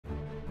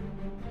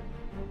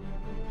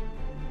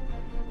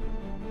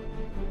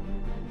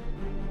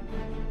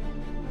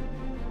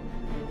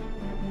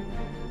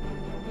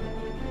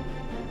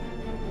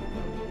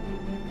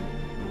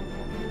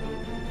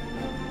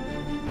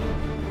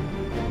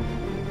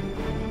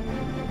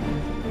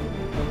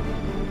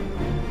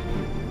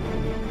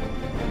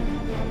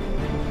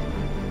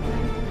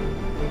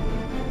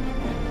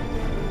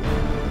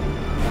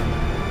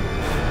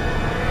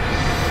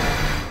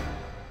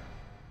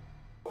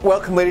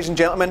Welcome, ladies and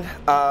gentlemen.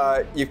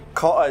 You've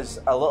caught us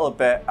a little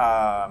bit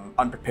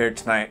unprepared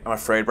tonight, I'm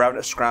afraid. We're having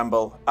to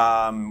scramble.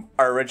 Our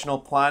original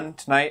plan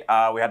tonight,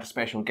 we had a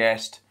special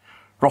guest.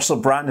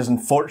 Russell Brand has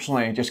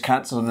unfortunately just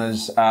cancelled on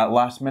us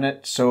last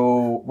minute,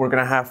 so we're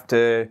going to have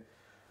to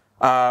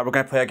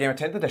play a game of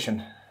 10th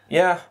edition.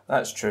 Yeah,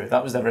 that's true.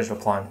 That was the original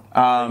plan.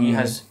 He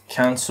has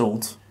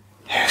cancelled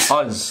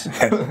us.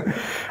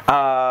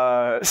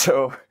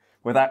 So,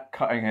 with that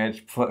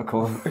cutting-edge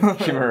political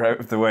humour out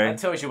of the way. That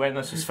tells you when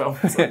this was filmed.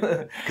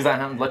 Because that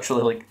happened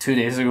literally like 2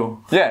 days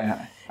ago.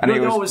 Yeah. And you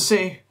know, they always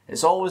say,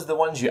 it's always the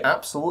ones you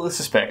absolutely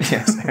suspect.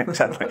 Yes,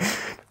 exactly.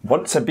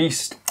 Once a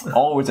beast,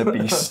 always a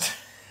beast.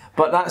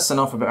 But that's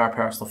enough about our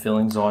personal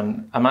feelings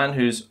on a man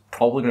who's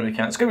probably going to be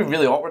cancelled. It's going to be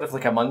really awkward if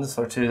like a month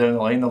or two down the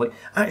line they're like,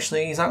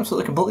 actually, he's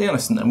absolutely completely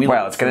innocent. And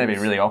well, it's going to be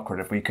really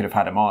awkward if we could have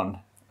had him on.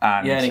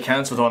 And yeah, and he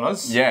cancelled on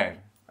us. Yeah.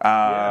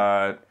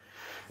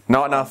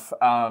 Not enough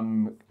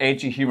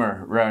edgy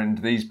humour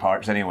around these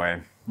parts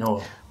anyway.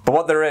 No. But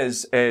what there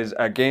is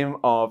a game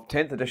of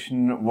 10th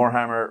edition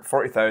Warhammer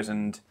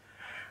 40,000.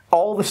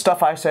 All the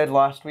stuff I said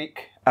last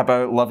week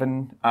about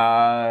loving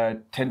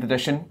 10th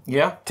edition,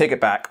 yeah, take it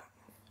back.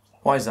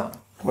 Why is that?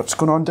 What's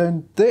going on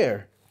down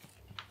there?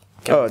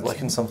 It's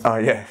licking something. Oh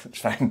yeah, it's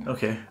fine.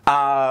 Okay. We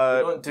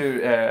don't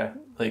do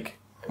like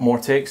more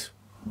takes.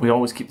 We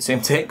always keep the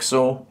same take,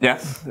 so... Yeah,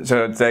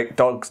 so the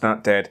dog's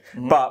not dead.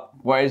 Mm-hmm. But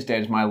what is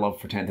dead is my love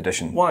for 10th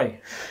edition.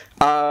 Why?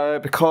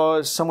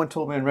 Because someone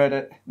told me on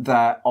Reddit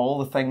that all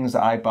the things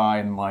that I buy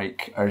and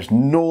like are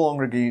no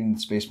longer getting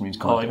Space Marines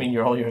content. Oh, I mean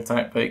all your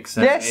attack bikes.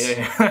 Yes!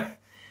 Yeah.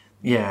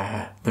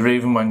 Yeah, the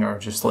Raven Wing are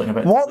just looking a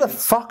bit... What the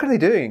fuck are they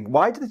doing?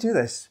 Why did they do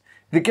this?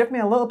 They give me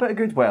a little bit of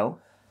goodwill,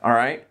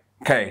 alright?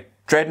 Okay,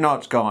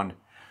 Dreadnought's gone.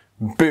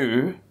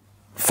 Boo.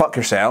 Fuck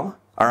yourself.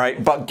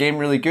 Alright, but game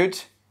really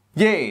good.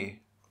 Yay.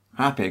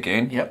 Happy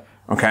again. Yep.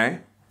 Okay.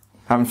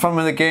 Having fun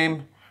with the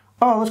game.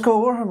 Oh, let's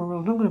go Warhammer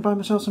World. I'm going to buy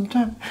myself some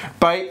time.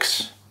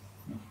 Bikes.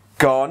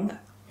 Gone.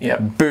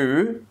 Yep.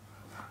 Boo.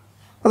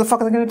 What the fuck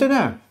are they going to do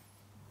now?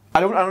 I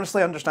don't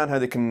honestly understand how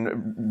they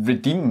can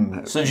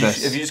redeem so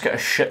this. If you just get a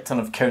shit ton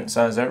of counts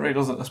as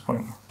Outriggers at this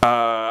point?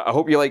 I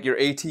hope you like your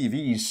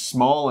ATVs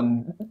small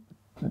and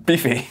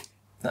beefy.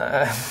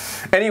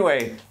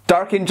 Anyway,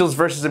 Dark Angels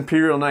versus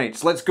Imperial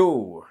Knights. Let's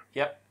go.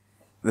 Yep.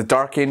 The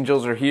Dark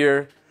Angels are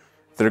here.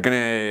 They're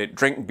gonna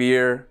drink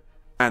beer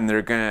and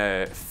they're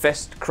gonna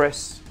fist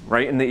Chris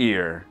right in the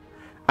ear.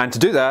 And to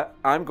do that,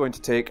 I'm going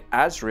to take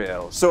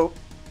Azrael. So,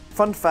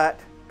 fun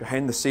fact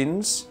behind the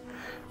scenes.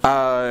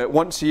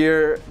 Once a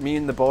year, me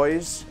and the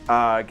boys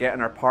get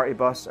in our party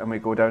bus and we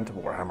go down to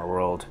Warhammer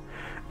World.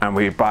 And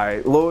we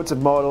buy loads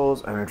of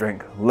models and we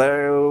drink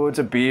loads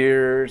of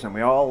beers and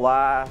we all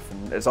laugh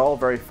and it's all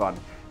very fun.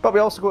 But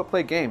we also go to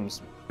play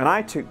games. And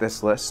I took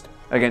this list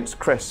against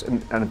Chris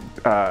and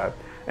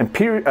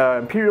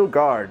Imperial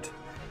Guard,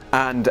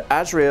 and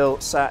Azrael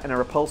sat in a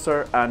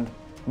repulsor and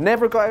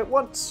never got out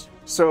once.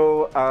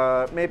 So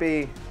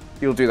maybe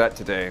you'll do that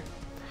today.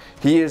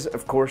 He is,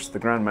 of course, the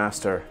Grand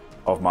Master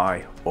of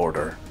my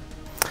order.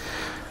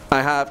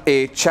 I have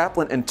a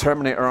Chaplain in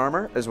Terminator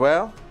armor as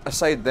well.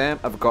 Aside them,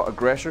 I've got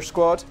Aggressor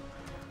Squad.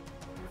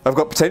 I've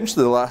got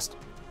potentially the last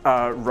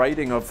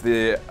riding of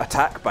the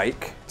attack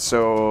bike,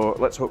 so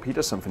let's hope he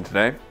does something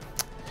today.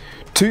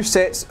 2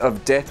 sets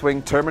of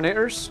Deathwing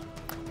Terminators.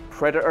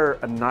 Predator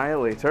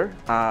Annihilator,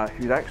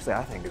 who actually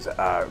I think has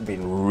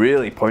been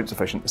really points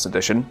efficient this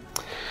edition.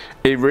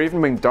 A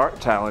Ravenwing Dark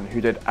Talon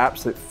who did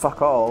absolute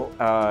fuck all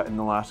in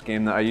the last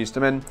game that I used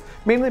him in,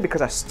 mainly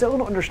because I still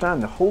don't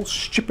understand the whole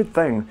stupid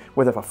thing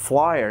with if a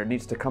flyer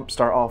needs to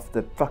start off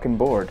the fucking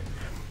board.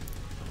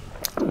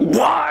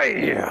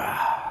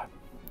 Why?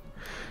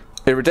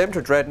 A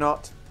Redemptor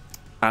Dreadnought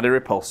and a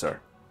Repulsor.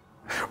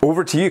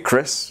 Over to you,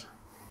 Chris.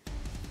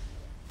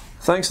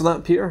 Thanks for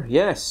that, Peter.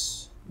 Yes.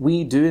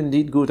 We do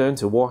indeed go down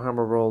to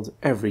Warhammer World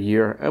every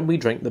year and we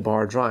drink the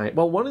bar dry.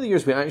 Well, one of the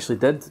years we actually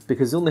did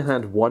because they only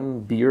had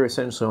one beer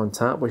essentially on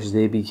tap, which is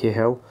the ABK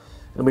Hill,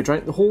 and we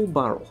drank the whole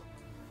barrel.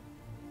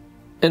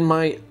 In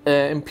my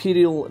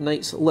Imperial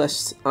Knights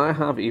list, I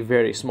have a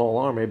very small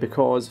army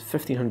because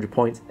 1500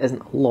 points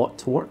isn't a lot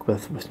to work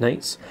with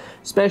Knights,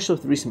 especially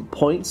with the recent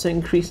points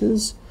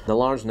increases. The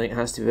large Knight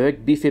has to be a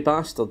big beefy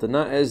bastard, and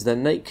that is the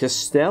Knight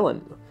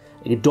Castellan,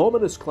 a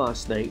Dominus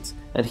class Knight,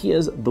 and he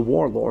is the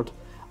Warlord.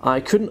 I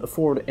couldn't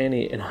afford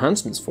any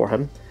enhancements for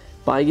him,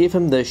 but I gave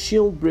him the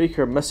Shield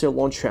Breaker Missile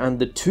Launcher and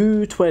the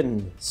 2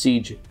 twin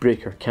Siege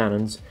Breaker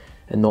Cannons,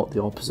 and not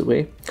the opposite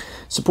way.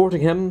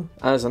 Supporting him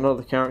as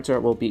another character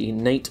will be a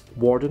Knight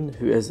Warden,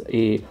 who is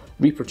a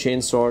Reaper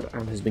Chainsword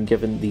and has been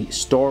given the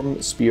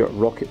Storm Spear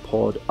Rocket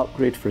Pod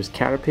upgrade for his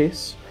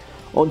carapace.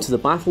 Onto the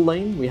battle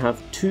line, we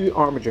have 2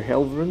 Armiger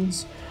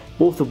Helverins,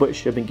 both of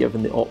which have been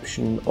given the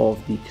option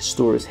of the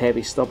Custora's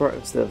Heavy Stubber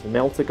instead of the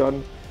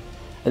Meltagun.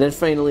 And then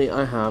finally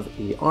I have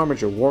a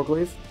Armiger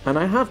Warglaive, and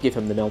I have give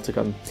him the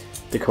Meltagun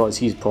because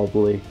he's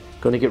probably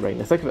going to get right in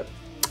the thick of it.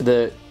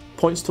 The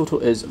points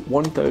total is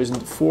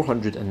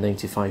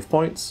 1,495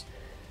 points,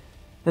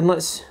 and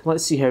let's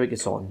see how it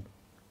gets on.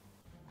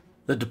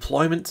 The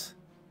deployment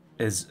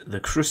is the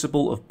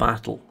Crucible of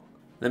Battle.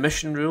 The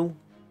mission rule: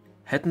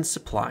 hidden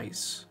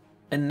supplies.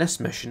 In this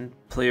mission,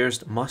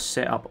 players must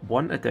set up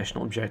one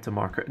additional objective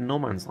marker in no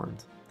man's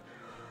land.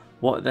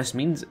 What this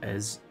means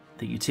is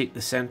that you take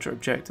the centre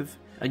objective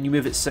and you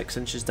move it 6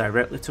 inches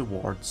directly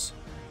towards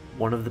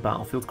one of the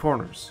battlefield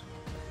corners.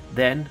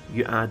 Then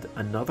you add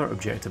another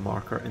objective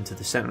marker into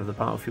the centre of the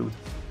battlefield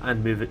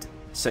and move it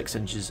 6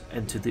 inches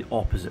into the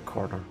opposite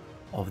corner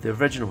of the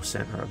original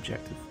centre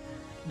objective.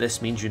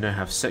 This means you now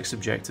have 6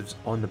 objectives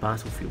on the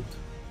battlefield.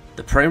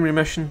 The primary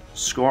mission: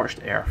 Scorched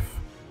Earth.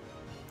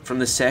 From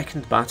the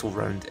second battle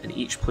round in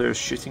each player's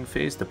shooting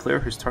phase, the player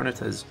whose turn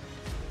it is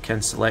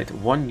can select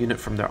one unit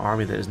from their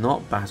army that is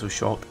not battle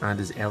shocked and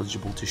is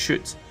eligible to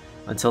shoot.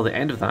 Until the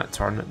end of that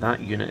turn,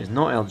 that unit is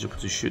not eligible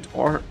to shoot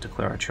or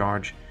declare a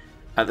charge.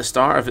 At the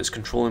start of its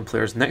controlling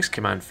player's next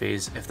command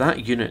phase, if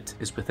that unit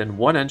is within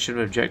 1 inch of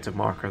an objective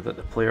marker that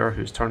the player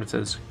whose turn it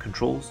is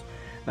controls,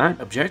 that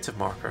objective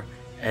marker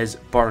is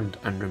burned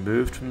and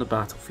removed from the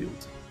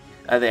battlefield.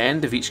 At the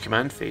end of each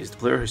command phase, the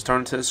player whose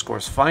turn it is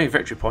scores 5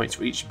 victory points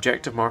for each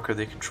objective marker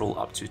they control,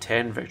 up to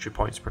 10 victory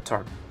points per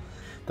turn.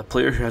 The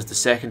player who has the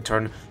second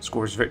turn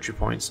scores victory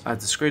points as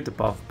described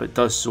above, but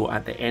does so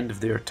at the end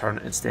of their turn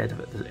instead of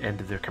at the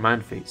end of their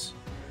command phase.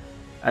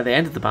 At the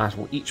end of the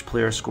battle, each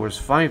player scores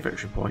 5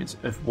 victory points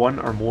if one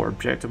or more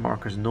objective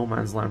markers in no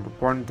man's land were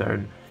burned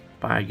down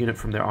by a unit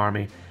from their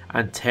army,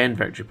 and 10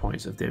 victory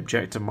points if the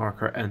objective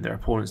marker in their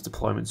opponent's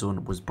deployment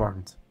zone was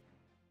burned.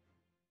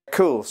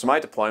 Cool, so my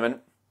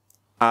deployment.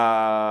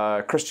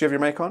 Chris, do you have your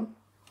mic on?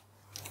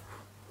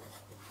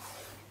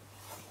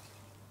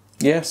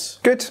 Yes.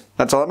 Good,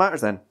 that's all that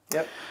matters then.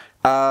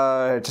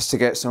 Yep. Just to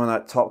get some of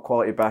that top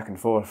quality back and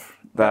forth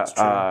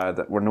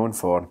that we're known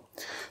for.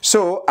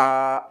 So,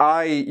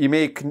 you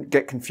may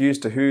get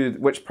confused to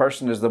which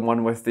person is the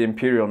one with the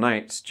Imperial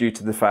Knights due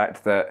to the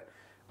fact that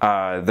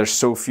there's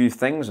so few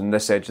things on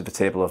this edge of the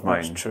table of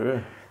mine. That's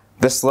true.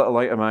 This little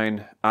light of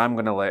mine, I'm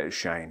going to let it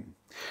shine.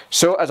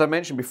 So, as I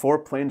mentioned before,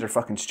 planes are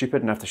fucking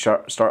stupid and have to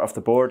start off the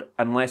board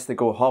unless they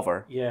go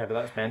hover. Yeah, but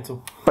that's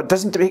mental. But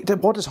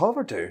what does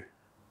hover do?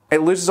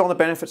 It loses all the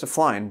benefits of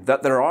flying,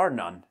 that there are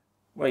none.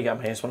 Well, you get a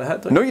minus 1 a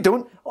hit, don't you? No, you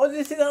don't. Oh, did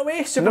they take that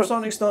away?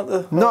 Supersonic's not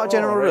the... Not a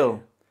general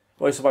rule.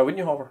 Well, so why wouldn't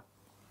you hover?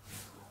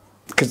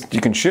 Because you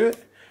can shoot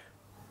it.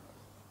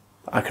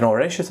 I can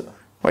already shoot it.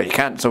 Well, you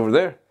can't, it's over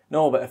there.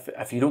 No, but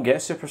if you don't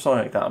get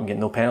supersonic like that, I'm getting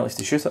no penalties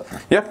to shoot it.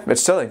 Yeah,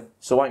 it's silly.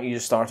 So why don't you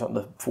just start on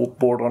the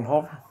board on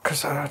hover?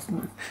 Because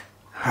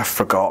I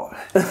forgot.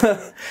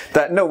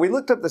 No, we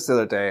looked up this the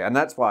other day, and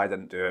that's why I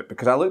didn't do it,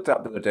 because I looked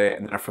up the other day,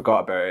 and then I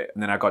forgot about it,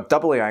 and then I got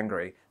doubly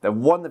angry that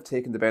one, they've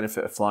taken the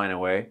benefit of flying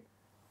away,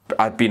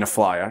 I'd been a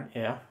flyer,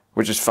 yeah,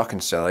 which is fucking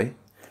silly,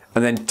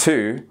 and then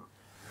 2,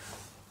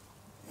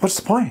 what's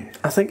the point?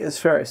 I think it's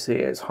fair to say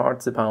it's hard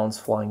to balance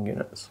flying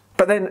units.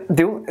 But then,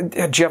 do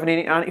you have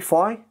any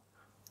anti-fly?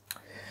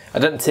 I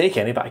didn't take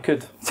any, but I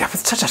could. Yeah, but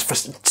such a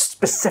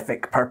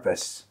specific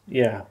purpose.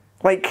 Yeah.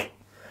 Like,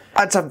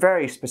 that's a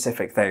very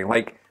specific thing.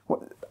 Like,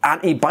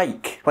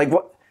 anti-bike. Like,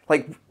 what?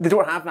 Like, they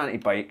don't have an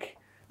anti-bike,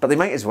 but they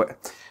might as well.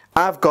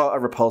 I've got a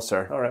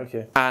repulsor. Alright,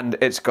 okay. And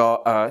it's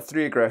got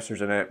 3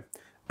 aggressors in it.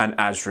 An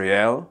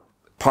Azrael.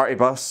 Party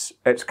bus,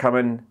 it's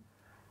coming.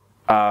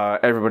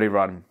 Everybody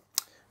run.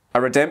 A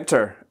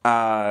Redemptor,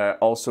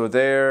 also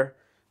there.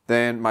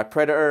 Then my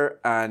Predator,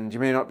 and you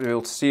may not be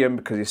able to see him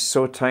because he's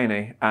so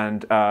tiny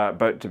and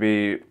about to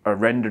be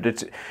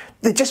rendered.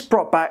 They just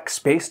brought back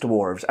Space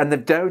Dwarves, and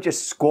they've now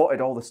just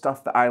squatted all the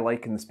stuff that I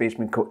like in the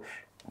Spaceman code.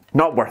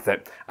 Not worth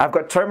it. I've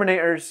got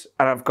Terminators,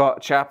 and I've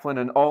got Chaplain,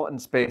 and all in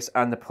space,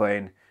 and the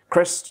plane.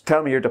 Chris,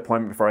 tell me your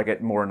deployment before I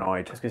get more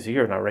annoyed. I was going to say,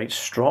 you're in a right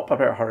strop. I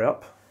better hurry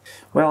up.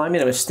 Well, I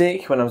made a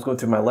mistake when I was going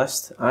through my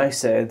list. I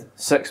said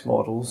 6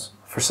 models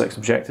for 6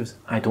 objectives.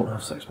 I don't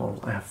have 6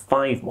 models. I have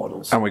 5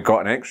 models. And we got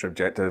an extra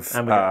objective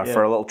for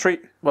a little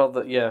treat.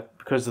 Well, yeah,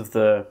 because of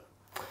the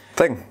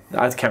thing.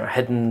 I had to kind of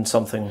hidden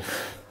something.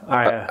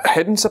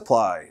 Hidden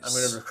supplies. I'm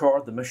going to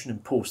record the mission in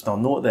post. I'll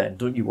know it then.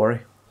 Don't you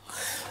worry.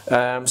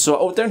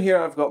 So down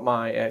here I've got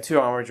my 2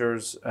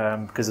 armigers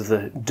because of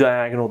the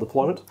diagonal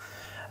deployment.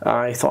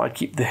 I thought I'd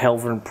keep the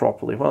Helverin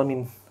properly. Well, I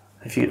mean,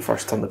 if you get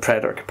first on the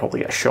Predator, I could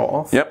probably get a shot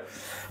off. Yep.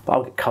 But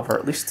I'll get cover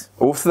at least.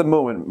 Off the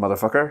moment,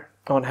 motherfucker.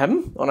 On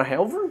him? On a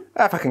Helverin?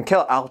 If I can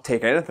kill it, I'll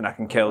take anything I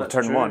can kill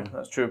turn true. 1.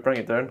 That's true, bring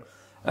it down.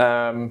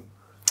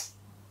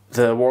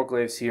 The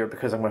Warglaves here,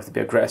 because I'm going to have to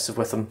be aggressive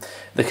with them.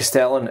 The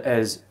Castellan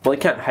is, well, he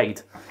can't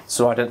hide,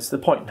 so I didn't see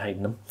the point in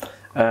hiding him.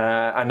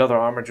 Another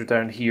Armiger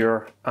down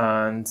here,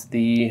 and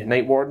the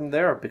Night Warden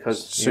there,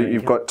 because... So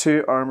you've got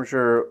 2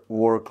 Armiger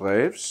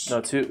Warglaves. No,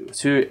 two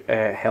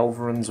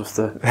Helverins with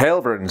the...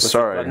 Helverins,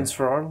 sorry. Buttons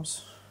for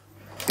arms.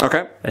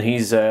 Okay. And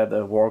he's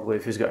the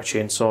Warglaive who's got a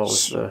chainsaw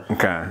with the...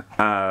 Okay.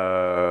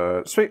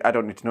 Sweet, I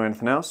don't need to know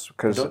anything else,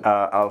 because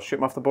I'll shoot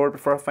him off the board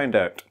before I find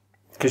out.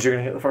 Because you're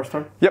going to hit the first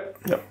turn? Yep.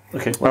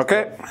 Okay.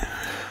 Okay.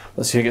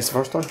 Let's see who gets the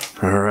first turn.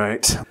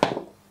 Alright.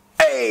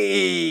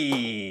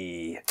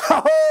 Hey!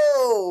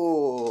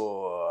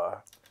 Ho-ho!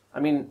 I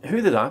mean,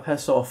 who did I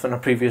piss off in a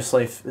previous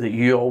life that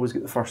you always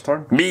get the first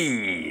turn?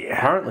 Me!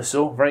 Apparently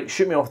so. Right,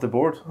 shoot me off the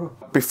board.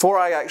 Before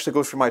I actually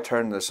go through my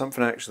turn, there's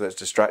something actually that's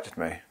distracted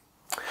me.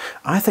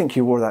 I think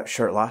you wore that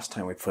shirt last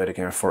time we played a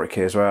game of 40k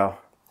as well.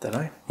 Did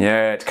I?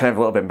 Yeah, it's kind of a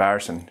little bit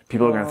embarrassing.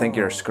 People are going to think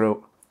you're a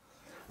scrote.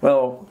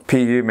 Well,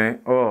 PU, mate.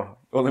 Oh,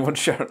 only one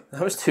shirt.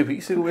 that was 2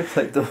 weeks ago we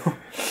played though.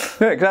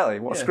 Yeah, exactly.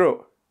 What a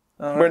scrote.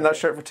 Wearing that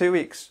shirt for 2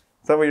 weeks.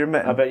 Is that what you're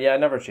admitting? I bet, yeah, I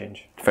never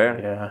change. Fair.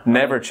 Yeah.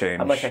 Never change.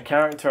 I'm like a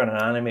character in an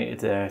animated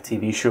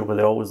TV show where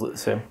they always look the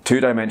same.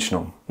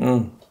 Two-dimensional.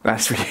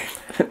 That's for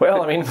you.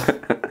 Well, I mean,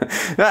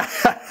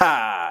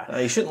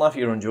 you shouldn't laugh at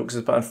your own jokes,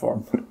 it's bad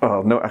form.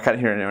 Oh, no, I can't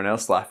hear anyone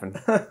else laughing.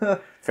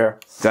 Fair.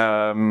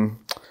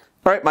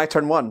 Alright, my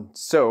turn 1.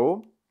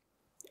 So,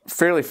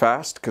 fairly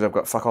fast, because I've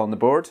got fuck all on the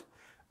board.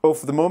 Oh,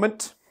 for the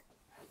moment.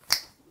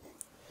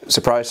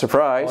 Surprise,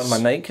 surprise. On my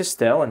Knight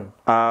Castellan.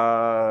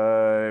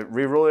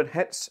 Rerolling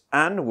hits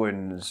and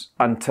wounds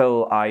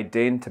until I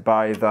deign to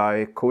buy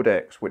thy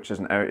codex, which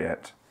isn't out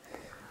yet.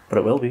 But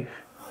it will be.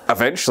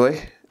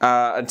 Eventually.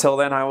 Until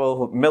then, I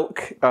will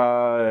milk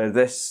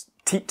this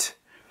teat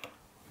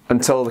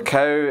until the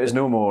cow is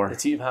no more. The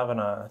team having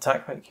an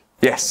attack pike.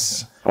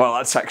 Yes. Well,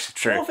 that's actually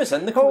true. What if it's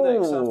in the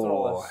codex after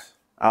all this?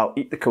 I'll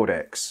eat the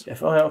codex.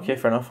 Oh, yeah, okay,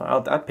 fair enough.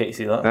 I'd pay to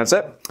see that. That's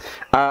it.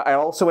 I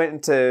also went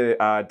into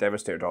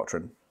Devastator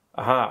Doctrine.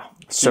 Aha.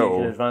 So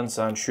you can advance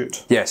and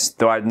shoot. Yes,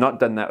 though I've not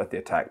done that with the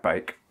attack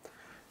bike.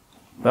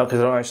 Well, because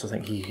I don't actually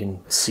think you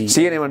can see.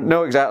 See anyone?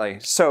 No, exactly.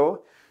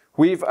 So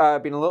we've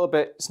been a little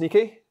bit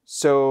sneaky.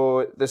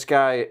 So this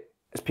guy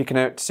is peeking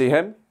out to see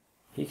him.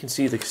 You can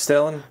see the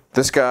Castellan.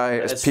 This guy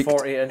is It's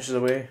 40 inches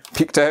away.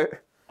 peeked out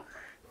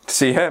to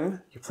see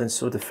him. You're playing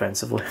so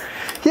defensively.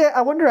 Yeah,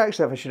 I wonder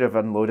actually if I should have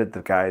unloaded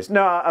the guys.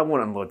 No, I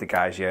won't unload the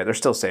guys yet. They're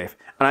still safe.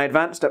 And I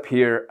advanced up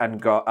here and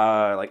got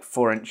like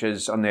 4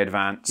 inches on the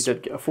advance. You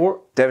did get a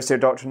 4. Devastator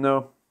Doctrine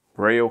though,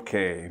 very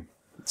okay.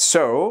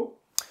 So,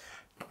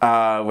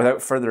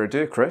 without further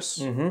ado,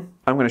 Chris, I'm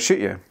going to shoot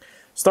you.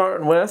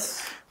 Starting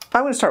with...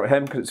 I'm going to start with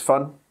him because it's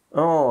fun.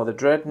 Oh, the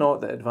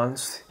Dreadnought that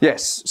advanced.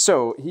 Yes,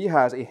 so he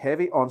has a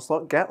heavy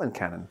onslaught Gatling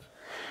cannon,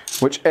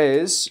 which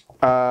is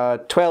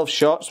 12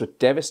 shots with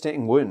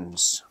devastating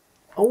wounds.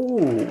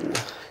 Oh.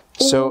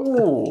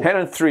 So, head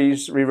on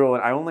 3s,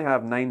 rerolling. I only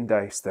have 9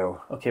 dice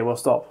though. Okay, well,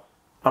 stop.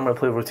 I'm going to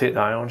play Rotate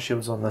the Ion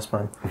Shields on this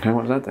man. Okay,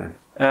 what's that then?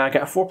 I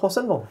get a 4+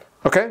 invuln.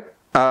 Okay,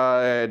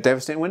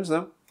 devastating wounds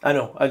though. I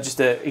know. I just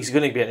he's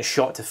going to be getting a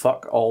shot to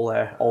fuck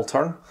all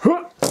turn.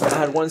 I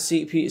had 1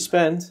 CP to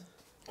spend.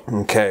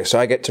 Okay, so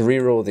I get to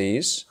reroll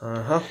these.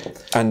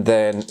 And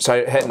then,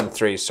 so hitting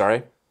 3s,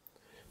 sorry.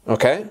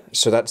 Okay,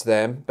 so that's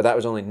them, but that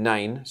was only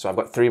 9, so I've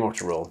got 3 more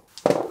to roll.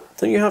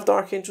 Don't you have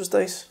Dark Angels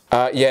dice?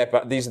 Yeah,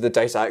 but these are the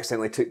dice I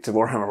accidentally took to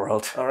Warhammer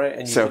World. Alright,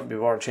 and you couldn't be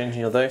bothered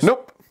changing your dice?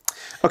 Nope.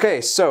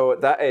 Okay, so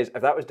that is,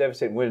 if that was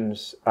devastating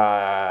wounds,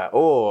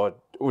 oh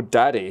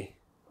daddy.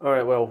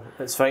 Alright, well,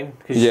 it's fine,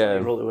 because you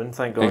rolled the wound,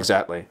 thank God.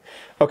 Exactly.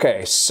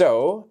 Okay,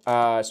 so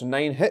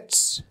 9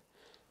 hits,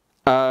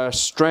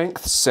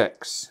 strength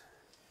 6.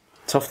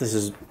 Toughness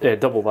is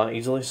double that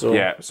easily, so...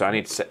 Yeah, so I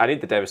need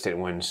the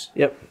devastating wounds.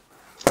 Yep.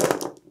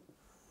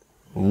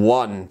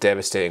 1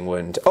 devastating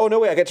wound. Oh no,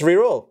 wait, I get to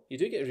reroll. You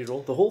do get to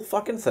reroll the whole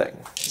fucking thing.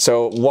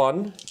 So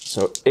 1,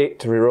 so 8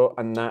 to reroll,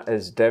 and that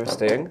is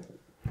devastating.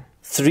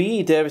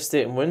 3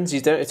 devastating wounds,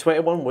 he's down to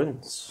 21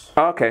 wounds.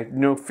 Okay,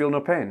 feel no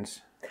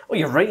pains. Oh,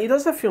 you're right, he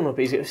does have feel no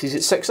pains. He's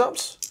at 6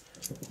 ups.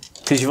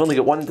 Because you've only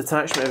got 1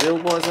 detachment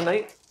available as a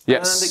knight.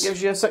 Yes. And it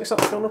gives you a 6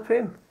 up feel no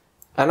pain.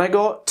 And I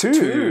got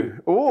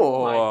 2.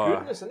 Oh my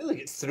goodness, I nearly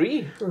get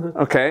 3.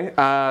 Okay,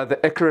 the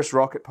Icarus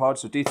rocket pod,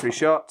 so D3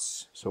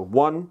 shots. So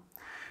 1,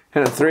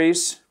 hitting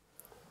 3s.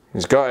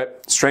 He's got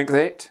it. Strength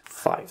 8.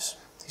 5s.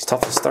 He's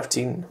toughness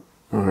 13.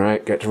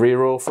 Alright, get to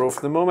reroll for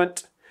the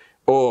moment.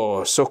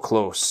 Oh, so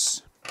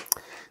close.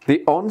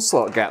 The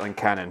Onslaught Gatling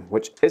Cannon,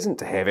 which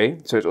isn't heavy,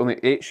 so it's only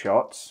 8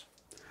 shots.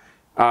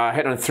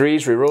 Hitting on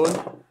 3s,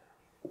 rerolling.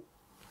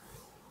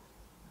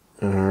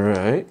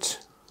 Alright.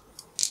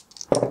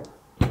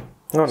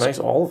 Oh, nice.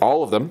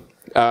 All of them.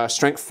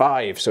 Strength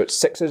 5, so it's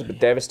 6s but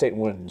devastating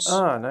wounds.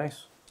 Ah,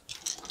 nice.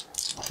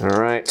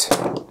 Alright.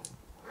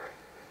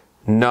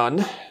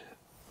 None.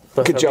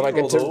 But Good job, I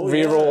get to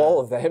reroll all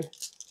of them.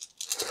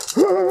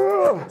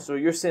 So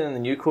you're saying in the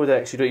new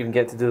codex you don't even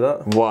get to do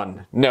that?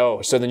 1.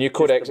 No, so the new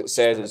codex it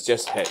says it's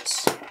just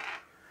hits.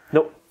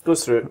 Nope,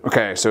 goes through.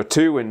 Okay, so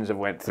 2 wins have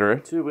went through.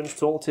 2 wins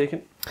total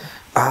taken.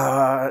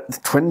 The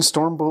Twin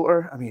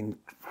Stormbolter, I mean,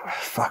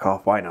 fuck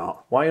off, why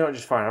not? Why not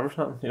just fire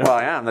everything? You know? Well,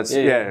 I am, that's,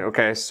 yeah,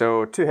 okay,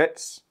 so 2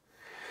 hits.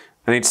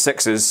 I need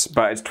 6s,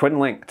 but it's twin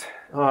linked.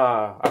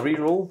 A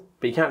reroll?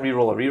 But you can't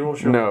reroll a reroll,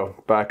 sure?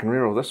 No, but I can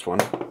reroll this one.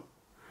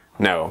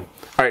 No.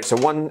 Alright, so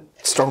 1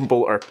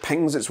 Stormbolter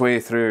pings its way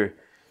through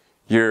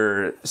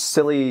your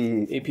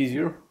silly...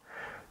 AP0?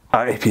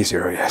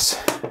 AP0,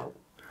 yes.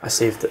 I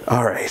saved it.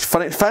 Alright,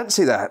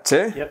 fancy that,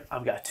 eh? Yep,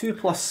 I've got a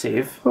 2+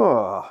 save.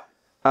 Oh.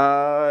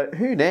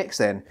 Who next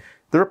then?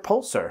 The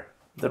Repulsor.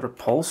 The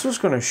Repulsor's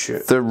going to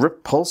shoot. The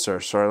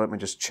Repulsor, sorry, let me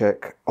just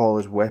check all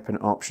his weapon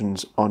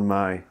options on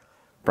my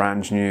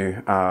brand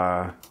new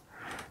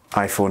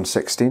iPhone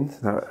 16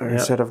 that I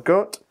said I've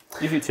got.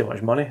 You've got too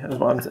much money, is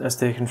what I'm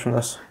taken from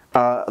this.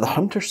 The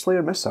Hunter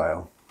Slayer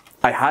missile.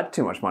 I had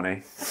too much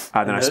money,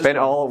 and then I spent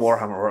it all at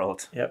Warhammer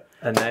World. Yep,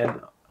 and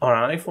then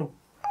on an iPhone.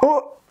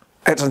 Oh,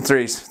 hits on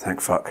 3s.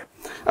 Thank fuck.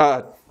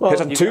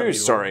 Hits on 2s.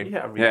 Sorry.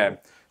 Yeah.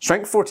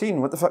 Strength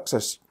 14. What the fuck's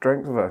this?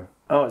 Strength of a.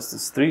 Oh, it's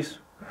 3s.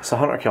 It's a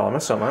Hunter Killer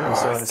missile, man.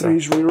 It's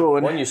 3s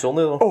rerolling. One use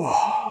only though.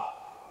 Oh.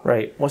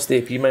 Right. What's the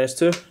AP?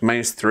 -2.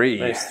 -3.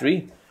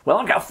 -3. Well,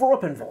 I've got a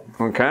 4-up involved.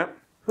 Okay.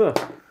 Huh.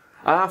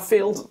 I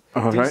failed.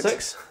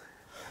 D6.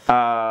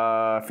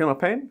 Feeling no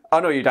pain? Oh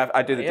no,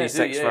 I did the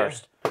D6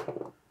 first.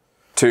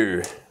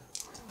 2.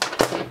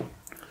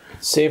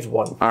 Saved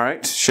 1.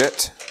 Alright,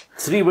 shit.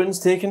 3 wounds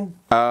taken.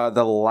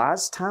 The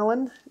Las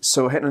Talon,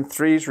 so hitting on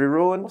 3s,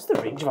 rerolling. What's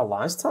the range of a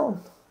Las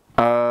Talon?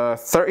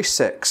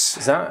 36.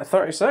 Is that a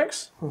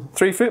 36?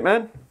 3 foot,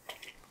 man.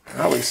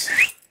 That was.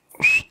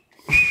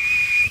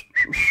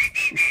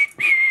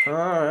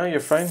 You're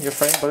fine,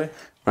 buddy.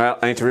 Well,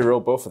 I need to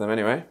reroll both of them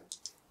anyway.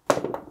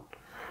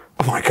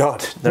 Oh my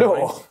god, no!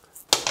 Right.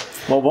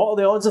 Well, what are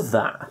the odds of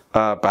that?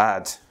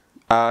 Bad.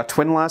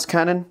 Twin Las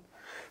Cannon,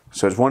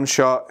 so it's 1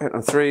 shot, hitting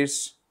on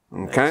 3s.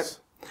 Okay. Nice.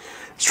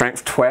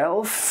 Strength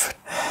 12.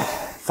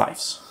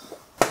 5s.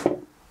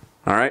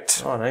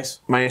 Alright. Oh, nice.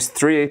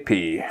 -3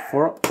 AP.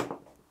 4-up.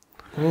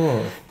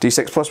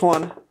 D6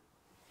 +1.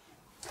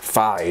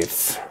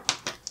 5.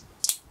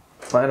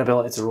 My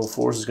inability to roll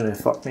 4s is going to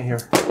fuck me here.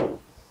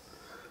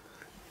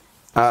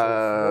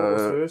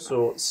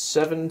 So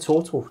 7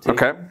 total.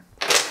 Okay.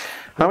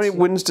 How many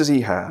wounds does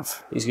he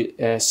have? He's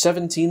got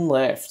 17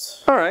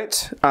 left.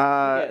 Alright.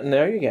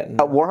 You're getting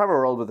there. At Warhammer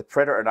World with the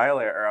Predator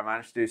Annihilator, I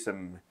managed to do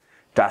some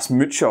Das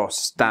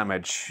Muchos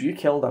damage. You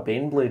killed a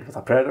Baneblade with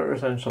a Predator,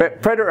 essentially.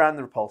 Predator and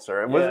the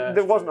Repulsor.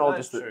 It wasn't all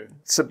just true.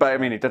 But I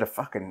mean,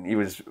 he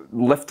was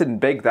lifting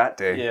big that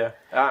day. Yeah.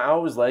 I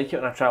always like it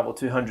when I travel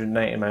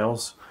 290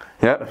 miles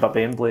Yep. with a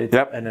Baneblade,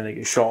 and then I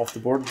get shot off the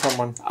board in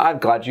someone. I'm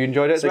glad you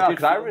enjoyed it as well, good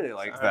because I feeling. really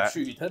liked I'm that.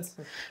 sure you did.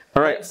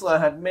 Alright. Excellent. I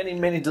had many,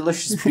 many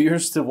delicious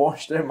beers to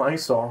wash down my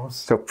sauce.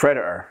 So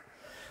Predator.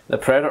 The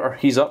Predator,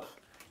 he's up.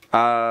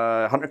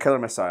 Hunter Killer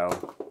Missile.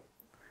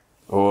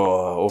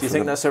 Oh, Do you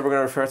think that's how we're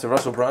going to refer to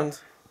Russell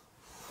Brand?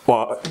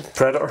 What?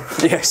 Predator?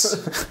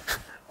 Yes.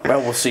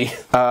 Well, we'll see.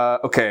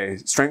 Okay,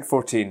 strength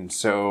 14,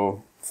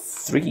 so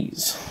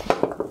 3s.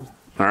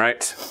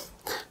 Alright.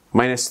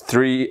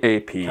 -3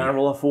 AP. Can I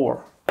roll a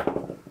 4?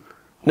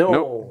 No.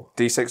 Nope.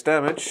 D6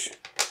 damage.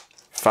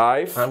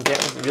 5. I'm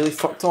getting really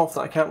fucked off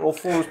that I can't roll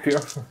 4s,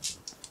 Pierre.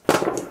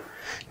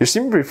 You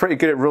seem to be pretty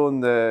good at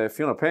rolling the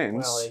Feel No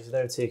Pains. Well, he's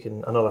now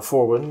taken another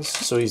 4 wounds,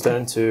 so he's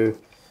down to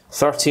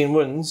 13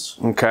 wounds.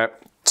 Okay.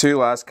 2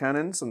 Las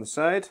Cannons on the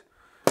side.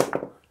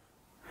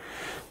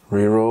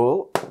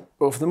 Reroll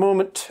over the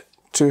moment.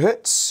 2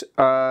 hits.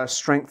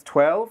 Strength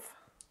 12.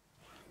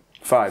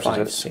 5s,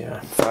 is it?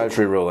 Yeah. 5's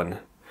rerolling.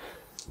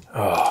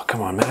 Oh,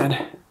 come on,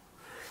 man.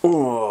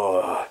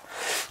 Oh,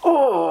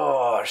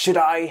 should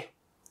I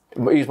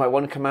use my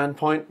 1 command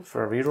point?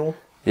 For a reroll?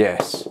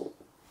 Yes.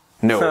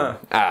 No.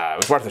 It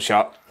was worth a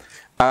shot.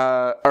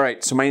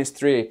 Alright, so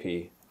 -3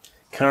 AP.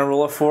 Can I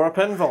roll a 4-up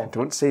invul?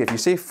 Don't say. If you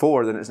say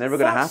 4, then it's never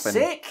going to happen.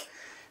 Sick.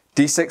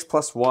 D6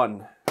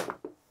 +1.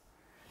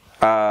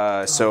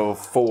 So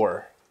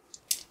 4.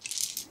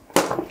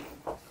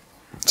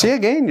 See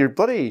again, you're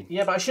bloody.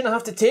 Yeah, but I shouldn't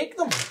have to take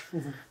them.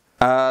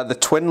 The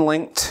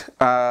twin-linked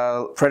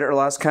Predator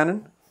Las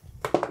Cannon.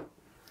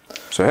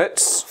 So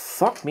hits.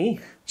 Fuck me.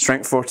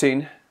 Strength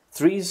 14.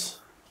 3s.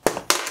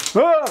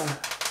 Ah!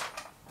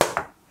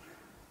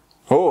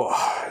 Oh.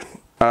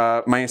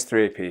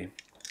 -3 AP.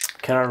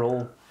 Can I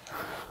roll?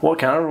 What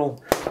can I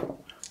roll?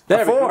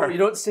 There we go. You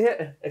don't say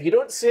it. If you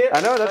don't say it, I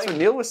know, that's what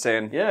Neil was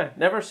saying. yeah,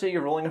 never say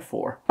you're rolling a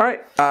 4.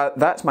 Alright,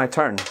 that's my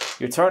turn.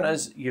 Your turn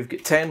is you've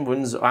got 10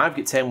 wounds. I've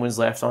got 10 wounds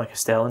left on a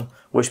Castellan,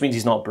 which means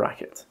he's not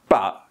bracket.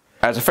 But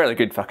that's a fairly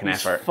good fucking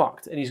He's effort.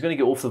 fucked, and he's going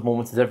to get Oath of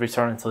Moment at every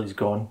turn until he's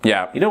gone.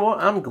 Yeah. You know what?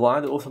 I'm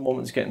glad that Oath of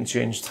Moment's getting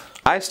changed.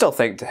 I still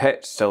think to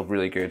hit's still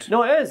really good.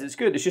 No, it is. It's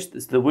good. It's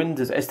just the wound.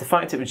 It's the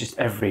fact it was just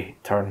every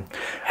turn.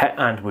 Hit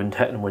and wound,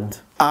 hit and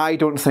wound. I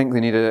don't think they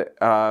need it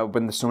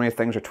when so many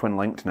things are twin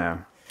linked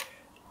now.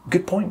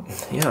 Good point.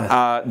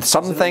 Yeah.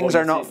 Some things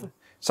are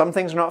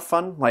not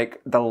fun. Like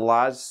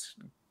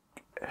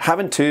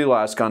having 2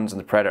 las guns in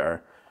the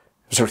Predator.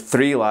 So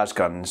 3 las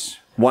guns,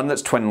 1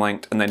 that's twin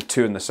linked, and then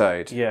 2 on the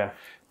side. Yeah.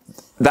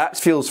 That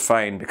feels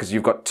fine because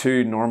you've got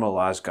 2 normal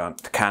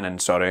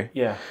cannons.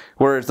 Yeah.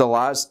 Whereas the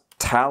Las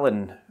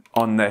Talon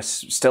on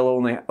this still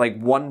only like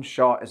 1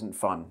 shot isn't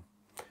fun.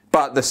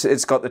 But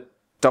it's got the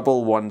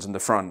double ones in the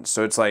front,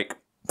 so it's like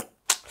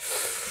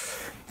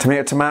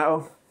tomato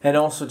tomato. And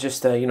also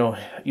just you know,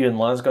 you and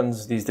las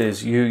guns these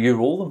days, you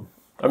roll them,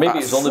 or maybe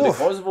it's only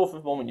because of Oath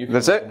of Moment you can.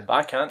 That's roll it. them.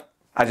 I can't.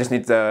 I just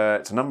need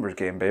it's a numbers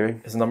game,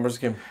 baby. It's a numbers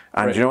game.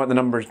 And Right. do you know what the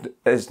numbers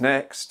is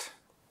next?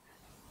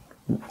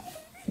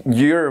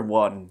 You're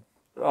 1.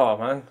 Oh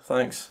man,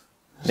 thanks.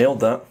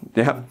 Nailed that.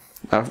 Yeah.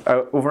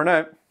 Over and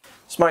out.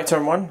 It's my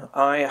turn 1.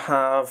 I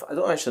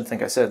don't actually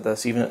think I said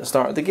this even at the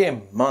start of the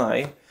game.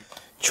 My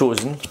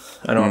chosen,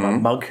 I know I'm a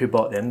mug who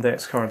bought the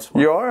index cards.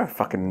 You are a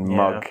fucking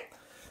mug.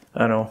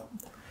 I know.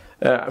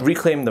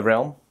 Reclaim the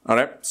realm.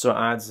 Alright. So it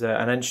adds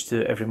an inch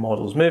to every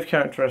model's move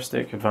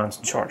characteristic, advance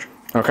and charge.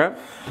 Okay.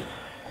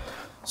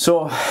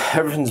 So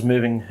everything's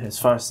moving as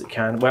fast as it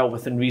can. Well,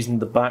 within reason,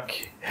 the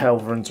back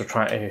Helverins are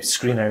trying to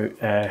screen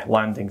out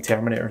landing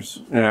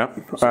Terminators. Yeah.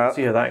 So we'll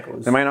see how that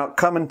goes. They might not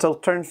come until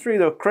turn 3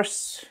 though,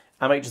 Chris.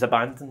 I might just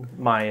abandon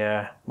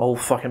my whole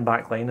fucking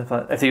back line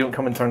if they don't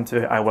come in turn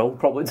 2. I will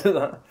probably do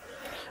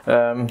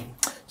that.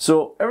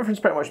 So everything's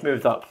pretty much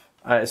moved up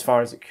as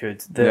far as it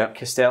could. The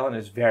Castellan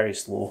is very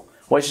slow,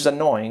 which is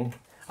annoying.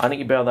 I think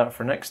you bear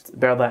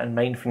that in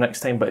mind for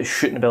next time. But his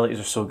shooting abilities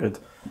are so good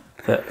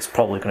that it's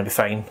probably going to be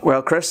fine.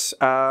 Well, Chris,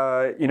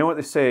 you know what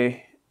they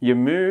say? You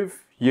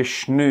move, you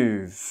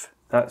schnoove.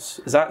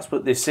 That's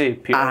what they say,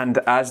 Peter. And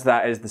as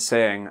that is the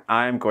saying,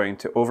 I'm going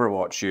to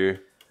overwatch you.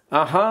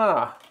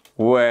 Aha!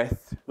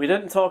 With... We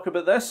didn't talk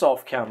about this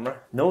off camera.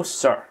 No,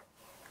 sir.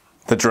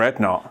 The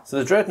Dreadnought.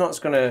 So the Dreadnought's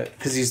going to,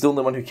 because he's the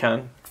only one who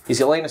can, he's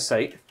got line of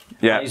sight.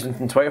 Yeah. He's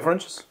within 24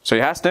 inches. So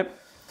he has to.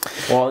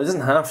 Well, he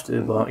doesn't have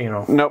to, but, you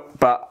know. Nope,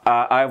 but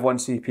I have 1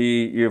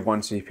 CP, you have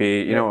 1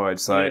 CP, you know what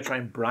it's like. You're going to try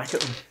and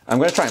bracket him. I'm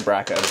going to try and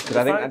bracket him.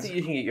 The fact that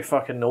you can get your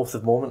fucking oath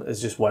of moment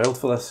is just wild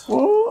for this.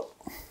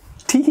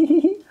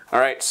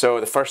 Alright, so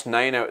the first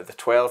 9 out of the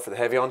 12 for the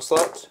heavy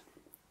onslaught.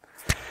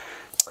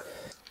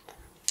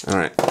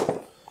 Alright.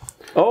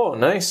 Oh,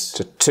 nice.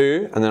 So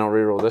 2, and then I'll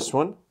reroll this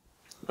one.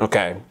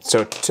 Okay,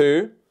 so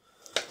 2,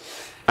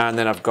 and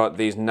then I've got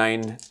these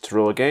 9 to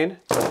roll again.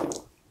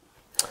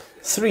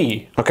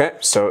 3. Okay,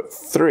 so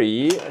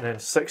 3. And then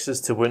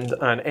 6s to wound,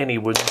 and any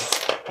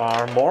wounds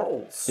are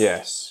mortals.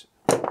 Yes.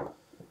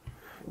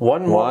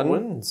 1 more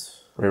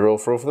wounds. Reroll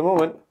for the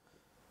moment.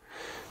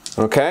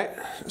 Okay,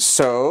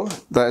 so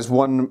that is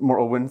 1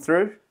 mortal wound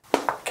through.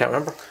 Can't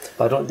remember.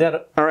 But I don't get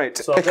it. Alright,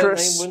 so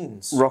Icarus, 9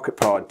 wounds. Rocket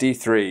Pod,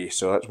 D3,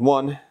 so that's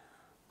 1.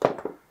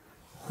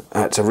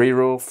 That's a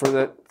reroll for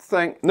the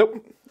thing.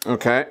 Nope.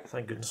 Okay.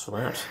 Thank goodness for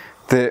that.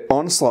 The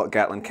Onslaught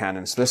Gatling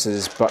Cannon, so this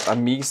is but a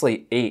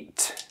measly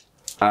 8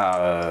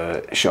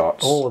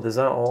 shots. Oh, is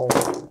that all?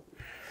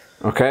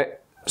 Okay,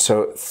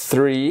 so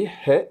 3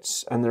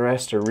 hits and the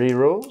rest are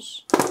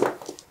rerolls.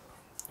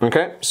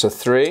 Okay, so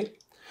 3.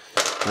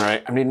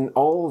 Alright, I'm needing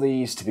all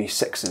these to be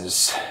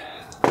 6s.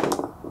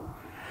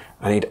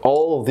 I need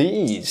all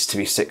these to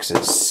be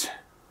 6s.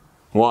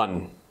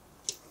 1.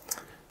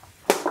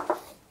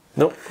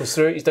 Nope, goes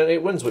through. He's down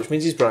 8 wins, which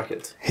means he's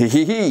bracketed. Hee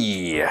hee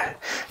hee.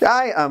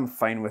 I am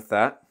fine with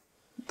that.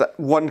 That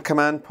 1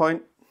 command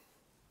point.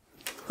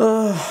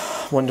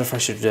 Wonder if I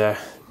should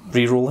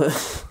re-roll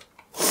it.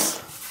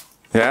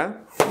 Yeah?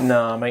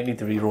 Nah, I might need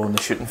to re-roll in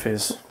the shooting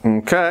phase.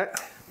 Okay.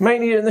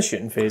 Might need it in the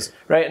shooting phase.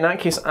 Right, in that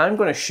case, I'm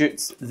going to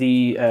shoot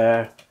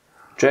the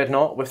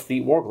Dreadnought with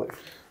the Warglaive.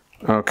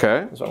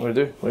 Okay. That's what I'm going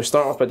to do. I'm going to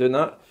start off by doing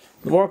that.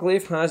 The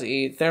Warglaive has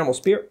a thermal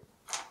spear.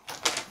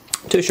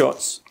 2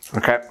 shots.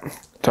 Okay.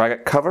 Do I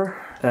get cover?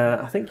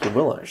 I think you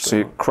will, actually. So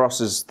it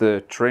crosses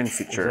the terrain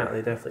feature.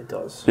 Exactly, definitely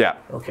does. Yeah.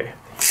 Okay.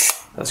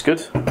 That's good.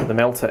 The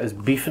Melta is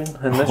beefing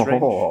in this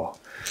range.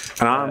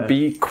 And I'm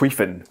be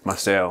queefing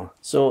myself.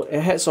 So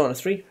it hits on a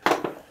 3.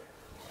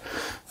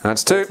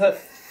 That's 2.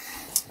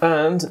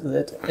 And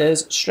that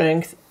is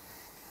strength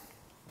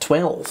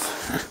 12.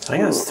 I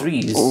think that's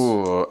 3s.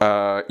 Ooh,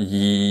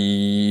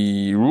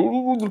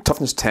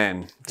 toughness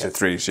 10 to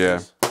 3s,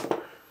 yeah.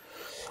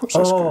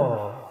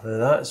 Oh,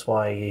 that's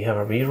why you have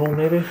a reroll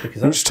maybe?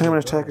 Because Each time an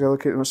attack is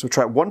allocated, must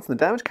subtract 1 from the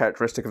damage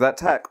characteristic of that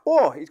attack.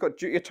 Oh, he's got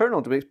Duty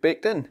Eternal to be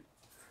baked in.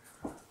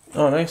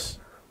 Oh, nice.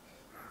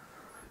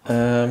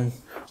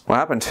 What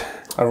happened?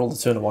 I rolled a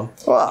 2 and a 1.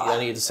 I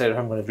need to decide if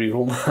I'm going to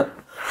reroll that.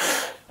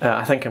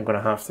 I think I'm going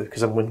to have to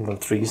because I'm winning on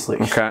 3s.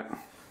 Like. Okay.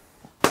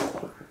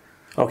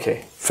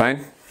 Okay.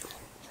 Fine.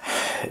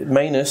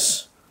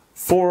 Minus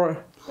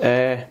 4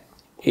 AP.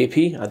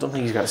 I don't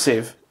think he's got a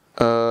save.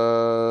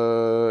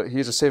 He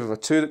has a save of a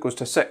 2 that goes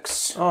to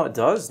 6. Oh, it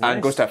does. Nice.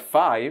 And goes to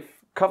 5.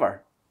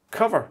 Cover.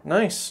 Cover.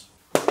 Nice.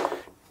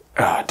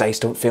 Dice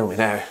don't fail me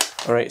now.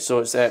 Alright, so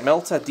it's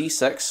Melta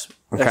D6.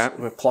 Okay.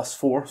 With plus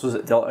 4. So is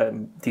it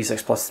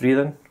D6 plus 3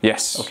 then?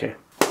 Yes. Okay.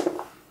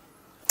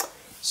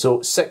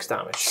 So 6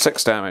 damage.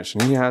 6 damage.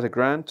 And he had a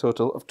grand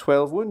total of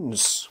 12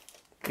 wounds.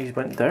 He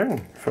went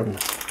down from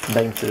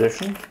 9th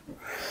edition.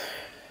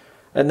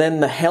 And then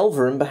the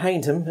Helverin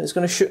behind him is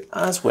going to shoot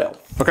as well.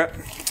 Okay.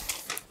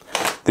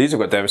 These have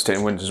got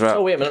devastating wounds as well.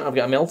 Oh, wait a minute. I've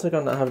got a Melta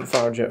gun that I haven't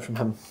fired yet from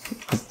him.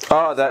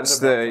 Oh, that's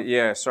the...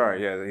 Yeah,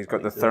 sorry. Yeah, he's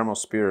got the thermal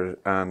spear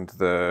and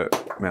the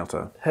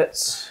melter.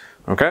 Hits.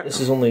 Okay. This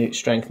is only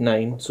strength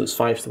 9, so it's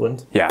 5 to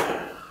wound.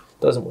 Yeah.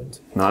 Doesn't wound.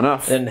 Not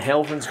enough. Then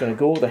Helverin's going to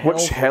go.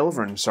 Which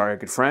Helverin? Sorry,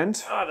 good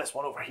friend. Ah, this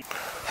one over here.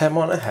 Him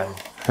onto him.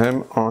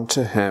 Him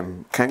onto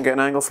him. Can't get an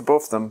angle for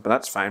both of them, but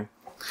that's fine.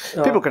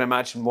 People can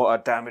imagine what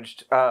a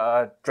damaged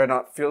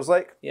Dreadnought feels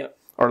like. Yeah.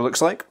 Or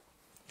looks like.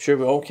 Sure,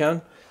 we all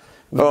can.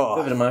 Oh.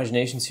 Vivid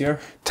imaginations here.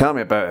 Tell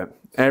me about it.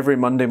 Every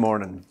Monday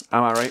morning.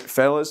 Am I right,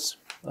 fellas?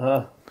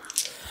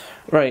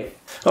 Right.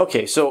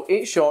 Okay, so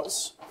 8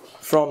 shots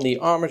from the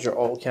Armiger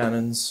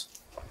autocannons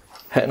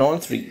hitting on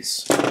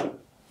 3s.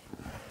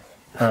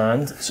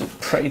 And it's a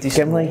pretty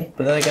decent roll,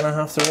 but then again I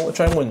have to roll to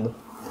try and win them.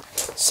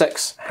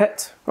 6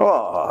 hit.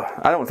 Oh,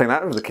 I don't think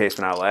that was the case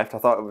when I left. I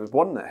thought it was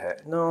 1 that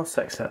hit. No,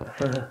 6 hit.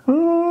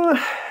 Are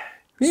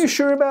you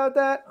sure about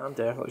that? I'm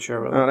definitely sure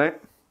about that.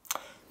 Alright.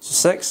 So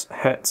 6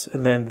 hit,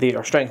 and then they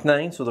are strength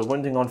 9, so they're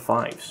wounding on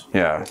 5s.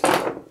 Yeah.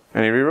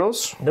 Any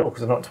rerolls? No, because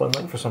they're not twin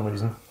link for some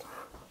reason.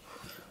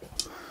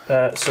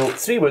 So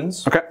 3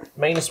 wounds. Okay.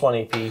 Minus 1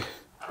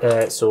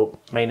 AP. So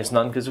minus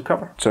none because of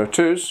cover. So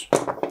 2s.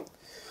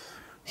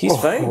 He's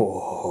fine.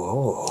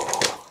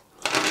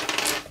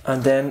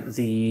 And then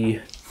the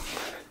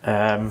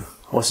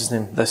what's his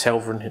name? This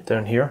Helverin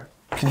down here.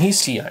 Can he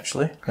see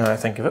actually? Now I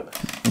think of it.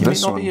 He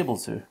might not be able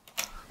to.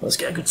 Let's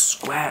get a good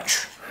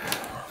squatch.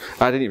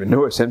 I didn't even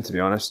notice him, to be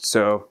honest,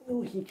 so...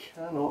 No, he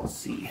cannot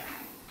see.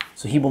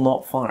 So he will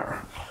not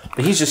fire.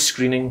 But he's just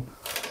screening.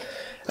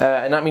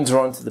 And that means we're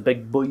on to the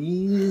big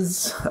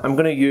boys. I'm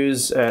going to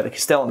use the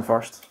Castellan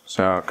first.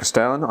 So,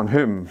 Castellan, on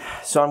whom?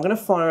 So I'm going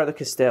to fire the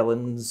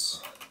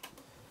Castellan's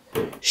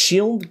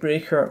Shield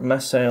Breaker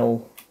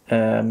Missile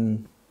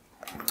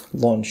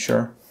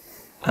Launcher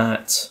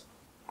at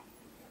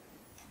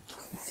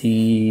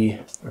the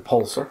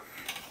Repulsor.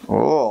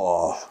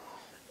 Oh.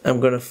 I'm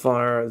going to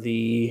fire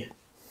the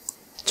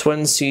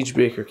Twin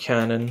Siegebreaker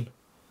Cannon,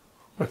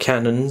 or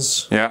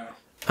Cannons,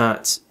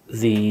 at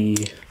the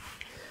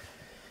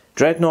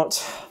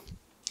Dreadnought,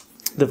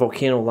 the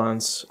Volcano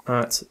Lance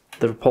at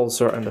the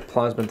Repulsor, and the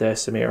Plasma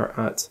Decimator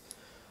at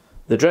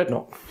the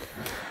Dreadnought.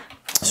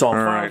 So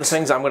I'll fire the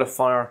things I'm going to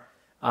fire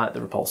at the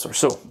Repulsor.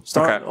 So,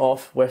 start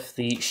off with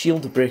the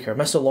Shield Breaker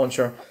Missile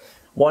Launcher.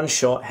 1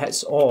 shot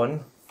hits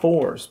on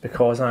 4s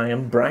because I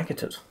am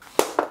bracketed.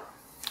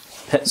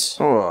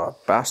 Hits. Oh,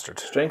 bastard.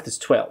 Strength is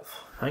 12.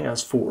 I think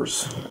that's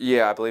 4s.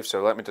 Yeah, I believe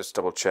so. Let me just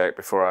double check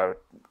before I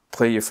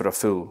play you for a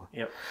fool.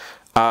 Yep.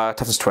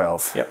 Toughness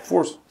 12. Yep,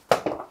 4s.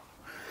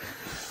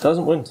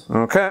 Doesn't wound.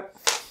 Okay.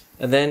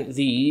 And then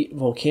the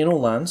Volcano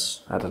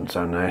Lance. That doesn't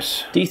sound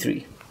nice.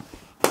 D3.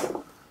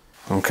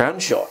 Okay. 1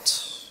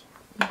 shot.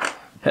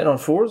 Hitting on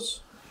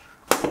 4s.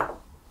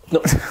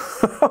 No.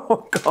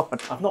 Oh,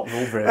 God. I've not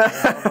rolled very well.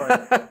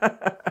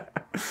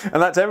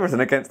 And that's everything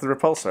against the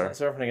Repulsor.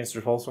 That's everything against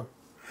the Repulsor.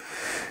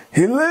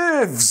 He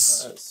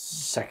lives! That's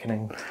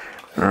sickening.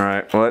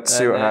 Alright, well, let's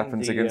see what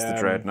happens against the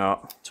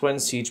Dreadnought. Twin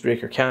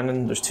Siegebreaker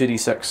Cannon. There's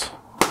 2d6.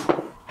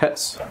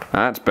 Hits.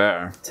 That's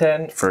better.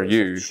 10. For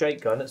you.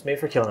 Shite gun. It's made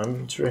for killing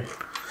infantry.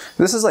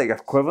 This is like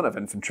equivalent of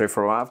infantry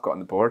for what I've got on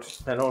the board.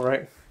 I know,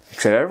 right?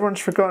 Except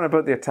everyone's forgotten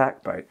about the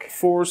attack bike.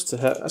 4s to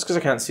hit. That's because I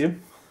can't see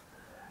him.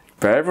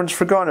 But everyone's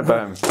forgotten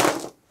about him.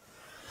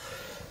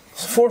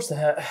 So 4s to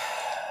hit.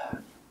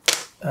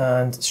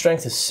 And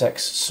strength is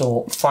 6,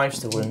 so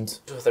 5s to wound.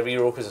 With a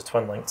reroll because it's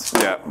twin linked.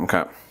 Yeah,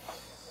 okay.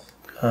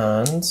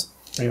 And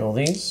reroll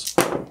these.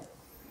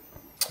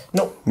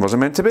 Nope. Wasn't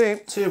meant to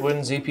be. 2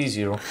 wounds, AP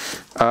 0.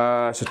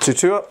 So 2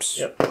 2-ups.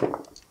 Yep.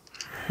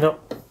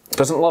 Nope.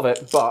 Doesn't love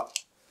it, but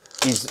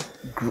he's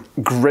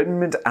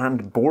grimmed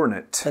and borne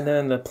it. And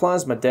then the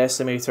Plasma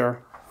Decimator.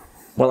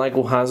 Well, I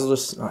go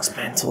hazardous. That's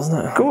mental,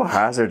 isn't it? Go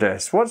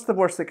hazardous. What's the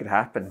worst that could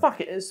happen?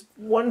 Fuck it, it's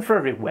 1 for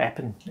every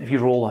weapon if you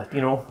roll it, you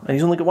know. And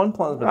he's only got 1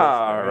 Plasma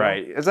Decimator. Oh,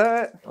 right. Is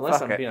that it? Unless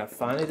Fuck I'm being a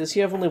fanny. Does he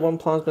have only 1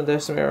 Plasma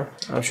Decimator?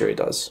 I'm sure he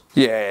does.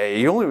 Yeah,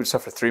 you only would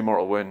suffer 3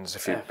 mortal wounds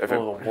if you...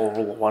 We'll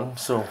roll a 1,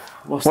 so...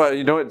 Well,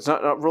 you know, it's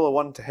not roll a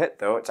 1 to hit,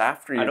 though. It's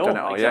after you've done it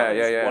all. Exactly.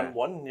 Yeah.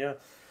 1, yeah.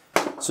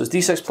 So it's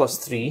d6 plus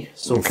 3,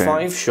 so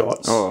 5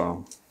 shots.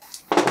 Oh.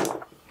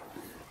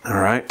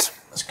 Alright.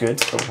 That's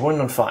good, but we're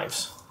winning on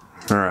 5s.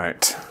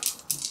 Alright.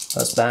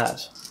 That's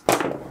bad.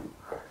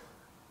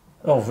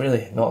 Oh,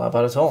 really? Not that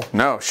bad at all.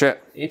 No,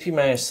 shit. AP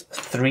minus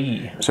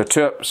 3. So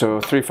 2 up, so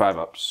 3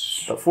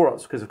 5-ups. But 4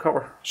 ups because of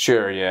cover.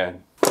 Sure, yeah.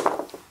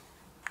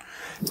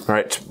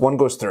 Alright, 1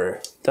 goes through.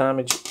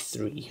 Damage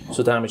 3.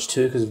 So damage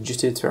 2 because of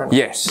duty turn.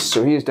 Yes,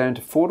 so he is down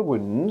to 4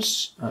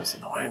 wounds. That's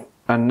annoying.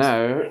 And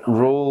now,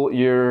 roll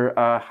your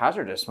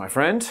hazardous, my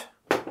friend.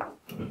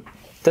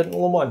 Didn't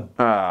roll a 1.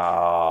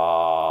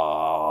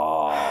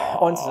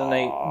 On to the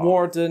Night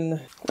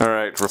Warden.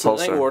 Alright, Repulsor. So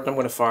the Night Warden, I'm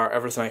going to fire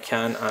everything I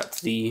can at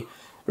the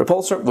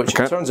Repulsor, which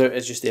it turns out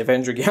is just the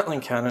Avenger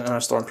Gatling Cannon and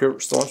a Storm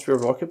Spear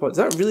Rocket Pod. Is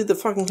that really the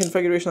fucking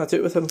configuration I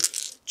took with him?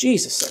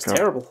 Jesus, that's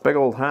terrible. Big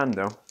old hand,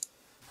 though.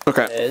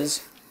 Okay. It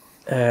is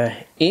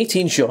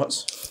 18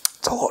 shots.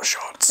 It's a lot of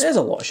shots. It is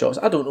a lot of shots.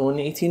 I don't own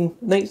 18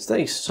 Knights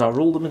dice, so I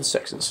rolled them in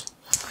 6s.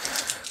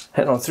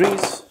 Hitting on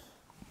 3s.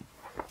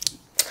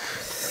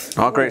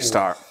 Oh, great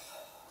start.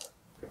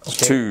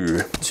 Okay. 2.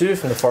 2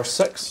 from the first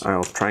 6.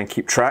 I'll try and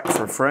keep track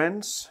for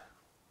friends.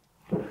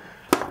 Hitting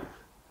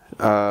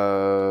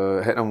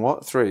on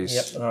what?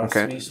 3s? Yep,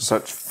 okay, 3s. so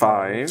that's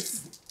 5.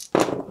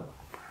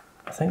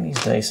 I think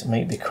these dice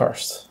might be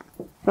cursed.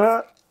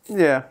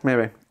 Yeah,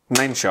 maybe.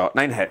 9 shot,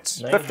 9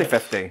 hits.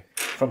 50-50.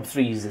 From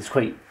 3s is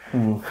quite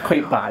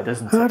bad,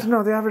 isn't it? I don't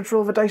know, the average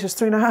roll of a dice is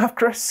 3.5,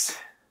 Chris.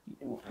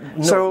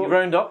 No, So- you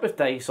round up with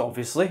dice,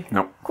 obviously.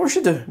 No. Of course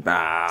you do.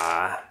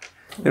 Nah.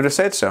 You would have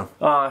said so.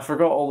 I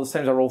forgot all the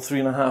times I rolled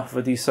 3.5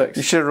 with a d6.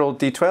 You should have rolled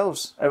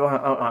d12s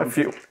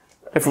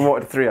if we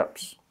wanted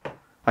 3-ups.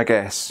 I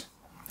guess.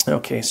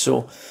 Okay,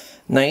 so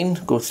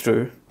 9 go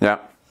through. Yeah.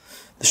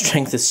 The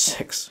strength is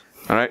 6.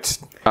 All right.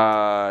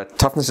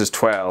 Toughness is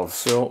 12.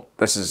 So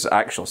this is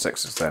actual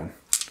 6s then.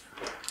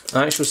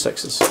 Actual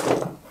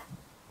 6s.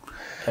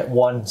 At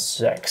 1,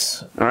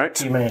 6. All right.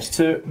 T minus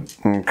 2.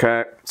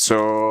 Okay.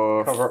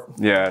 So Cover.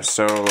 yeah.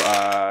 So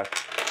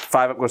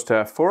 5 up goes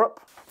to 4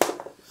 up.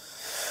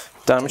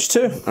 Damage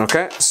 2.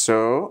 Okay.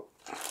 So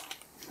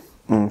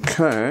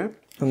okay.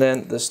 And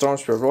then the Storm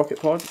Spear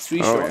Rocket Pod, 3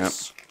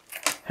 shots.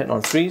 Yeah. Hitting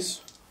on 3s.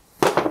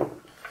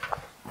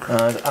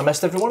 And I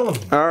missed every one of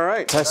them. All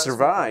right. I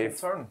survived.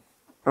 Turn.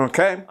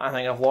 Okay. I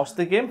think I've lost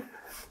the game.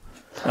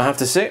 I have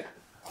to say.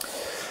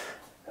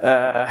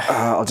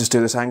 I'll just do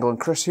this angle on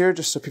Chris here,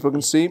 just so people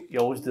can see. You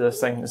always do this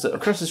thing. Is that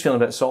Chris is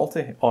feeling a bit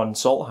salty on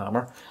Salt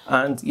Hammer,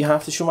 and you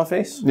have to show my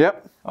face.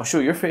 Yep. I'll show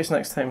your face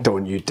next time.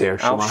 Don't you dare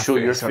show my face. I'll show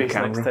your face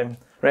next time.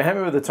 Right, hit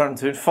me with the turn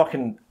 2.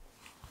 Fucking.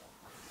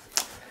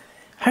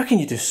 How can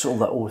you do so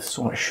little with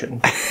so much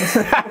shooting?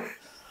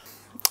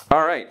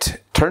 All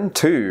right, turn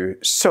 2.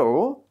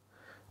 So,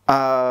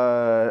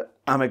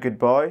 I'm a good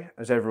boy,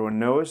 as everyone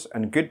knows,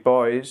 and good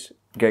boys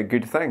get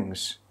good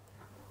things.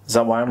 Is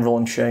that why I'm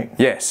rolling shite?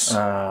 Yes.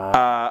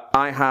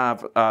 I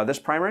have this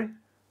primary.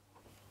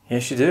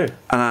 Yes, you do.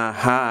 And I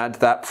had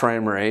that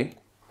primary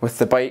with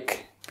the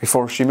bike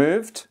before she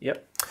moved.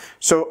 Yep.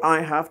 So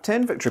I have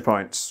 10 victory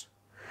points,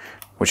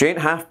 which ain't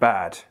half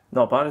bad.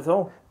 Not bad at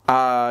all.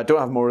 Don't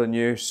have more than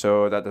you,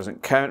 so that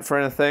doesn't count for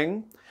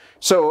anything.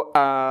 So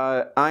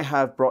I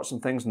have brought some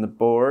things on the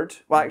board.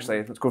 Well,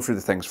 actually, let's go through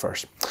the things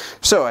first.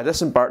 So I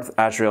disembarked with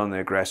Azrael and the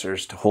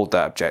aggressors to hold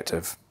that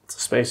objective. It's a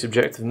space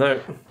objective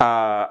now.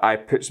 I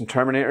put some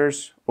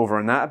Terminators over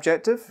on that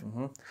objective.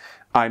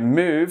 I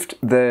moved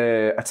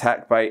the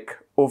attack bike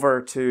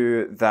over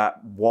to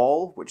that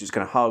wall, which is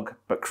going to hug,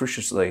 but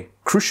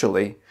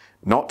crucially,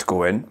 not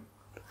go in.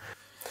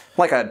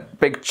 Like a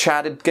big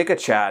Giga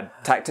Chad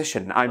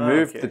tactician, I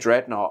moved the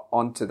Dreadnought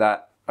onto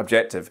that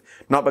objective.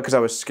 Not because I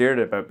was scared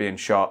about being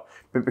shot,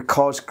 but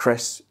because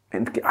Chris,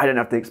 and I didn't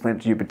have to explain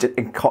it to you,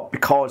 but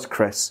because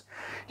Chris,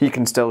 he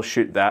can still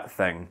shoot that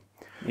thing.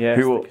 Yeah,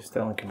 who will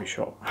Castellan can be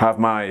shot. Have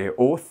my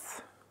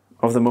oath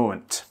of the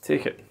moment.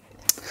 Take it.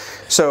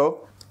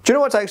 So, do you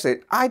know what's actually,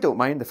 I don't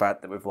mind the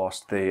fact that we've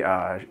lost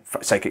the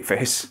psychic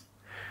face.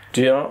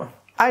 Do you not?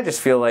 I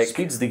just feel like...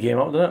 Speeds the game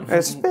up, doesn't it?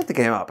 It speeds the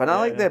game up, and I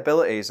like the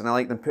abilities, and I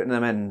like them putting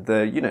them in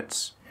the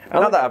units.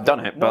 Not that I've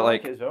done it, but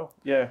like... I like it as well.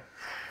 Yeah.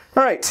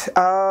 Alright,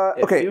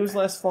 okay. It feels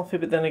less fluffy,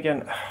 but then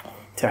again,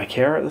 do I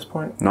care at this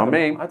point? Not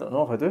me. I don't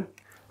know if I do.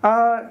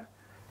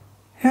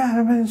 Yeah,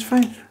 I mean, it's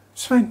fine.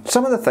 It's fine.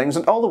 Some of the things,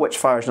 and all the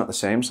Witchfire's not the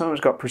same. Some of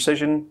it's got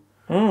precision.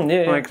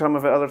 Like some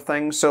of it other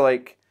things. So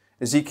like,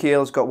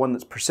 Ezekiel's got one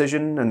that's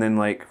precision, and then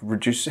like,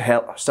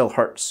 still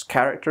hurts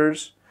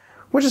characters.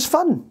 Which is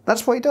fun.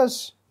 That's what he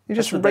does. He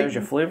just there's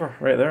your flavour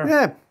right there.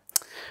 Yeah.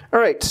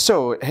 Alright,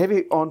 so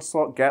Heavy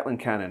Onslaught Gatling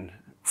Cannon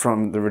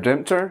from the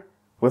Redemptor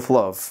with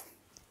love.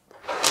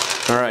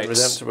 Alright.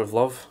 Redemptor with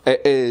love.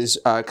 It is,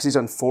 because he's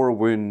on 4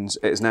 wounds,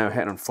 it is now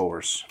hitting on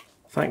 4s.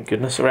 Thank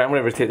goodness. Alright, I'm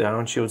going to rotate the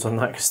iron shields on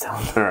that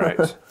Castellan.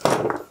 Alright.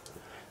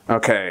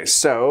 Okay,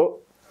 so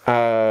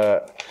I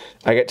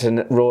get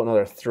to roll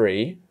another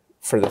 3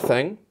 for the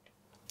thing.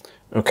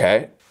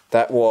 Okay,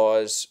 that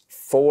was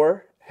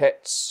 4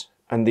 hits,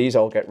 and these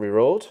all get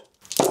re-rolled.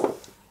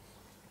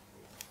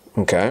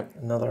 Okay.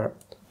 Another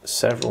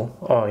several.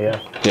 Oh, yeah.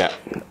 Yeah.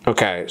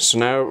 Okay, so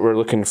now we're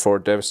looking for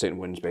devastating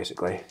wounds,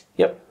 basically.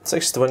 Yep,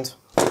 6 to wind.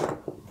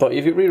 But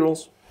you get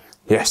re-rolls.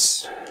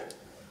 Yes.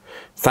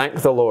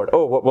 Thank the Lord.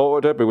 Oh, what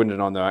would I be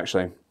wounded on, though,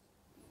 actually?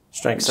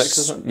 Strength 6,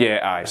 isn't it? Yeah,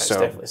 aye. It's so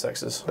definitely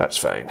 6s. That's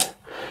fine.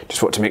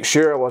 Just want to make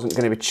sure I wasn't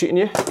going to be cheating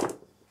you.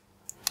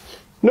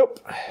 Nope.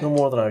 No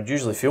more than I would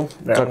usually feel.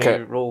 Right, Okay. I'm going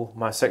to roll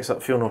my 6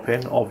 up, feel no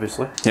pain,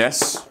 obviously.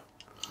 Yes.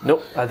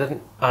 Nope, I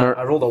didn't.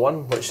 I rolled a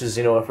 1, which is,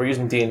 you know, if we're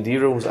using D&D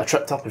rules, I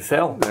tripped up and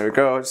fell. There we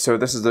go. So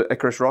this is the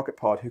Icarus rocket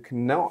pod, who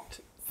cannot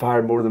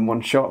fire more than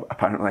 1 shot,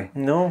 apparently.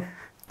 No.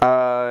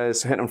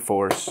 So hit on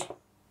 4s.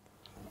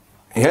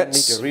 He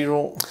hits. Need to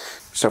re-roll.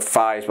 So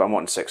 5s, but I'm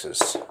wanting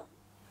 6s.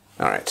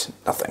 Alright,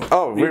 nothing.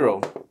 Oh,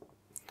 reroll.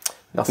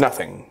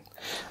 Nothing.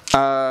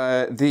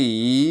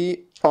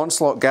 The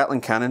Onslaught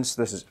Gatling Cannon,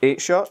 so this is 8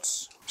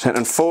 shots. It's hitting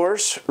on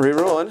 4s,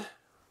 re-rolling.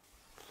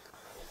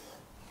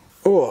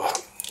 Oh,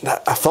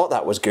 I thought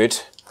that was good.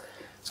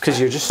 It's because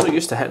you're just so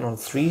used to hitting on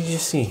 3s, you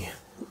see.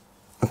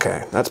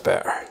 Okay, that's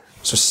better.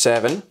 So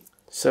 7.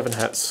 7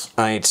 hits.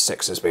 I need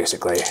 6s,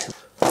 basically.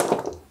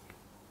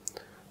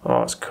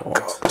 Oh, it's cold.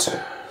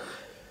 God.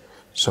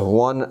 So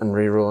 1 and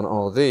re-rolling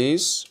all of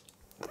these.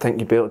 I think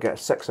you'd be able to get a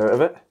 6 out of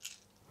it.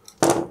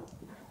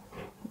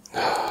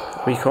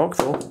 Wee cock,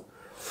 though.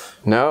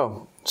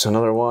 No, it's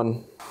another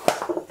 1.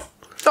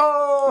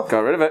 Oh! Got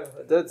rid of it.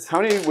 I did.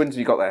 How many wins have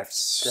you got left?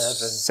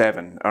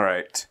 7.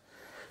 Alright.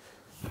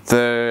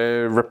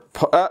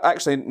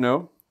 Actually,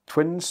 no.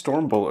 Twin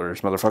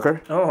Stormbolters,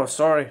 motherfucker. Oh,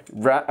 sorry.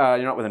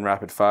 You're not within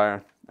rapid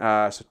fire.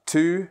 So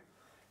 2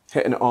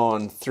 hitting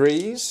on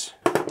 3s.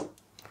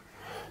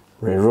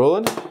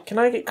 Re-rolling. Can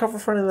I get cover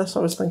for any of this, I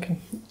was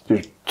thinking?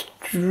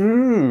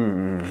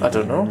 I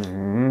don't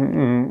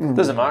know.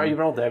 Doesn't matter, you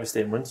roll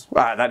devastating wounds.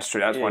 Ah, that's true,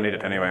 that's what I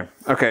needed anyway.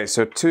 Okay,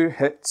 so 2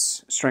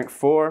 hits, strength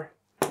 4.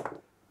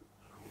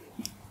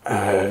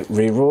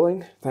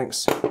 Re-rolling,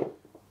 thanks.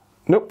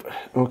 Nope,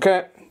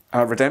 okay.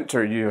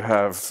 Redemptor, you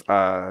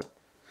have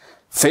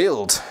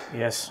failed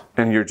Yes.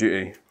 in your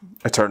duty,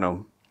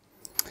 Eternal.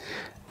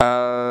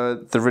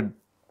 The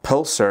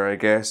Repulsor, I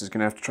guess, is going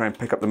to have to try and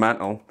pick up the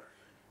mantle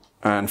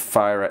and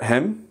fire at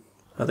him.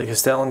 At the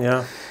Castellan,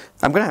 yeah.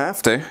 I'm going to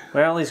have to.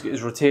 Well, he's got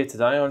his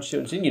rotated ion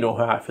shield. You know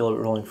how I feel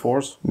about rolling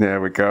 4s. There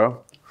we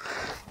go.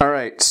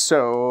 Alright,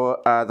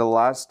 so the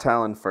last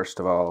Talon first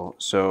of all.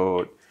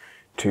 So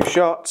 2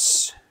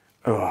 shots.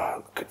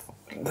 Oh,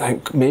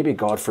 thank maybe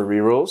God for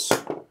rerolls.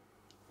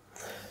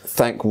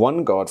 Thank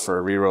one God for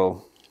a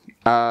reroll.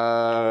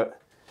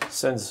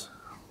 Sounds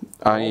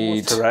I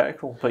almost need...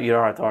 heretical, but you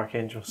are a Dark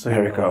Angel, so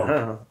There we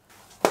go.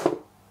 With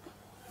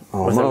a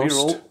Almost.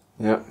 reroll.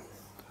 Yep.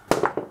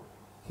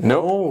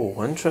 Nope.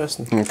 Oh,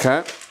 interesting.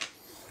 Okay.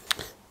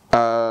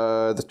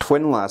 The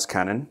twin last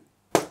cannon.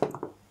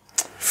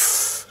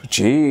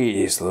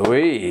 Jeez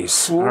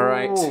Louise. Oh,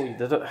 Alright. you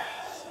did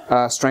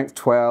it. Strength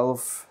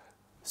 12.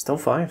 Still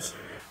 5s.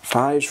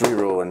 5's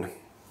rerolling.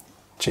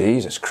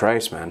 Jesus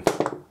Christ, man.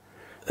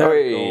 There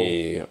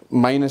Hey,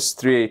 minus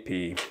 3 AP.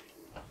 You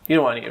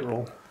know what I need to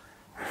roll.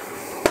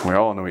 We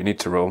all know we need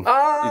to roll.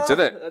 Ah, You did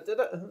it. I did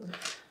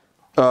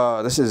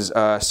it. This is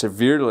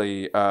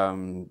severely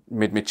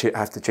made me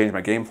have to change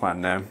my game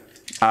plan now.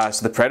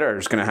 So the Predator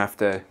is going to have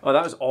to... Oh,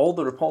 that was all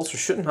the Repulsor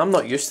shooting? I'm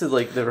not used to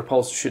the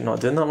Repulsor shooting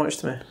not doing that much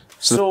to me.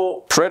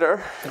 So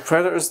Predator. the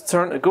Predator's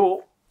turn to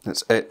go.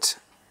 That's it.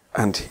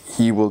 And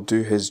he will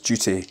do his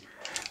duty.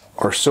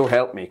 Or so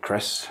help me,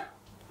 Chris.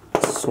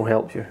 So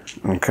help you.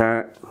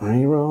 Okay.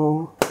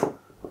 Reroll.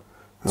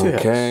 2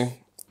 Okay.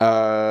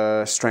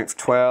 Strength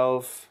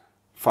 12.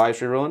 5's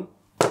rerolling.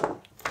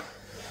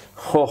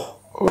 Oh.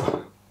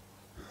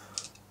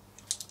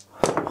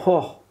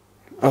 Oh.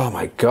 Oh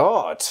my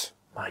god.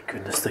 My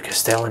goodness, the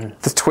Castellan.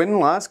 The twin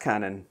las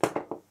cannon.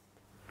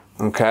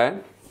 Okay.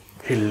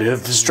 He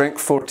lives. Strength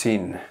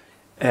 14.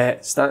 So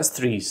that's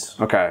 3s.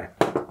 Okay.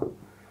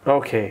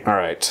 Okay.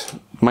 Alright.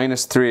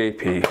 Minus 3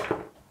 AP.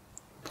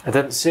 I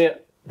didn't say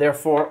it,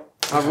 therefore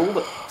I rolled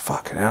it.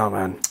 Fucking hell,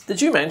 man.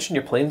 Did you mention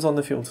your plane's on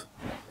the field?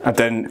 I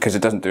didn't, because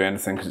it doesn't do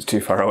anything, because it's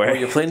too far away. Oh,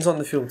 your plane's on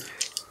the field.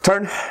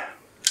 Turn.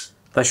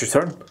 That's your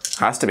turn.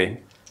 Has to be.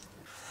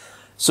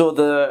 So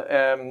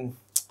the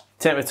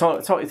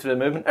talk you through the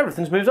movement.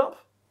 Everything's moved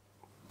up,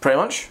 pretty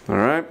much,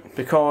 Alright.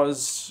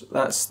 because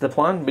that's the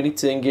plan. We need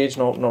to engage.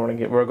 No,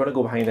 we're going to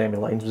go behind enemy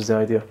lines. Was the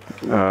idea?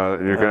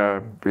 You're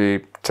going to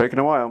be taking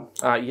a while.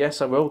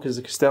 Yes, I will, because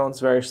the Castellan's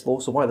very slow.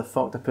 So why the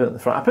fuck did I put it in the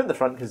front? I put it in the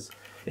front because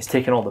it's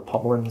taking all the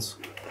pummelings.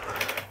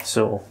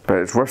 So But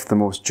it's worth the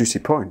most juicy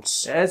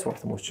points. it is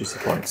worth the most juicy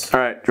points.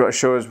 Alright, do you want to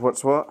show us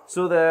what's what?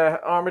 So the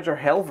Armiger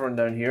Helverin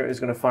down here is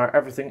going to fire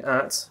everything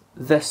at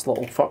this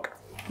little fuck.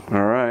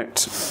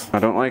 Alright. I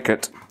don't like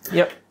it.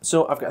 Yep.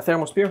 So I've got a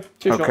thermal spear.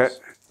 2 Okay. shots.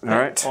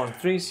 Alright. On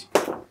 3s.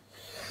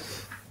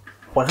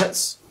 1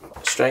 hits.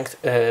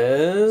 Strength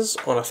is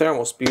on a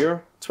thermal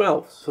spear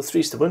 12. So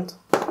 3s to wound.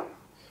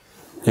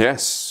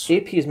 Yes.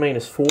 AP is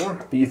minus 4,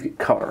 but you've got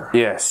cover.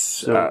 Yes.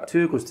 So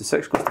 2 goes to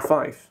 6, goes to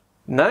 5.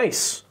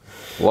 Nice.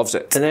 Loves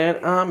it. And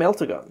then a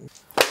melter gun.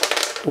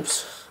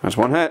 Oops. That's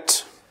 1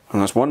 hit.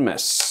 And that's 1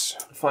 miss.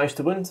 5s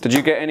to wound. Did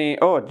you get any...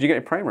 Oh, did you get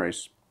any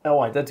primaries? Oh,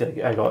 I did.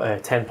 I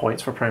got 10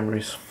 points for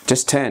primaries.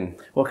 Just 10.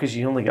 Well, because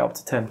you only get up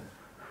to 10.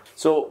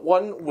 So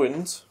 1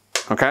 wound,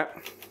 Okay.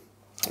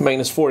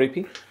 minus 4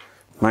 AP.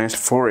 Minus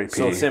 4 AP.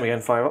 So same again,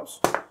 5 ups.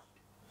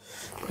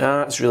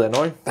 It's really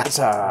annoying. That's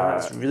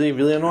That's really,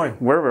 really annoying.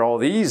 Where were all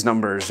these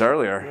numbers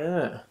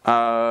earlier?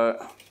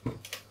 Yeah.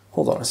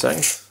 Hold on a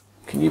second.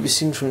 Can you be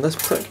seen from this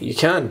prick? You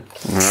can.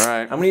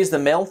 Alright. I'm going to use the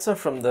melter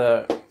from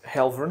the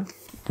Helverin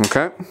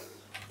Okay.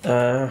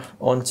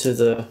 onto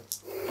the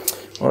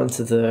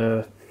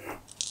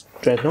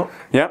Dreadnought.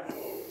 Yep.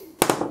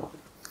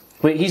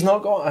 Wait, he's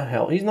not got a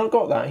hell. He's not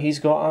got that. He's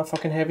got a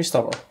fucking heavy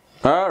stubber.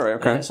 Alright,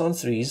 okay. It's on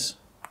 3s.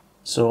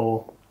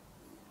 So,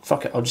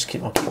 fuck it. I'll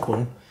keep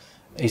going.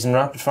 He's in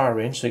rapid fire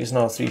range, so he gets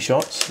another 3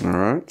 shots.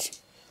 Alright.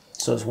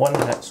 So it's 1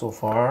 hit so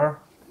far.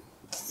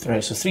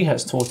 Right, so 3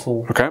 hits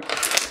total. Okay.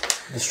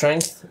 The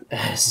strength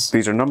is...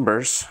 These are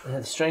numbers.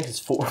 the strength is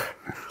 4.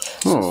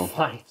 Oh.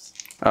 5s.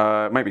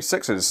 It might be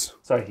 6s.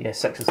 Sorry, yeah,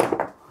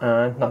 6s.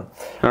 And none.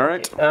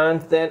 Alright.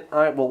 And then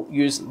I will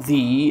use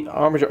the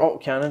Armiger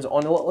autocannons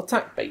on a little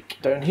attack bike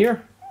down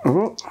here.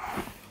 Ooh.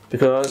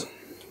 Because,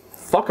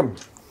 fuck them.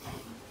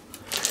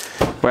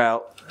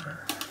 Well,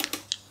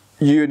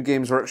 you and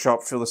Games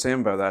Workshop feel the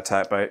same about that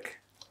attack bike.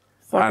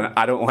 Fuck And 'em.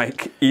 I don't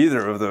like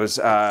either of those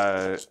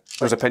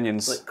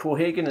opinions. Like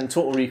Cohagen in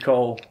Total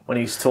Recall, when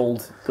he's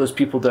told those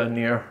people down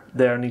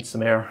there need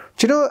some air.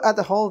 Do you know at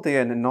the Holiday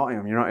Inn in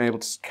Nottingham, you're not able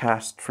to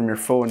cast from your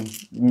phone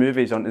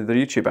movies onto the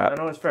YouTube I app?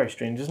 know, it's very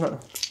strange, isn't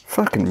it?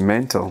 Fucking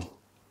mental.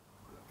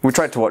 We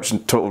tried to watch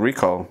Total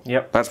Recall.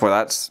 Yep. That's why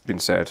that's been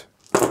said.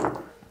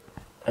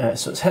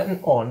 So it's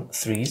hitting on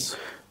 3s.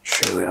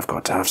 Surely I've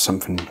got to have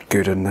something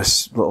good in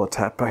this little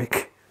attack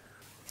bike.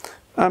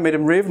 I made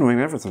him Ravenwing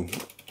everything.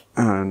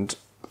 And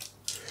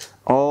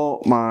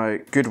all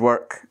my good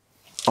work,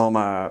 all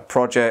my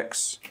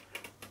projects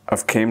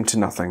have came to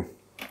nothing.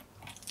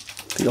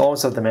 You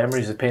always have the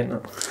memories of painting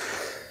it.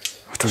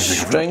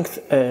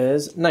 Strength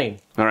is 9.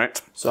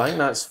 Alright. So I think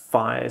that's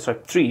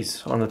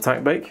 3s on the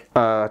attack bike.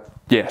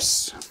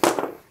 Yes.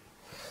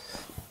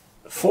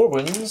 4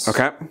 wounds.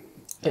 Okay.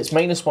 It's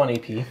minus 1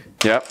 AP.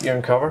 Yep. You're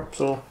in cover,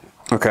 so.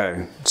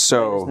 Okay,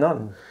 so.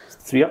 None.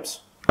 3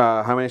 ups.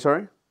 How many,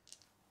 sorry?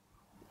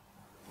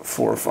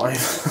 4 or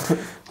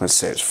 5. Let's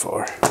say it's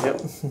 4.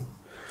 Yep.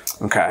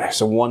 Okay,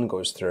 so 1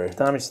 goes through.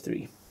 Damage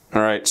 3.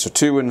 Alright, so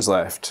 2 wounds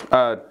left.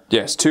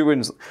 Yes, 2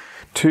 wounds.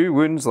 2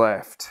 wounds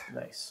left.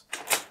 Nice.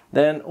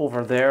 Then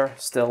over there,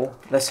 still,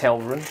 this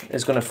Helverin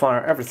is going to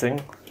fire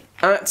everything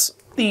at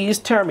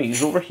these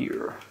termies over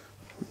here.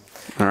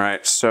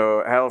 Alright,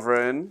 so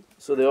Helverin.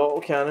 So the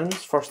auto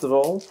cannons, first of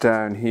all.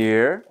 Down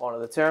here. Onto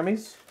the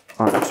termies.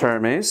 On the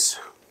termies.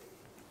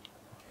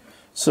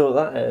 So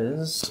that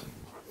is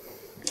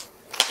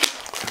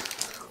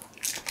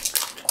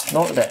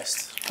not the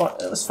best, but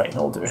that's fine,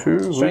 I'll do.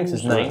 Strength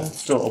is 9,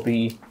 so it'll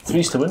be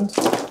 3s to wound.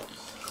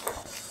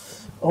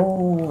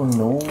 Oh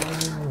no.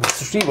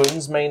 So 3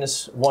 wounds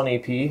minus 1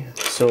 AP,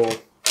 so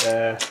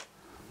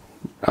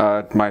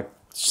My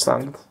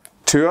standard.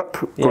 2 up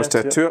goes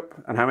to 2 2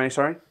 up. And how many,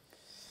 sorry?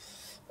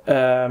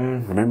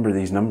 Remember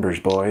these numbers,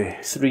 boy.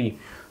 3.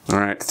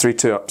 Alright, 3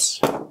 2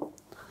 ups.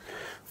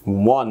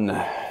 1.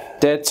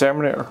 Dead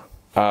Terminator.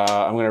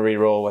 I'm going to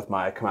re-roll with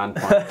my command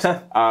point.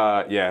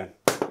 Yeah.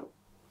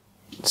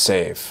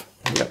 Save.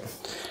 Yep.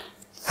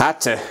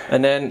 Had to.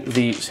 And then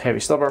the heavy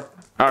stubber.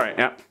 Alright,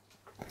 yeah.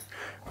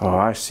 Oh,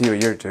 I see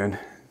what you're doing.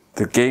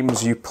 The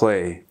games you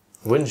play.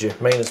 Wins you.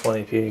 Minus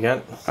 1 AP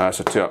again.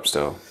 So 2 up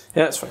still.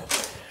 Yeah, that's fine.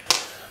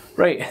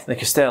 Right, the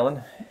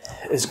Castellan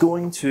is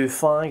going to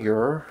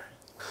fire.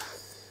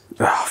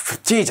 Oh,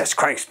 Jesus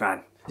Christ,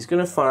 man. He's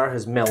going to fire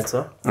his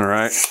Melta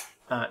Alright.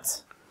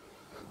 at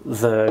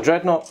the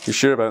Dreadnought. You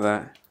sure about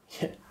that?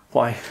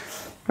 Why?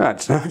 I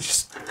don't know, I'm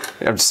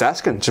just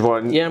asking. Do you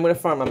want... Yeah, I'm going to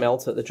fire my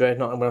Melta at the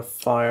Dreadnought. I'm going to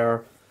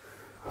fire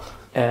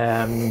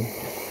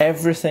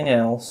everything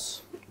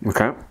else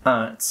Okay.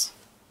 at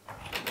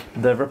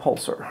the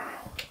Repulsor.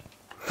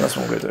 That's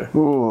what I'm going to do.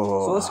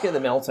 Ooh. So let's get the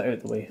Melta out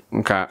of the way.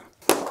 Okay.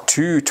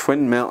 2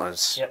 twin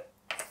meltas. Yep.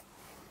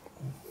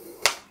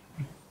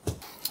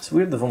 It's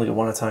weird they've only got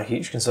 1 attack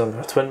each considering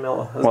a twin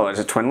Melta. Well, it's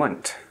a twin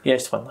linked. Yeah,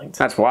 it's twin linked.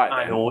 That's why.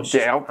 I know. It's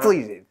Yeah, just,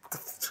 please.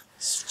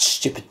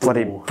 stupid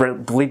Bloody bloody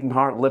bleeding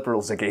heart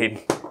liberals again.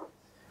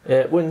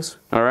 It wins.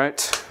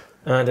 Alright.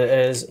 And it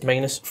is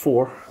minus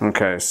 4.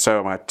 Okay,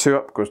 so my 2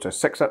 up goes to a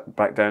 6 up,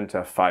 back down to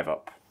a 5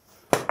 up.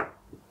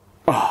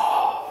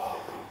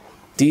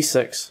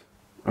 D6.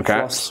 Okay.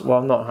 Plus, well,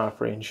 I'm not half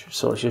range,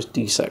 so it's just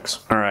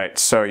D6. Alright,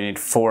 so you need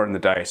 4 in the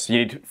dice. You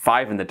need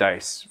 5 in the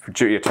dice for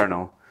Duty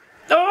Eternal.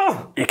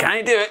 Oh! You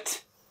can't do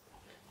it!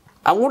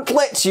 I won't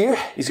let you!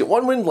 He's got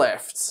 1 wind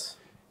left.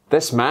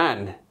 This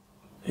man.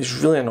 He's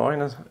really annoying.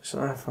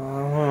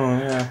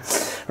 Yeah.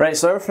 Right,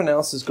 so everything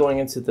else is going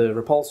into the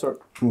Repulsor.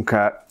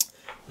 Okay.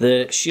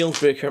 The Shield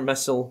Breaker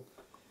missile.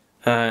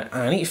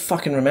 I need to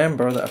fucking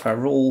remember that if I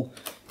roll...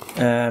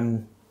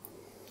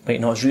 wait,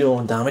 no, it's real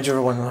on damage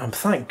everyone.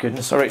 Thank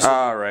goodness. Alright, so,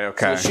 Alright,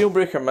 okay. so the Shield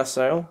Breaker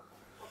missile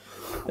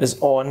is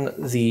on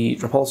the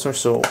Repulsor,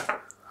 so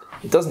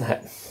it doesn't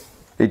hit.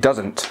 He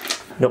doesn't.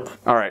 Nope.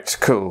 Alright,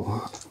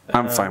 cool.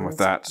 I'm fine with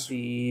that.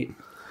 The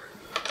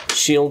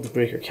Shield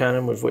Breaker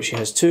Cannon, with which he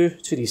has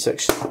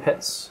 2d6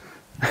 hits.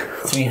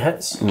 3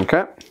 hits.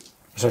 Okay.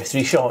 Sorry,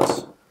 3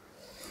 shots.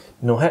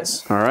 No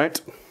hits.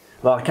 Alright.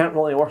 Well, I can't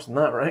roll any worse than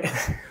that, right?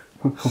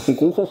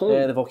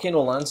 The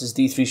Volcano Lance is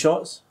D3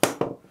 shots.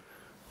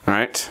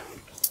 Alright.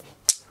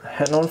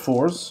 Hitting on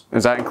 4s.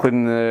 Is that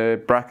including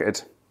the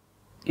bracketed?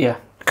 Yeah.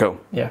 Cool.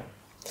 Yeah.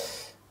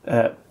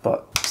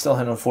 But still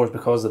hitting on 4s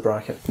because of the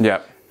bracket.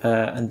 Yeah.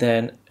 And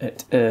then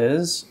it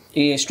is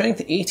a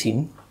strength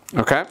 18.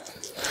 Okay.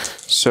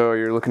 So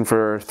you're looking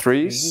for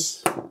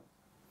 3s?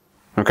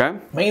 Okay.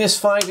 Minus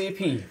 5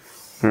 AP.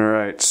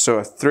 Alright, so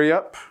a 3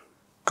 up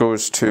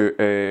goes to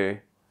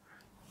a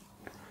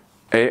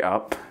 8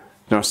 up.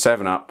 No,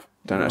 7 up.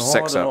 Then a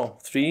 6 up. No,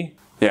 3.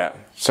 Yeah.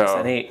 So It's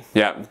an 8.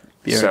 Yeah.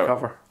 Be so,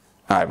 cover.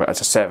 Aye, but it's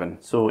a 7.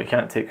 So it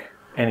can't take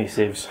any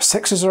saves.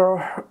 6s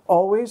are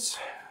always?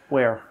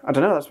 Where? I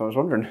don't know, that's what I was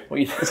wondering. What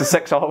you Is a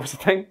 6 always a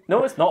thing?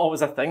 No, it's not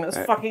always a thing. That's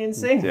fucking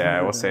insane.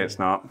 Yeah, we'll say it's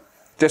not.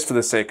 Just for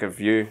the sake of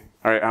you.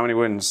 Alright, how many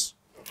wins?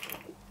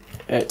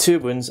 2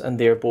 wounds, and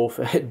they're both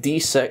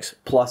D6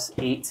 plus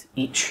 8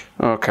 each.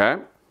 Okay.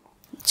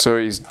 So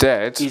he's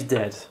dead. He's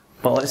dead.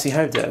 But let's see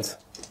how dead.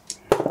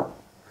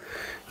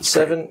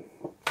 7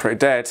 Pretty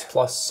dead.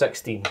 plus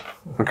 16.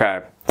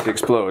 Okay. Did he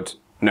explode?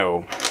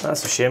 No.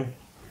 That's a shame.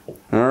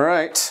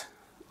 Alright.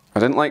 I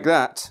didn't like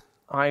that.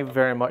 I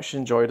very much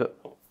enjoyed it.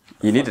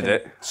 You needed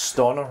it.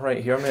 Stoner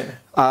right here, mate.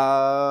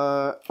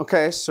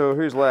 Okay, so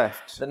who's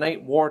left? The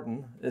Night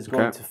Warden is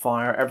going to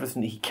fire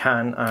everything that he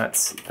can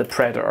at the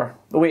Predator.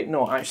 Oh wait,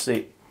 no,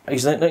 actually,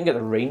 He's not going to get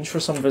the range for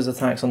some of his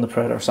attacks on the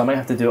Predator, so I might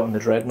have to do it on the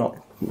Dreadnought.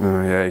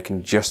 Yeah, you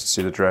can just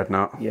see the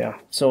Dreadnought. Yeah.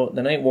 So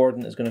the Night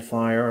Warden is going to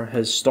fire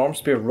his Storm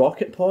Spear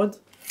rocket pod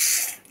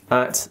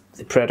at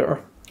the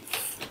Predator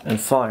and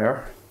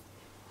fire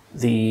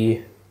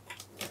the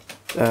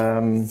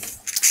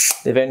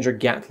Avenger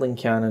Gatling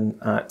Cannon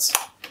at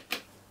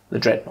the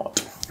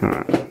Dreadnought.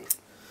 Alright.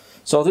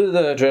 So I'll do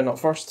the Dreadnought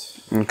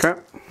first. Okay.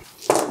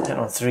 Hit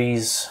on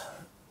 3s.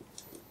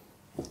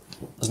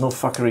 There's no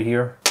fuckery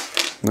here.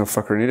 No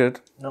fucker needed.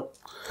 Nope.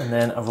 And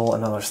then I roll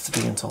another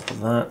 3 on top of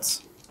that.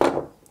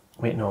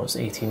 Wait, no, it's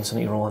 18, so I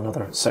need to roll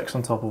another 6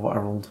 on top of what I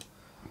rolled.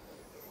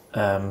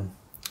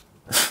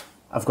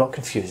 I've got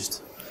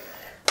confused.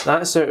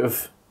 That's out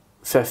of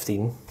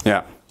 15.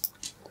 Yeah.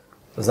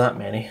 There's that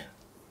many.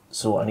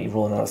 So I need to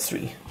roll another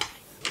 3.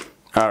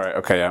 Alright,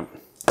 okay, yeah.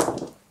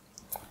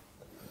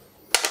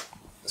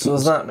 So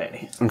there's that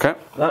many. Okay.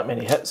 That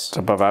many hits. It's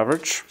above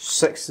average.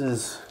 6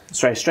 is...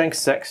 Sorry, strength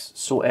 6,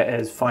 so it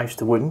is 5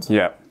 to wound.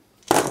 Yeah.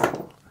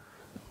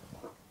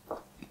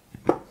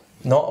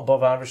 Not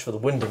above average for the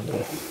wounding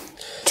though.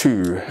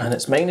 2. And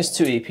it's minus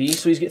 2 AP,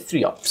 so he's got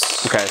 3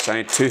 ups. Okay, so I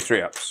need 2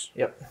 3-ups.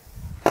 Yep.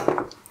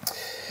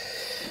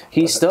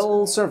 He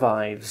still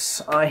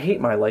survives. I hate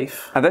my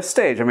life. At this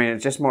stage, I mean,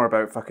 it's just more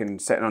about fucking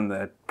sitting on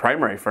the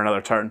primary for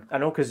another turn. I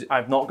know, because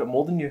I've not got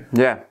more than you.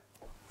 Yeah.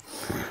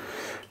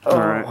 Oh,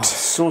 Alright.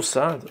 so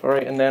sad.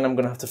 Alright, and then I'm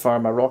going to have to fire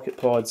my rocket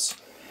pods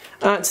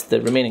at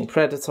the remaining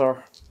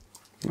Predator.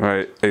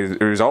 Right,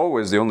 it was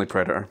always the only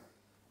Predator.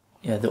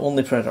 Yeah, the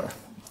only Predator.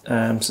 So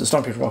the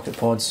Stormpeak rocket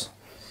pods.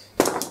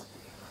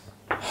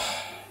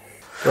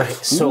 Right,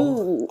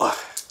 so...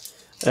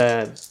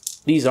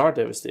 these are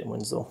devastating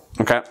wounds though.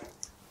 Okay.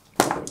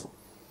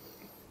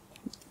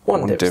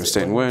 One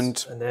devastating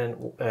wound. And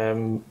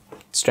then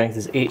strength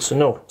is 8, so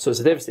no. So it's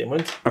a devastating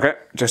wound. Okay,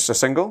 just a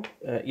single?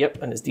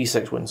 Yep, and it's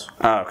D6 wounds.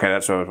 Ah, okay,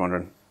 that's what I was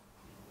wondering.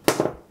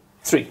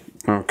 3.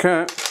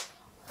 Okay.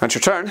 That's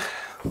your turn.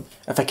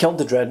 If I killed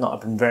the Dreadnought,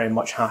 I'd been very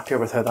much happier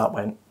with how that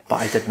went, but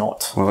I did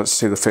not. Well, let's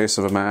see the face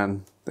of a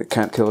man that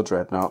can't kill a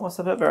Dreadnought. Well, it's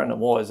a bit better than it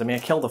was. I mean, I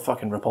killed a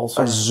fucking Repulsor.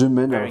 I zoom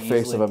in on very the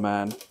face easily. of a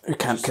man who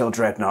can't kill a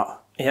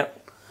Dreadnought.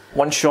 Yep.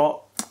 One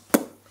shot.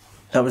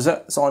 That was it.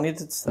 That's all I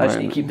needed. I just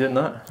need to keep doing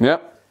that.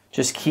 Yep.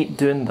 Just keep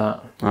doing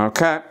that.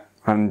 Okay.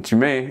 And you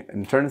may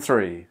in turn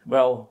 3.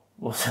 Well,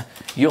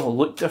 you'll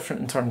look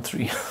different in turn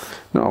 3.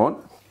 No, I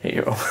won't. Here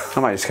you go. I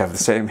might just have the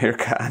same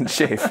haircut and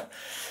shave.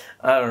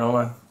 I don't know,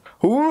 man.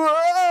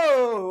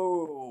 Whoa!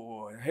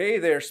 Hey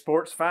there,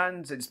 sports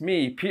fans. It's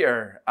me,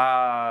 Peter.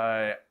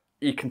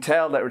 You can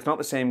tell that it's not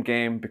the same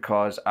game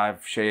because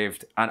I've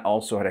shaved and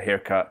also had a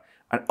haircut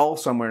and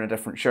also I'm wearing a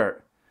different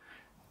shirt.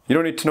 You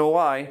don't need to know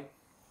why.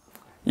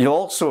 You'll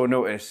also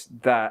notice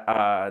that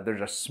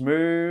there's a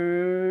smooth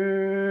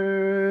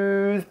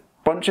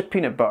bunch of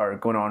peanut butter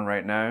going on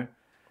right now.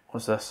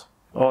 What's this?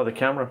 Oh, the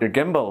camera. Your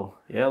gimbal.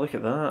 Yeah, look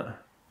at that.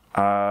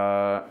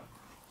 I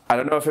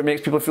don't know if it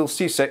makes people feel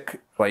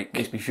seasick. Like,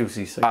 Makes me feel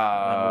seasick.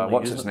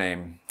 what's his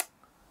name?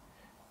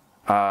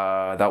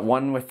 That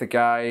one with the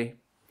guy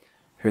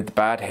who had the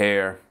bad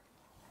hair.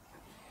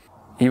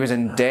 He was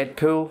in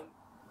Deadpool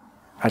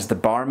as the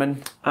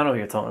barman. I know who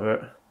you're talking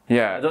about.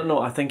 Yeah. I don't know.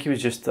 I think he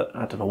was just...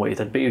 I don't know what he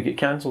did, but he'd get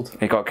cancelled.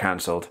 He got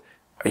cancelled.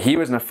 He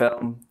was in a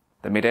film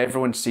that made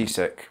everyone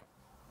seasick.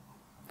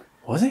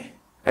 Was he?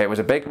 It was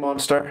a big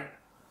monster.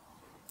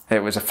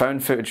 It was a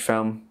found footage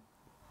film.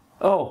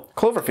 Oh.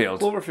 Cloverfield.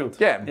 Cloverfield.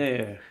 Yeah.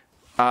 Yeah.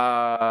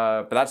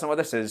 But that's not what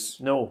this is.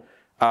 No.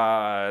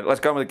 Let's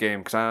go on with the game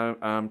because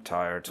I'm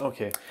tired.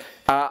 Okay.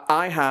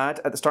 I had,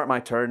 at the start of my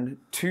turn,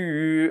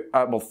 3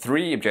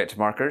 objective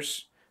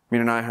markers,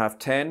 meaning I have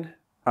 10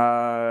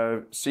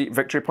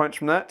 victory points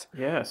from that.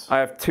 Yes. I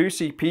have 2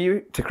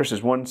 CP to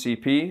Chris's 1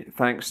 CP,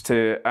 thanks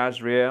to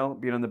Azrael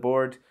being on the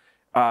board,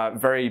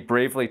 very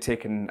bravely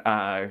taking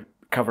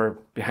cover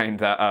behind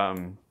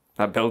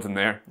that building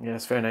there. Yeah,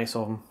 it's very nice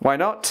of him. Why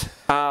not?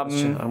 I'm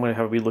going to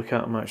have a wee look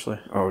at him, actually.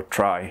 Oh,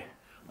 try.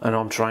 I know,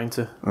 I'm trying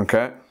to.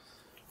 Okay.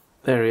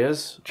 There he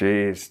is.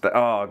 Jeez.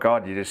 Oh,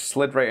 God, you just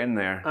slid right in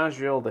there.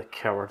 Azrael the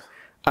coward.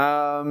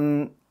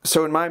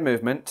 So in my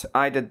movement,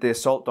 I did the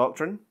Assault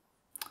Doctrine.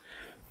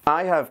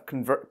 I have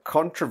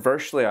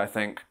controversially, I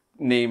think,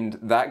 named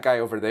that guy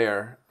over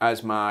there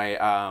as my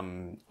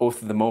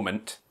Oath of the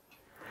Moment.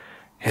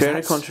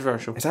 Very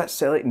controversial. Is that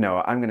silly?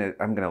 No, I'm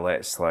gonna let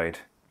it slide.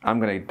 I'm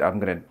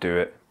gonna do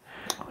it.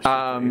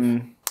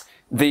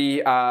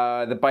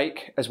 The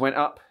bike has went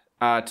up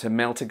to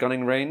melted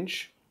gunning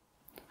range.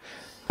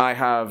 I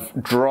have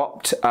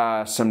dropped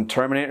some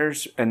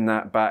Terminators in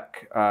that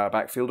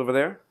backfield over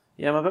there.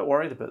 Yeah, I'm a bit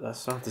worried about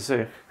this, I have to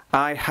say.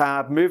 I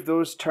have moved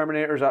those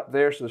Terminators up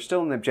there, so they're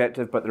still in the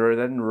objective, but they're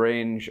within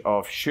range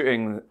of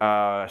shooting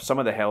some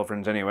of the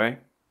Helverins anyway.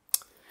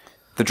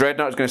 The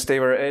Dreadnought is going to stay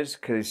where it is,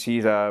 because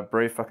he's a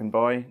brave fucking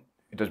boy.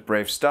 He does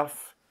brave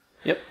stuff.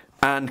 Yep.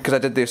 And because I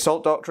did the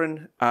Assault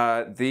Doctrine,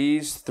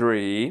 these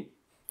 3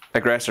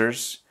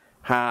 aggressors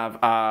have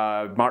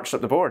marched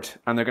up the board,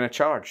 and they're going to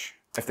charge,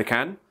 if they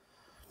can.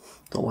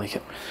 Don't like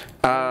it.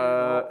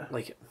 Don't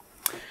like it.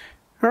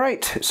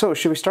 Alright, so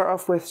should we start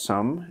off with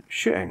some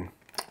shooting?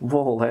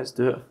 Well, let's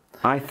do it.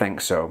 I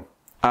think so.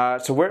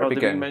 So where to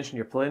begin? Did we mention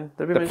your plane?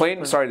 Did we The mention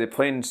plane, sorry, the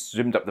plane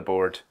zoomed up the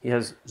board. He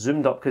has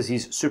zoomed up because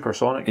he's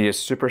supersonic. He is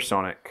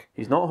supersonic.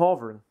 He's not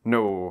hovering.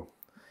 No.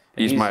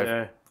 He's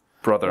my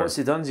brother. What's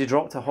he done? Has he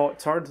dropped a hot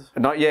turd?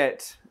 Not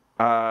yet.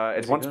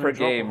 It's once per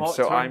game,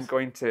 so turd? I'm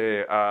going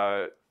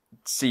to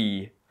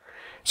see.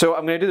 So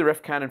I'm going to do the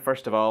rift cannon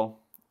first of all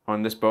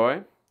on this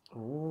boy.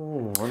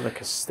 Oh, on the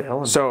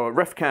Castellan. So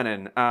rift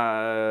cannon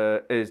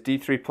is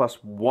D3 plus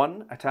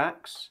 1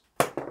 attacks.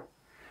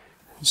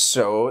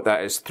 So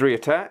that is 3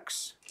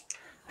 attacks.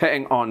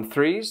 Hitting on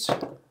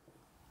 3s.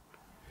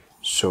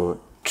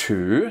 So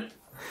 2.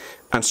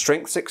 And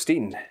strength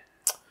 16.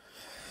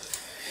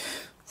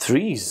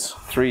 3s.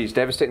 3s,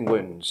 devastating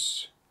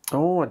wounds.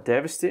 Oh, a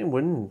devastating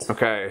wound.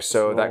 Okay,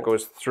 so that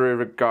goes through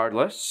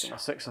regardless. A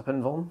 6-up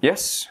invuln.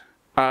 Yes.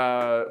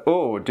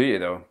 Oh, do you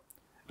though?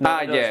 No,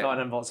 yeah. it's not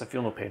an invuln, it's a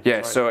feel no pain. Yeah,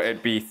 Right. so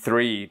it'd be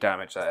 3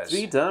 damage, that is.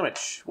 3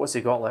 damage. What's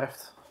he got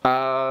left?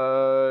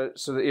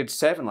 So he had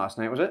 7 last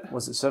night, was it?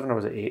 Was it 7 or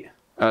was it 8?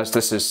 So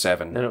this is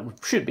 7. Then it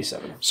should be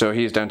 7. So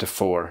he's down to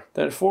 4.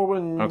 Then 4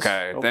 wounds.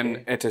 Okay,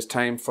 then it is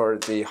time for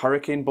the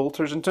hurricane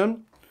bolters into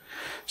him.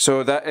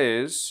 So that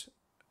is...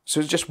 So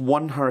it's just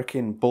 1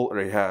 hurricane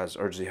bolter he has,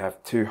 or does he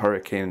have 2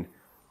 hurricane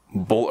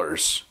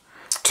bolters?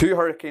 2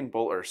 hurricane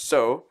bolters,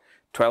 so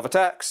 12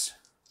 attacks.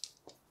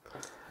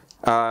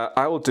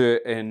 I will do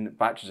it in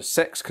batches of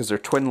 6 because they're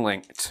twin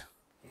linked.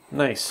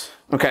 Nice.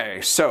 Okay,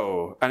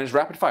 so, and it's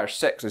rapid fire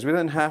 6. Is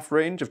within half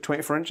range of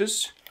 24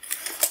 inches?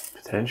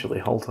 Potentially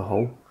hull to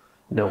hull.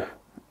 No.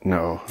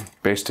 No,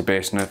 base to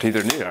base, not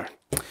either neither.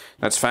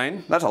 That's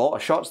fine. That's a lot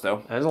of shots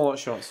though. That is a lot of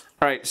shots.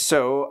 Alright,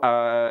 so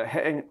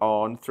hitting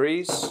on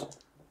 3s.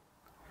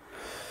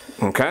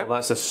 Okay. Well,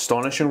 that's an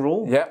astonishing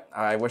roll. Yeah,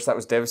 I wish that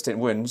was devastating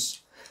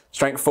wounds.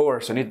 Strength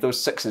 4, so I need those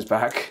 6s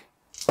back.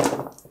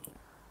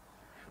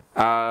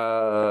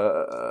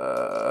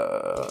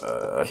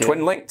 Okay.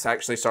 Twin linked,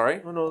 actually,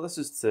 sorry. Oh no, this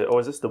is the... Oh,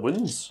 is this the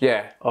wounds?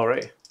 Yeah,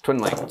 Alright. twin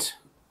linked.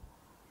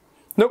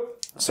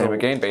 Nope, same So,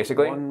 again,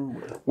 basically.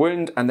 1...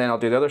 Wound, and then I'll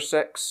do the other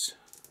 6.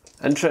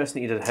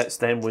 Interesting, he did hits,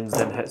 then wounds,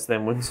 then hits,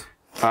 then wounds.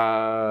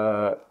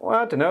 Well,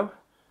 I don't know.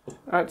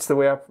 That's the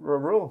way I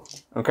roll.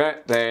 Okay,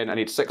 then I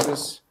need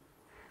 6s.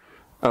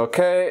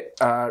 Okay,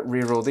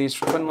 reroll these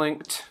for twin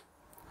linked.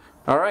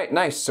 Alright,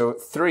 nice. So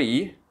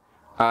 3,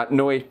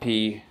 no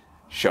AP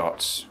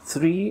shots.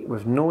 3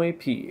 with no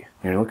AP.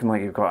 You're looking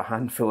like you've got a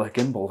handful of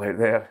gimbal out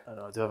there. I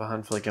know, I do have a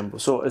handful of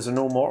gimbal. So is there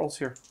no mortals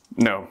here?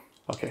 No.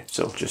 Okay,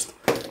 so just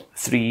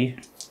 3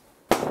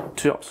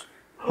 2-ups.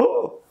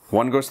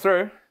 1 goes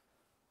through.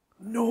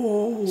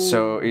 No!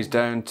 So he's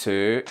down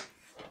to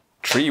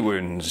 3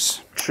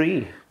 wounds.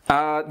 3.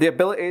 The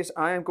abilities,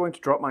 I am going to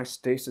drop my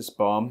stasis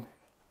bomb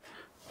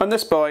on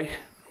this boy.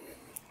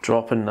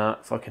 Dropping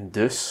that fucking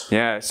deuce.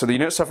 Yeah, so the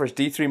unit suffers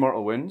D3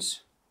 mortal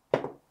wounds.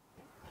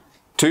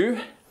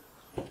 2.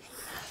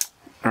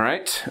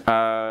 Alright.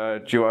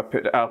 Do you want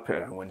to I'll put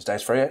it on wounds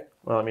dice for you.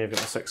 Well, I mean, I've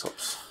got my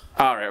 6-ups.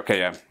 Alright, okay,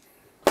 yeah.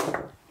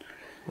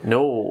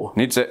 No.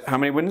 Needs it. How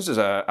many wounds does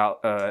a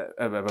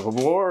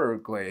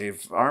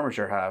Warglaive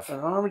Armiger have? An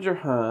Armiger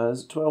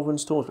has 12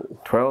 wounds total.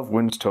 12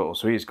 wounds total,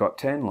 so he's got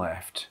 10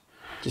 left.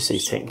 Just say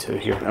he's taking 2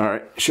 here.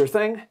 Alright, sure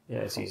thing. Yeah,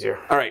 it's easier.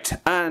 Alright,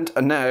 and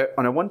now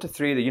on a 1 to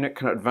 3, the unit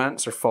can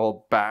advance or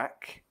fall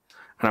back.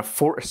 And a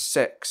 4 to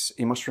 6,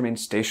 he must remain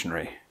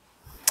stationary.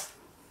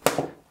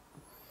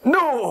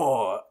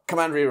 No!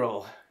 Command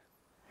reroll.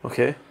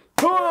 Okay.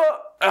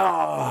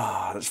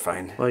 Oh, that's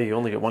fine. Well, you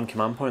only get 1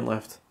 command point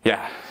left.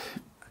 Yeah.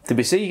 Did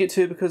we say you get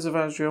 2 because of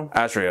Azrael?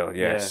 Azrael,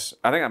 yes.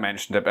 I think I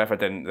mentioned it, but if I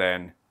didn't,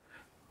 then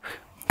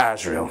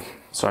Azrael.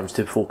 So I'm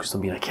too focused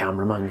on being a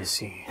cameraman, you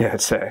see. Yeah,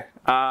 I'd say.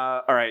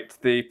 Alright,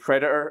 the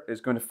Predator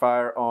is going to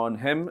fire on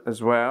him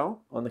as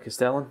well. On the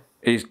Castellan?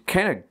 He's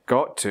kind of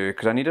got to,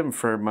 because I need him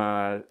for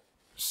my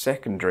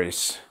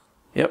secondaries.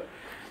 Yep.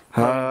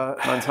 My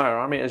entire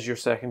army is your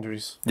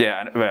secondaries.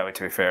 Yeah, well,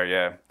 to be fair,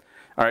 yeah.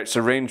 Alright, so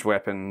ranged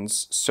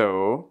weapons.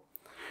 So,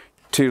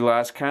 2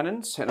 las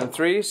cannons, hitting on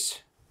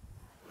 3s.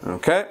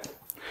 Okay.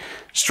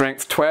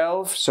 Strength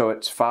 12, so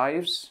it's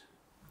 5s.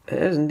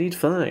 It is indeed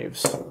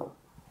 5s.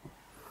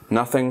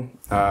 Nothing.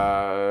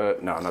 No,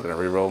 I'm not going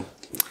to reroll.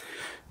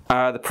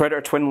 The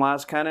Predator twin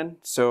las cannon,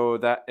 so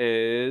that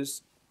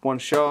is 1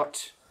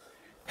 shot.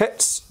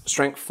 Hits,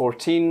 strength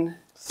 14.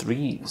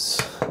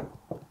 3s.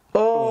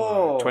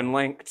 Oh! Twin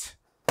linked.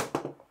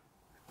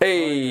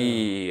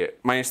 Hey!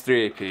 Minus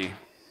 3 AP.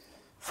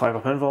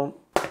 5-up invuln.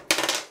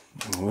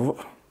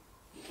 Oh.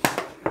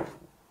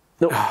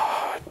 No.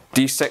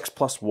 D6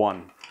 plus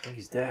 1.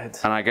 He's dead.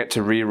 And I get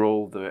to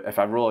reroll the... If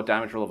I roll a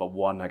damage roll of a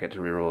 1, I get to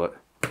reroll it.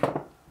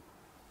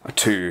 A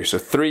 2, so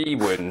 3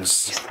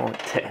 wounds. He's not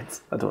dead.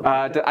 I don't know.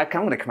 I'm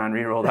going to command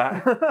reroll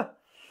that.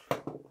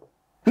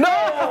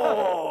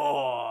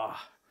 No!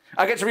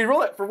 I get to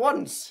reroll it for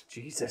once.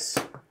 Jesus.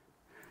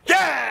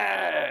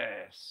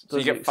 Yes! So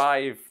you get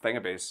 5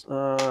 thingabies.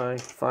 5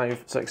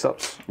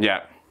 6-ups.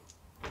 Yeah.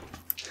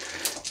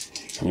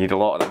 You need a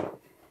lot of them.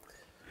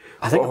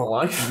 I think I'm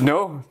alive.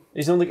 No,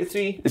 He's only got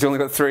 3. he's only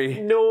got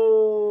 3.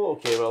 No.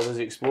 Okay, well, does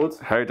he explode?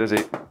 How does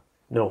he?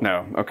 No.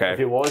 No, okay. If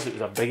it was a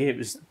biggie. It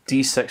was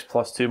D6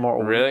 plus 2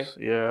 mortal Really? wounds.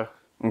 Yeah.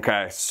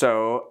 Okay,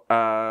 so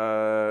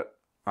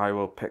I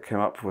will pick him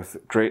up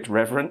with great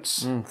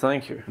reverence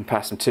Thank you. and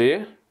pass him to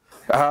you.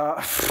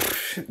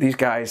 These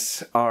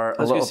guys are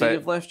a little bit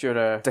you've left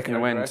your dick in the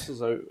wind.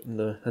 aggresses out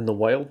in the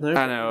wild now.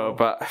 I know,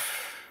 but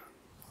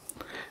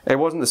it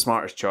wasn't the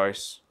smartest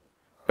choice,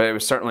 but it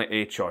was certainly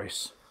a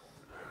choice.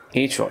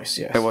 A choice,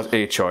 yes. It was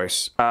a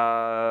choice.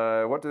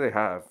 What do they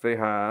have? They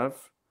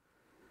have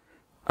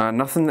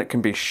nothing that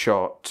can be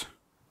shot,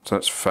 so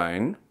that's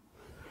fine.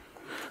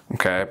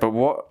 Okay, but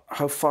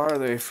how far are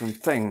they from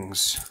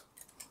things?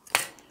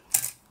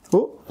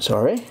 Oh,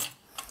 sorry.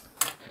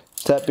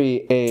 Would that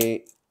be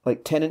a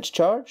 10-inch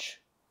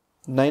charge?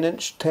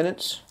 9-inch,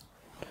 10-inch?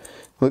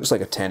 Looks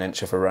like a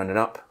 10-inch if we're rounding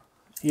up.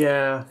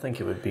 Yeah, I think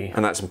it would be.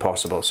 And that's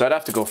impossible. So I'd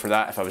have to go for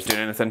that if I was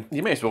doing anything.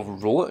 You may as well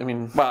roll it. I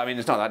mean,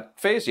 It's not that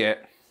phase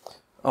yet.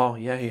 oh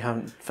yeah, you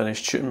haven't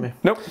finished shooting me.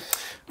 Nope.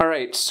 All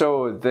right,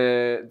 so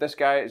this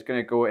guy is going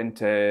to go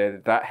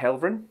into that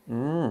Helvrin.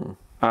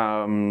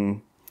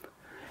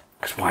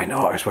 Because why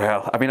not as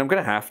well? I mean, I'm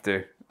going to have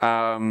to.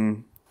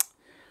 So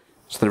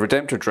the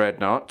Redemptor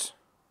Dreadnought.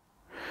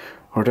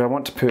 Or do I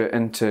want to put it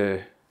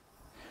into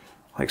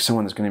like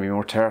someone that's going to be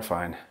more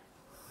terrifying?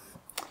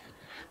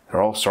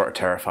 They're all sort of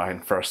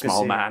terrifying for a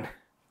small man.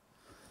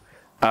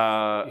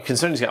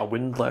 Considering he's got a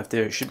wound left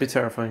there, it should be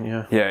terrifying,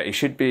 yeah. Yeah, he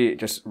should be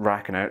just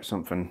racking out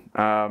something.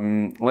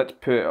 Let's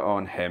put it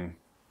on him.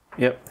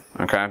 Yep.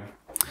 Okay.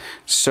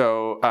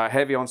 So,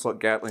 heavy onslaught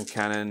Gatling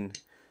cannon.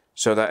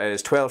 So that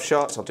is 12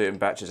 shots. I'll do it in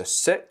batches of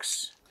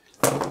 6.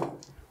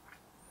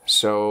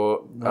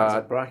 So, That's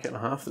a bracket and a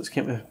half that's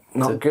came to...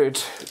 not good.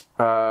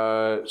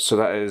 So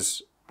that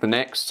is the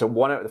next. So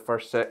 1 out of the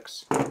first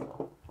 6.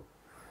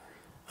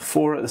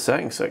 4 at the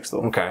second 6,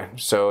 though. Okay,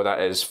 so that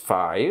is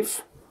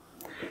 5.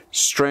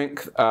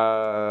 Strength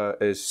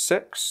is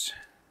 6.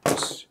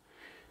 Okay.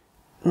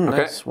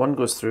 Nice. 1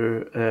 goes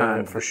through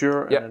for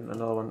sure, yep. and then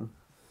another one...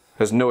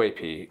 There's no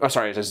AP. Oh,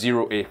 sorry, it's a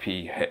 0 AP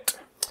hit.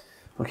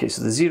 Okay,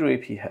 so the 0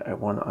 AP hit at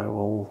 1, I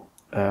will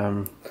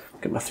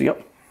get my 3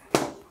 up.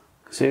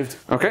 Saved.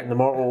 Okay. And the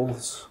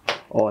mortals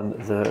on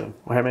the...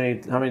 How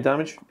many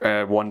damage?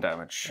 1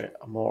 damage. Right,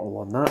 a mortal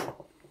on that.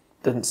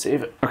 Didn't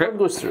save it. Okay. One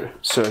goes through.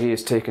 So he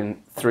has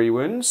taken 3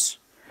 wounds.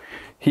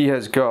 He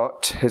has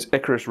got his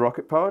Icarus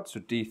rocket pod,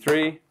 so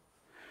D3.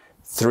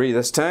 3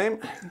 this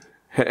time.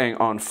 Hitting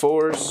on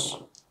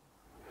 4s.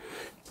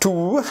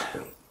 2.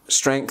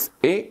 Strength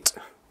 8.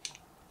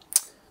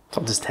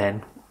 Something's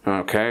 10.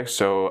 Okay,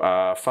 so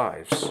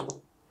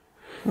 5s.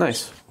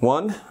 Nice.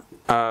 1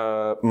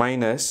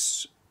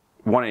 minus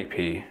 1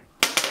 AP.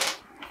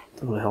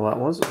 Don't know the hell that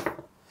was.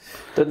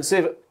 Didn't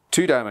save it.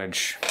 2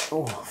 damage.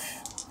 Oh.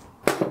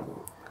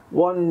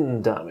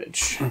 1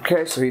 damage.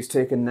 Okay, so he's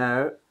taken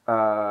now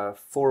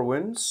 4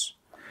 wounds.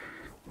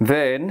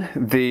 Then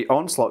the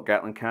Onslaught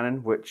Gatling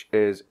Cannon, which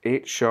is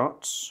 8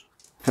 shots.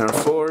 And our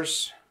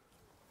 4s.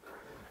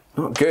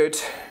 Not good.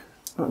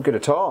 Not good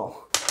at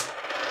all.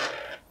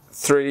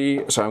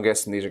 3, so I'm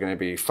guessing these are going to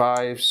be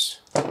 5s.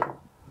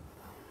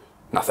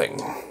 Nothing.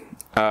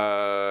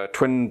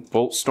 Twin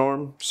Bolt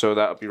Storm, so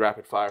that'll be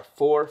rapid fire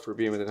 4 for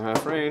being within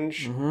half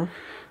range.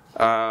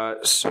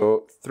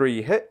 So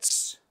 3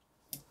 hits.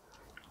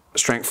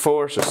 Strength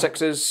 4, so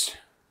 6s.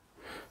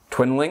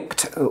 Twin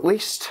linked at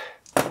least.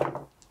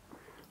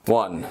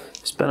 1.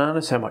 It's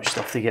bananas how much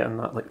stuff they get in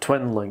that, like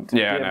twin linked.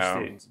 Yeah, I know.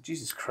 Devastating.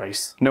 Jesus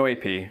Christ. No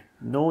AP.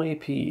 No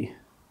AP.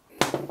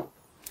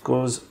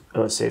 Goes.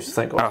 Oh, it's safe.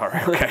 Thank God. Oh,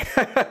 right, okay.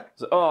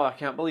 So, oh, I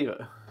can't believe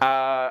it.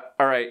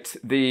 Alright,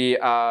 the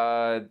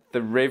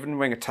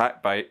Ravenwing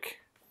attack bike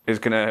is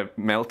gonna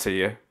melt to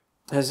you.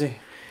 Is he?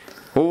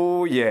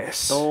 Oh,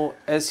 yes. Oh,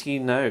 is he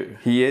now?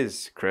 He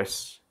is,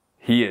 Chris.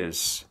 He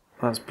is.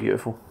 That's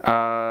beautiful.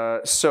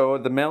 So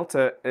the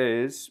Melta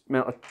is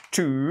Melta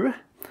 2,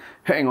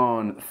 hitting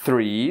on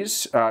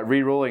 3s,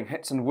 re-rolling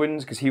hits and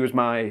wounds because he was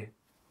my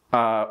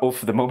oath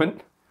for the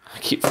moment. I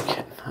keep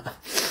forgetting that.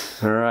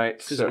 Alright.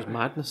 Because it was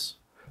madness.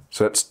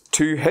 So that's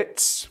 2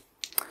 hits.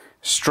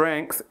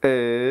 Strength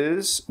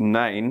is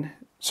 9,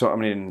 so I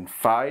mean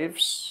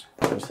 5s.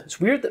 It's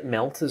weird that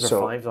melters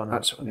So are 5s on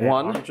that's it.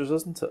 1. Archers,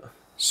 isn't it?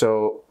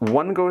 So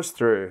 1 goes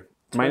through.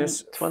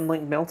 Minus. Twin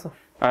link melter.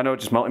 I know,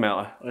 just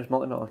multi-melta. Oh, it's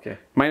multi-melt, okay.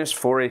 Minus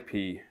 4 AP.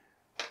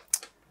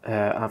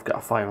 I've got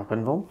a 5 up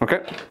invul.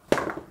 Okay.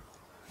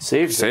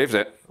 Saved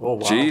it. Oh,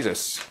 wow.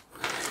 Jesus.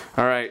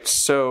 Alright,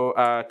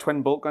 so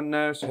twin bolt gun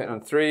now, so hitting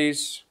on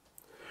 3s.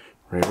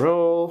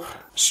 Reroll.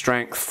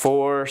 Strength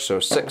 4, so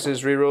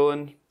 6s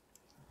rerolling.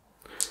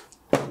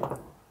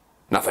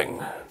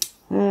 Nothing.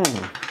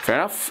 Fair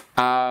enough.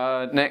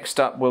 Next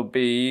up will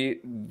be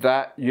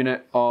that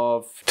unit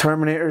of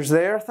Terminators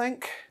there, I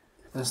think.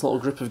 This little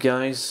group of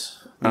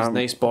guys, these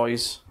nice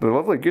boys. The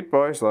lovely good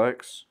boys,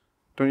 Lex.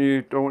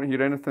 Don't want to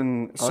hear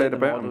anything I like said the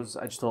about them? models,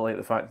 I just don't like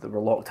the fact that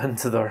we're locked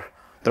into their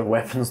their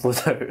weapons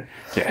loadout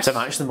Yes. to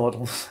match the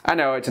models. I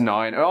know, it's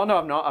annoying. Oh no,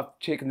 I'm not. I've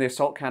taken the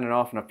assault cannon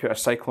off and I've put a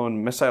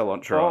cyclone missile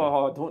launcher on.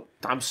 Oh, don't!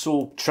 I'm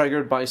so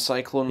triggered by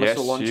cyclone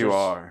missile launchers. Yes, you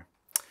are.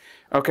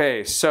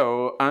 Okay,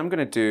 so I'm going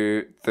to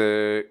do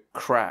the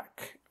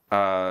crack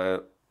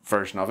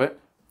version of it.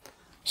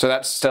 So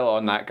that's still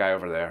on that guy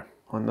over there.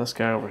 On this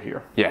guy over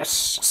here. Yes,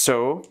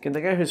 so... Can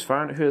the guy who is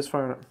firing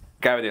it?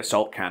 Guy with the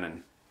assault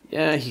cannon.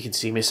 Yeah, he can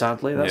see me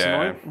sadly, that's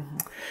annoying.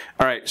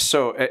 Alright,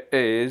 so it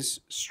is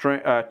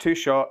 2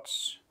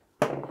 shots,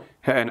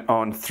 hitting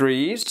on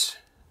 3s,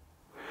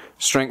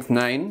 strength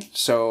 9,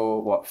 so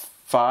what,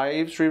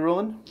 5s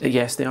re-rolling?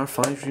 Yes, they are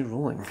 5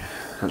 re-rolling.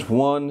 That's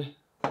 1,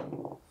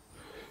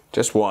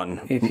 just 1.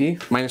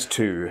 AP? Minus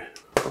 2.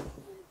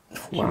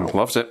 Wow.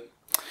 Loves it.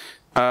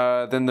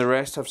 Then the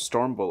rest have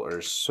storm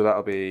bolters, so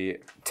that'll be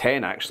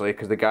 10 actually,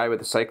 because the guy with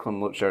the cyclone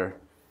launcher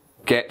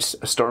gets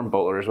a storm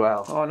bolter as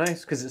well. Oh,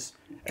 nice, because it's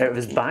out of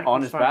his back.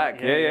 On his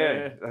back,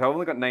 yeah. I've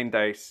only got 9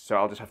 dice, so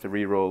I'll just have to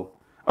re-roll.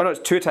 Oh no, it's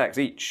 2 attacks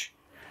each.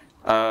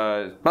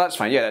 Well, that's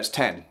fine. Yeah, that's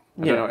 10.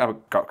 I don't know, I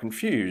got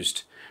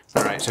confused.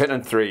 All right, so hitting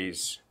on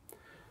 3s.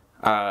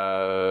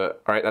 All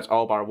right, that's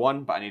all bar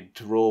 1, but I need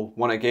to roll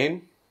 1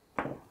 again.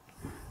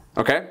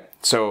 Okay,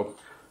 so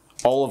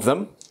all of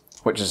them,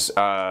 which is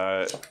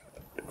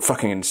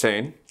fucking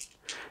insane.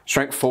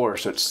 Strength 4,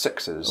 so it's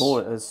 6s. Oh,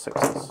 it is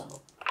 6s.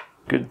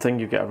 Good thing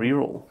you get a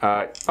reroll.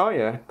 Oh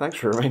yeah, thanks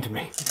for reminding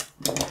me.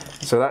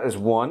 So that is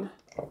 1.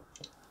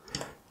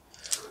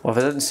 Well, if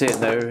I didn't say it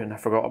now and I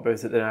forgot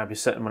about it, then I'd be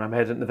sitting when I'm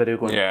editing the video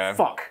going,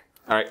 fuck.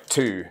 All right,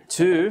 2.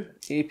 2,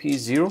 AP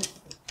 0.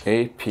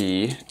 AP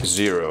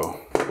 0.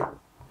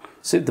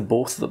 Saved the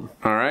both of them.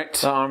 All right.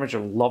 That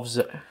armature loves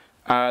it.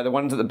 The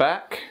ones at the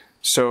back,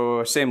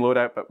 so same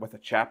loadout but with a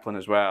chaplain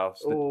as well.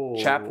 So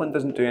the chaplain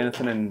doesn't do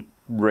anything in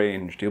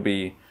ranged. He'll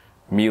be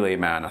melee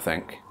man, I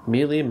think.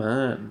 Melee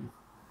man.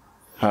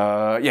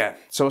 Yeah,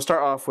 so we'll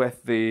start off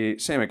with the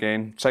same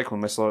again, cyclone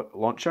missile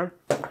launcher.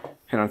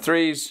 Hit on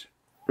 3s,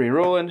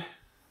 re-rolling.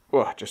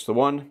 Oh, just the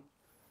 1.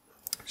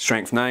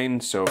 Strength 9,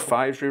 so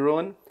 5s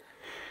re-rolling.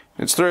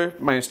 It's through,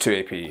 minus 2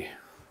 AP.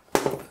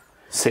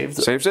 Saves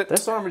it. Saves it.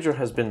 This armature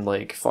has been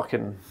like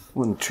fucking...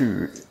 1,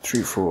 2,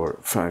 3, 4,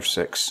 5,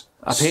 6.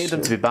 I painted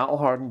him to be battle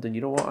hardened, and you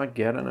know what? I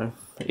get it now.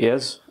 He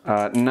is.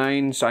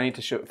 9, so I need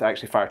to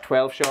actually fire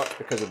 12 shots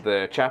because of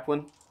the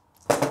chaplain.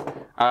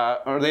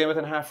 Are they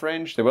within half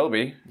range? They will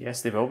be.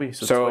 Yes, they will be.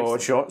 So twice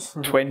the shots.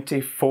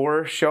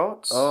 24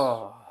 shots.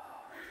 Oh.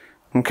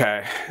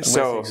 Okay,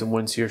 So take some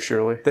wins here,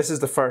 surely. this is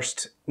the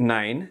first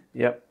 9.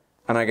 Yep.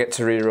 And I get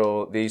to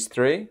re-roll these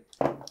 3.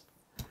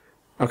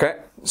 Okay,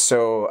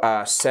 so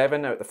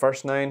 7 out the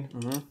first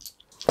 9.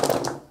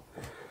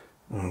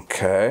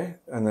 Okay,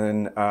 and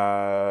then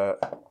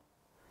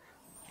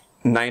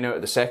 9 out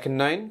of the second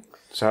 9.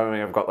 So how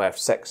many I've got left?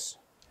 6.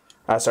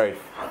 Sorry,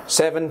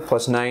 7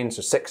 plus 9,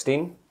 so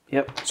 16.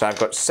 Yep. So I've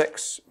got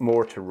 6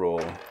 more to roll.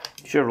 You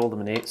should have rolled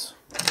them in 8s.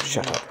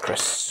 Shut up,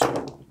 Chris.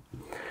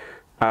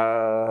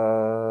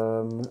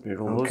 Reroll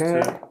those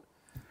 2.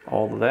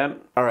 All of them.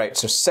 Alright,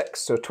 so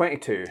 6, so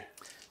 22.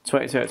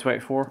 22 out of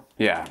 24.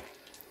 Yeah.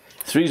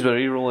 3s with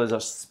reroll is a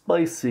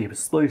spicy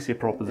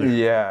proposition.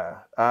 Yeah.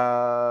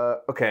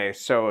 Okay,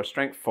 so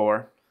strength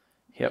 4.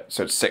 Yep.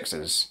 So it's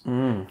 6s.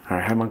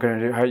 Alright, how am I going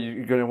to do? How are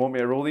you going to want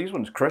me to roll these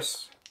ones,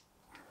 Chris?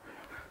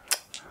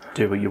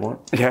 Do what you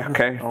want. Yeah,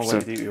 okay. I'll So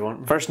let you do what you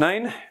want. first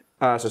 9,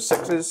 so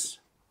 6s.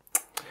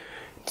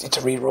 Need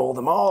to re-roll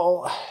them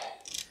all.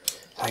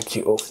 Thank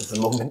you, Oath of the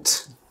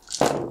Moment.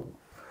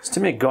 It's too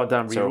many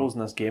goddamn rerolls in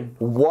this game.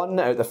 1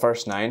 out the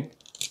first 9.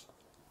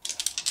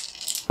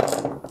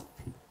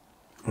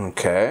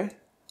 Okay.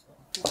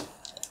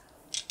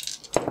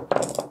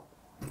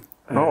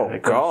 Oh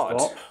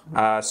god.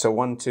 So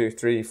 1, 2,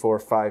 3, 4,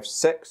 5,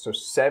 6. So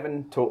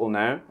 7 total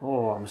now.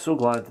 Oh, I'm so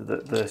glad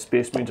that the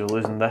Space Marines are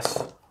losing this.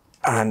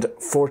 And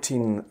 4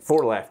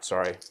 left,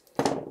 sorry.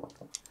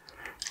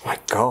 My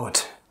god.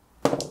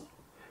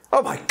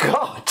 Oh my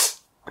god!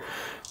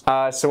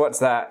 So what's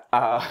that?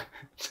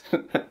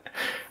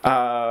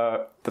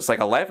 That's like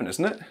 11,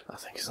 isn't it? I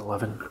think it's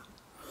 11.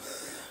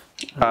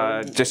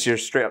 Just your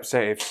straight up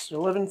saves.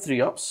 11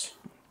 3-ups.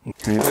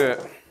 Can you do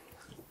it?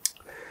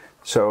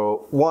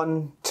 So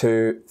 1,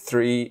 2,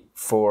 3,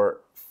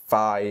 4,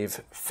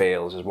 5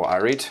 fails is what I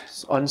read.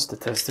 It's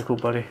unstatistical,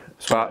 buddy.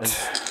 But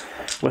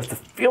with the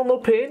feel no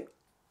pain,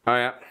 oh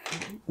yeah,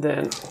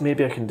 then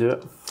maybe I can do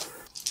it.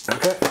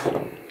 okay.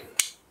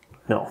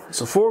 No.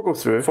 So 4 go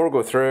through. 4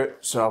 go through.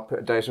 So I'll put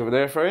a dice over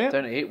there for you.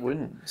 Down to 8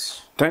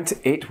 wounds. Down to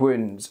 8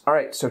 wounds. All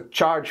right. So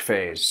charge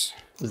phase.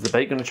 Is the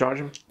bike going to charge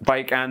him?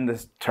 Bike and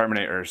the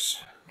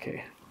Terminators.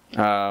 Okay.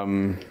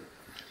 Okay.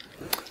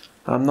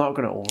 I'm not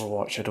going to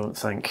Overwatch, I don't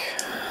think.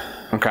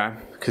 Okay.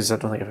 Because I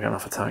don't think I've got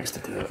enough attacks to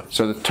do it.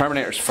 So the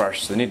Terminators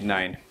first. They need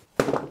 9.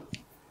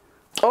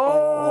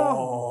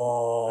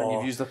 Oh! And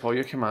you've used up all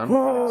your command.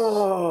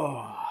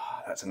 Oh,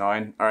 that's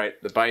annoying. All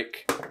right. The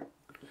bike.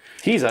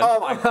 He's in. Oh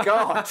my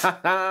god.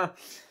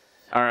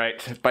 All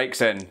right.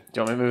 Bike's in. Do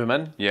you want me to move him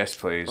in? Yes,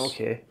 please.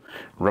 Okay.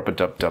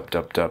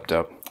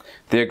 Rub-a-dub-dub-dub-dub-dub.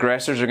 The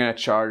aggressors are going to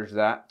charge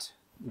that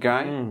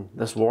guy.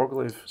 This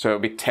Warglaive. So it'll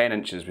be 10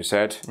 inches, we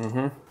said.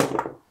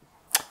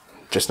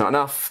 Just not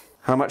enough.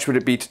 How much would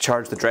it be to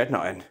charge the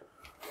Dreadnought in?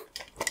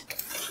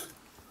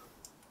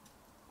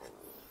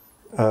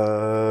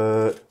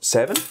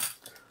 7?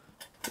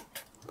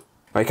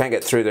 Oh, he can't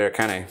get through there,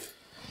 can he?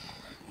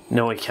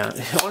 No, he can't.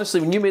 Honestly,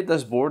 when you made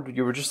this board,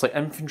 you were just like,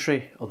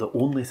 infantry are the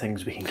only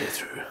things we can get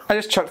through. I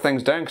just chucked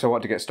things down because I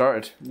want to get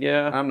started.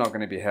 Yeah. I'm not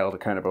going to be held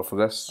accountable for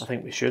this. I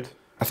think we should.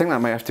 I think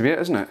that might have to be it,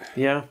 isn't it?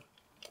 Yeah.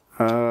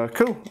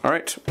 Cool. All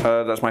right.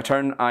 That's my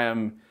turn.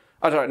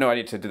 I don't know. I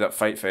need to do that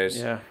fight phase.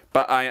 Yeah.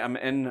 But I am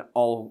in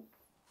all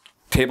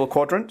table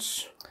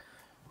quadrants.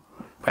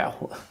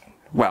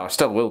 Well, I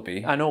still will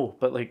be. I know,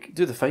 but like,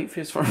 do the fight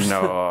phase first.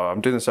 No,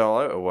 I'm doing this all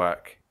out of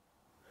whack.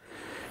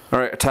 All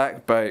right.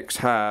 Attack bikes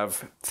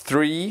have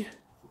 3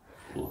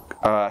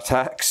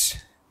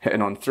 attacks,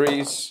 hitting on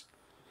 3s.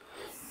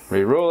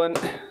 Re-rolling.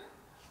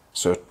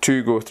 So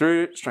 2 go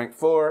through. Strength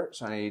 4.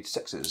 So I need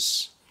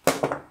 6s.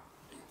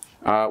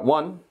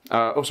 1.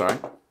 Oh, sorry.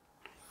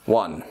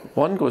 1.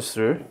 1 goes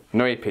through.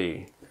 No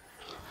AP.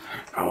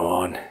 Come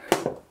on.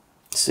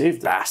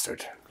 Saved.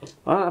 Bastard.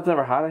 I've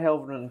never had a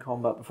Helverin in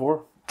combat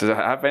before. Does it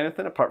have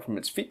anything apart from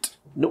its feet?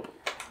 Nope.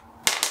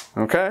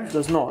 Okay. It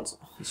does not.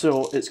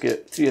 So it's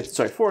got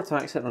 4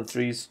 attacks hitting on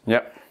 3s.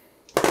 Yep.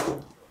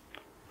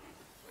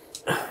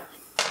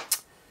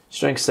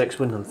 Strength 6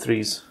 win on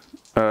 3s.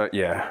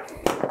 Yeah.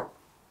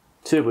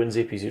 2 wins,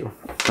 AP 0.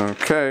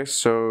 Okay,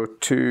 so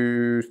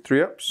 2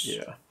 3-ups?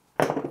 Yeah.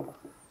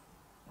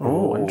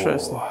 Oh,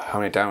 interesting. How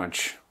many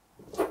damage?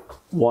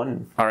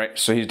 1. Alright,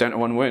 so he's down to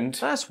 1 wound.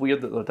 That's weird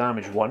that they're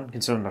damage 1,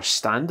 considering they're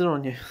standing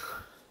on you.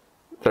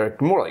 They're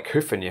more like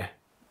hoofing you.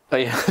 Oh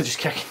yeah, just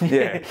kicking you.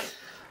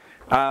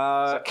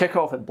 Yeah. Kick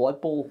off at Blood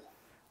Bowl.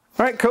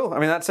 Alright, cool. I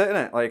mean, that's it,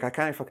 innit? Like, I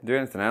can't fucking do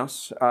anything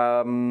else.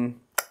 I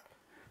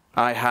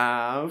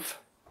have...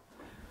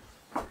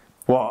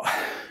 What?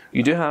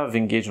 You do have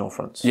engaging all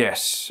fronts.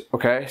 Yes.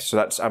 Okay, so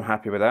that's... I'm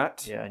happy with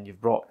that. Yeah, and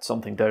you've brought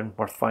something down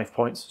worth 5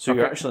 points. So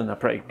you're actually in a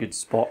pretty good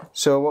spot.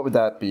 So what would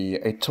that be?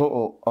 A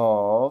total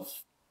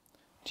of...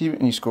 Do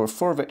you score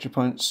 4 victory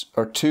points,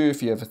 or 2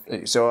 if you have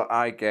a... So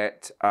I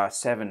get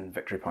 7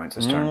 victory points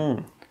this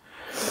turn.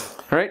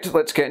 Alright,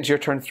 let's get into your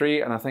turn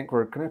 3, and I think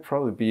we're going to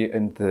probably be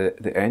in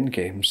the end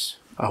games.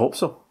 I hope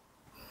so.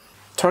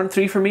 Turn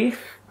 3 for me.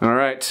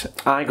 Alright.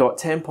 I got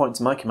 10 points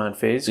in my command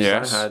phase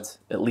because Yes. I had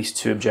at least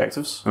 2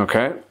 objectives.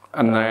 Okay.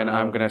 And then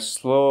I'm going to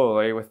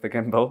slowly, with the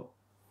gimbal...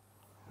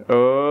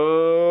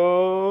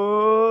 Oh...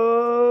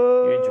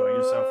 You're enjoying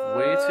yourself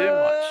way too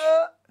much.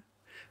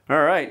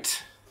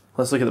 Alright.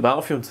 Let's look at the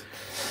battlefield.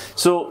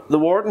 So the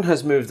Warden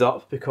has moved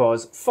up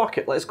because, fuck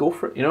it, let's go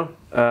for it, you know?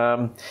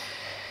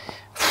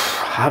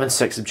 Having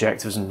 6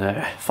 objectives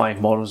and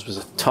 5 models was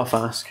a tough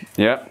ask.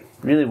 Yeah.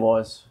 Really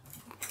was.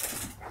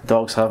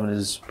 Dog's having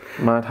his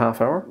mad half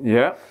hour.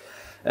 Yeah.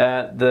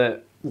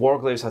 The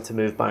Warglaives had to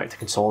move back to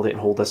consolidate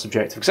and hold this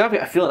objective. Because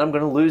I feel like I'm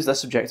going to lose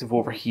this objective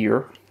over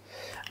here,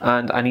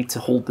 and I need to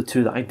hold the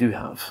 2 that I do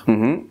have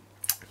in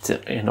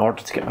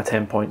order to get my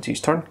 10 points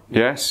each turn.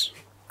 Yes.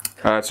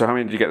 So how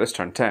many did you get this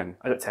turn? 10?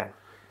 I got 10.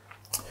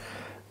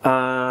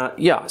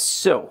 Yeah,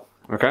 so...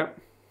 Okay.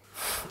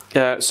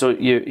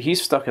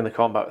 He's stuck in the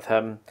combat with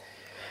him.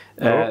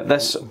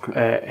 This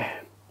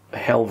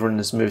Helverin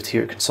has moved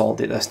here to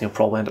consolidate this, and he'll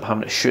probably end up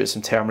having to shoot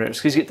some Terminators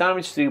because he's got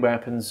damage 3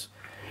 weapons,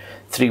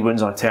 3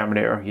 wounds on a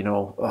Terminator. You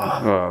know.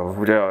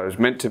 Oh, yeah, it was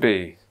meant to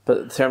be.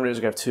 But the Terminators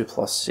are going to have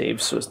 2+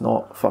 saves, so it's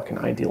not fucking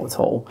ideal at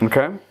all.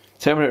 Okay.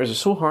 Terminators are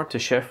so hard to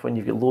shift when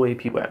you've got low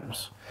AP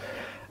weapons.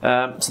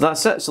 So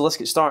that's it. So let's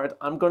get started.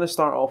 I'm going to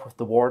start off with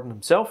the Warden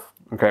himself.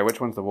 Okay, which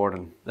one's the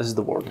Warden? This is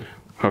the Warden.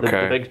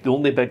 Okay. The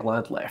only big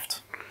lad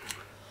left.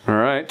 All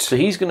right. So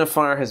he's going to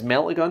fire his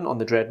melta gun on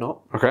the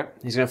Dreadnought. Okay.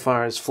 He's going to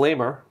fire his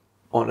flamer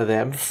onto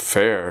them.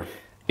 Fair.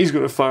 He's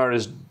going to fire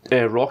his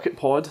rocket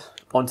pod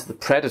onto the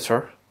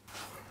Predator.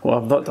 Well,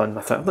 I'm not done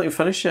with it. I've not even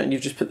finished yet, and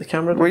you've just put the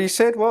camera down. Well, you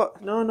said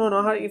what? No,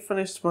 I haven't even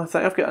finished my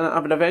thing. I've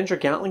an Avenger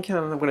Gatling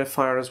cannon I'm going to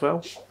fire as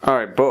well. All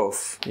right,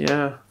 both.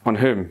 Yeah. On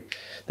whom?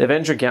 The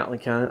Avenger Gatling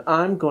cannon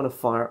I'm going to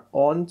fire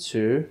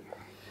onto...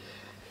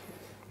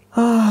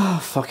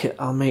 fuck it.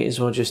 I might as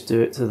well just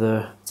do it to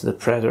the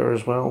Predator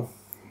as well.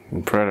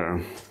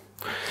 Predator.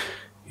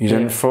 He's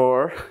in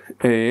for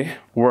a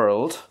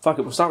world. Fuck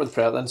it, we'll start with the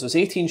Predator then. So it's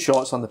 18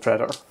 shots on the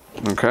Predator.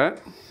 Okay.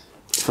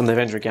 From the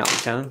Avenger Gatling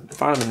cannon.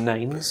 Fire them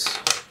in 9s.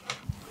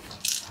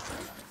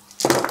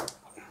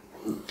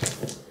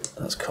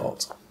 That's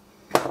caught.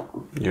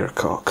 You're a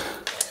cock.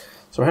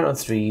 So we're hitting on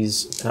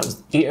 3s. That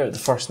was 8 out of the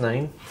first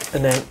 9.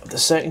 And then the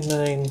second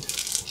 9...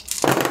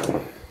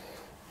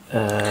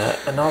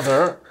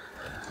 another...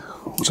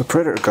 What's a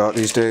Predator got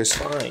these days?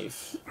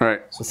 5.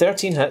 Right. So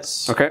 13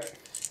 hits. Okay.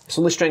 It's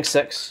only strength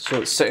 6,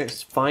 so it's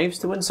 5s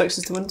to win,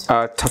 6s to win?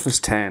 Toughness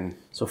 10.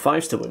 So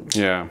 5s to win.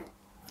 Yeah.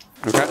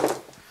 Okay.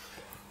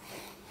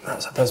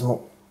 That's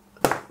abysmal.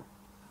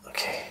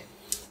 Okay.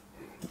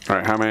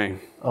 Alright, how many?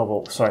 Oh,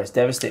 well, sorry, it's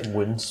devastating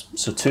wounds.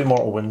 So 2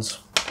 mortal wounds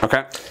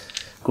Okay.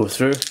 go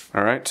through,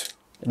 Alright.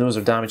 and those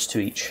are damage 2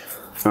 each.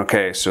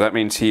 Okay, so that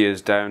means he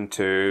is down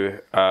to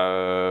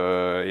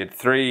he had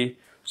 3,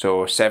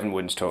 so 7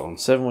 wounds total.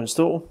 7 wounds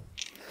total.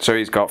 So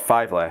he's got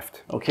 5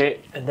 left. Okay,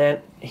 and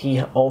then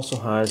he also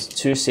has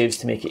 2 saves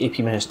to make it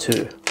AP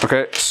 -2.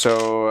 Okay,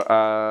 so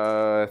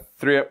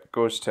 3 up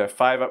goes to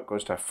 5 up,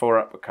 goes to 4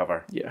 up with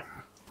cover. Yeah.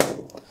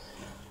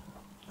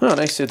 Oh,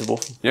 nice save to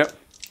both. Yep.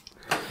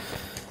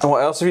 And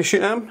what else have you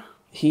shooting at him?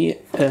 He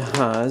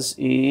has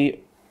a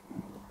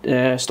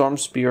Storm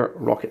Spear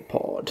rocket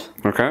pod.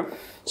 Okay.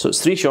 So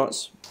it's 3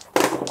 shots.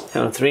 Hit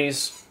on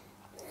 3s.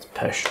 It's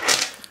pish.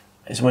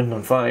 It's wounding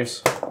on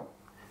 5s.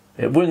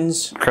 It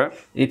wounds. Okay.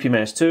 AP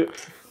 -2.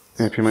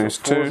 AP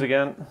 -2. 4s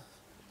again.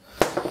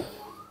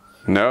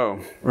 No.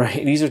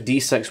 Right, these are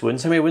D6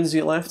 wounds. How many wounds do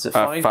you get left? Is it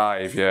 5?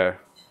 5, yeah.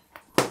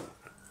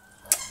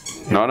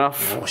 Not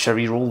enough. Oh, should I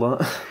re-roll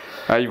that?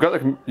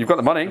 You've got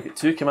the money.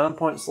 2 command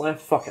points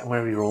left. Fuck it, I'm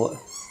gonna re-roll it.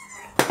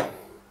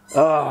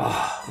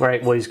 Oh,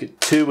 right, well he's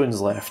got 2 wounds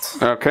left.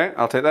 Okay,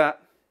 I'll take that.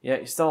 Yeah,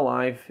 he's still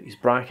alive. He's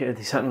bracketed.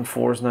 He's hitting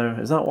 4s now.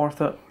 Is that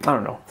worth it? I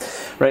don't know.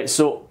 Right,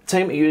 so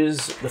time to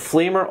use the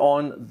flamer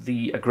on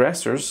the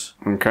aggressors.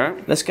 Okay.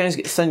 This guy's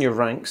got thin your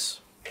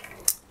ranks.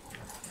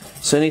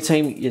 So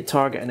anytime you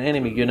target an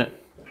enemy unit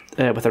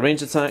with a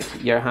ranged attack,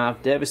 you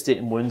have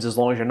devastating wounds as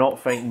long as you're not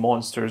fighting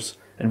monsters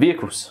and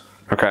vehicles.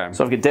 Okay.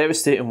 So I've got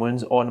devastating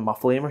wounds on my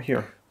flamer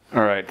here.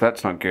 Alright,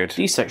 that's not good.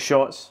 D6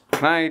 shots.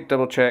 Can I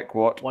double check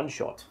what? 1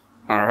 shot.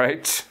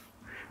 Alright.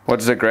 What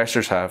does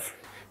aggressors have?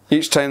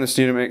 Each time this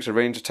unit makes a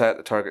ranged attack,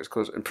 the target is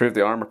close. Improve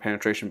the armor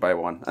penetration by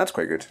 1. That's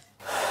quite good.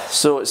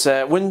 So it's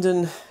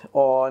wounding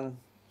on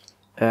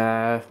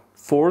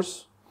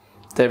 4s,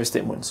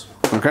 devastating wounds.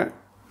 Okay.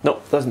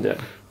 Nope, doesn't do it.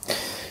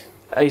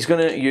 He's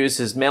going to use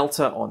his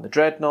Melta on the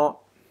Dreadnought.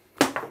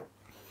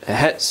 It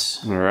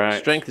hits. Alright.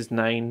 Strength is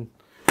 9.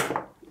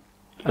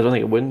 I don't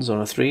think it wins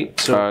on a 3.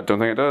 So, don't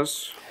think it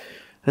does.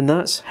 and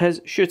that's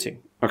his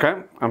shooting. Okay,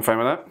 I'm fine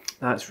with that.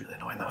 That's really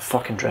annoying. That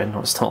fucking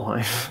Dreadnought's still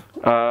alive.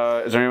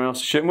 Is there anyone else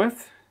to shoot him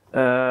with?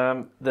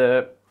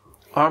 The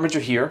Armiger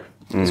here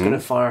is going to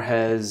fire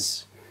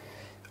his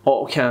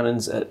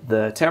autocannons at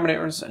the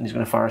Terminators, and he's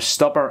going to fire a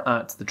stubber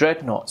at the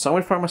Dreadnought. So I'm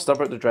going to fire my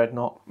stubber at the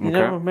Dreadnought. You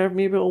know,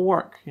 maybe it'll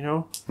work, you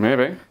know?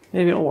 Maybe.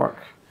 Maybe it'll work.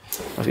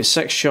 I've got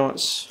 6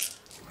 shots.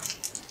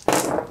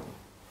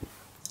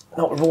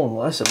 Not rolling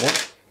with this, it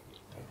won't.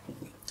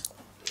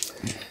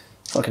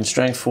 Fucking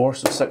strength 4,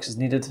 so 6 is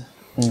needed.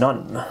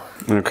 None.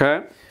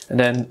 Okay. And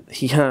then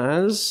he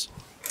has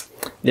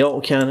the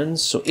autocannons,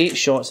 so 8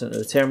 shots into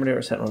the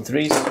Terminators, hitting on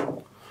 3s.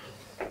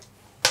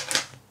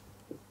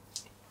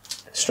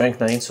 Strength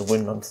 9, so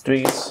wound on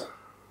 3s.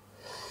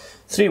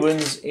 3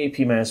 wounds,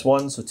 AP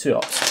 -1, so 2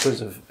 ups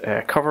because of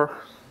cover.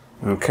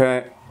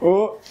 Okay.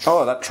 Oh,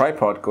 that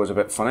tripod goes a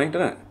bit funny,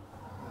 doesn't it?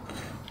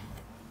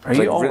 Are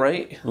you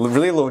alright?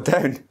 Really low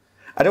down.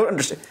 I don't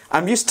understand.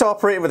 I'm used to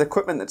operating with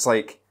equipment that's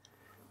like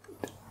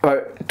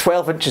about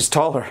 12 inches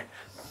taller.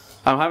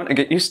 I'm having to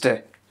get used to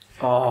it.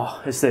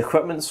 Oh, it's the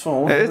equipment's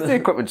fault. It is the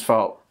equipment's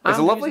fault. It's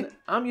lovely.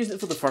 I'm using it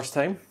for the first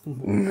time.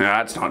 No,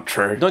 that's not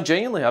true. No,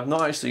 genuinely, I've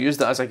not actually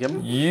used it as a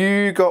gimbal.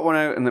 You got one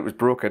out and it was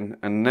broken,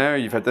 and now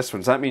you've had this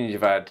one. Does that mean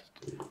you've had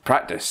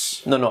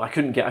practice? No, I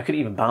couldn't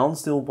even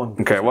balance the old one.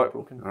 Okay, what?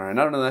 Broken. Alright,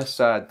 none of this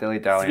dilly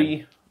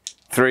dallying.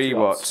 3 3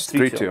 what?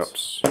 3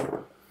 2-ups.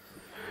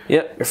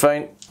 Yep, you're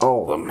fine.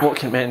 All of them. What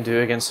can men do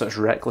against such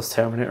reckless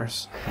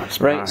Terminators? That's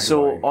right,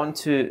 so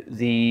onto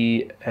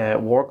the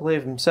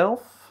Warglaive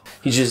himself.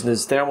 He's using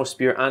his Thermal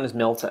Spear and his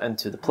Melta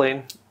into the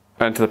plane.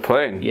 Into the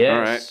plane? Yes.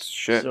 Alright,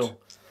 shit. So,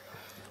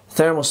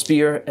 Thermal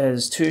Spear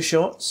is 2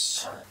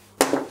 shots.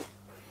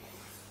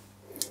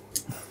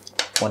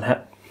 1 hit.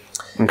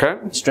 Okay.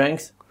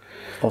 Strength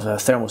of a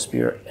Thermal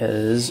Spear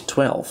is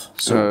 12.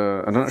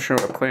 So I'm not sure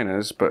what a plane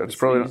is, but it's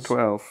probably not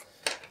 12.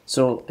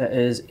 So it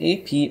is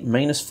AP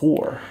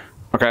 -4.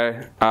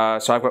 Okay,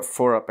 so I've got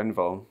 4 up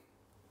invuln.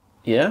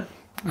 Yeah?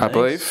 I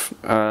believe.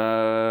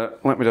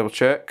 Let me double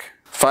check.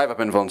 5 up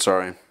invuln,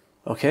 sorry.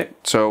 Okay.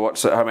 So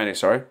what's it? How many,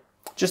 sorry?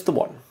 Just the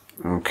 1.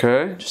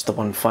 Okay. Just the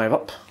 1 5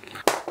 up.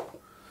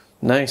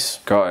 Nice.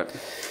 Got it.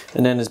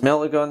 And then his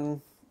Melta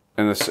Gun.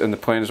 In the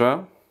plane as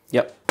well?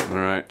 Yep.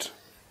 Alright.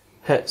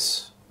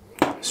 Hits.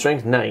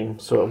 Strength 9,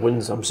 so it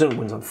wins. I'm assuming it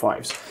wins on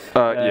 5s.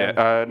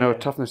 No,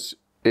 toughness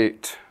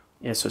 8.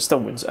 Yeah, so it still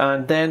wins.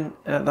 And then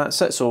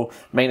that's it. So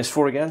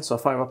 -4 again, so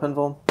 5 up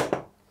invuln.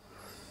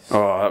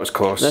 Oh, that was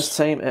close. This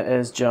time it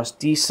is just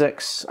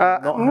D6,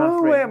 not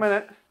half range. Wait a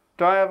minute.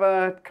 Do I have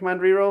a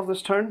command reroll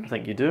this turn? I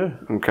think you do.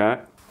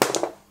 Okay.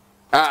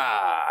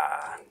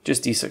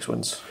 Just D6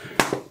 wins.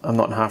 I'm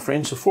not in half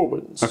range, so 4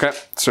 wins. Okay,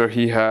 so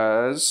he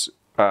has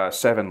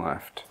 7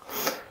 left.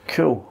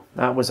 Cool.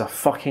 That was a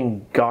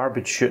fucking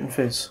garbage shooting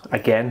phase.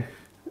 Again.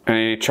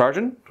 Any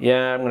charging?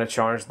 Yeah, I'm going to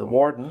charge the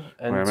Warden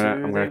into Wait a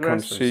minute, I'm going to come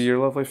see your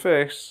lovely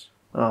face.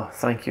 Oh,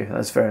 thank you.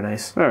 That's very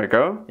nice. There we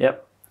go.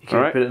 Yep. You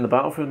can put it in the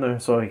battlefield now,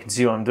 so you can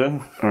see what I'm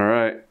doing.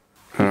 Alright.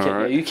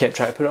 You kept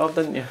trying to put it up,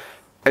 didn't you?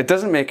 It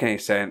doesn't make any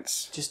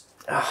sense. Just...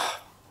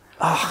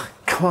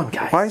 come on,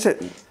 guys. Why is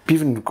it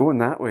even going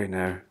that way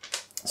now?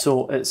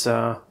 So it's...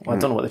 well, I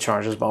don't know what the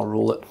charge is, but I'll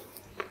roll it.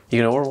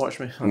 You gonna overwatch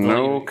me?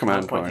 No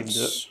command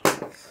points.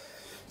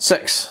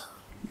 6.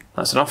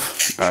 That's enough,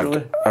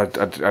 surely?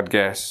 I'd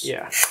guess.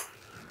 Yeah.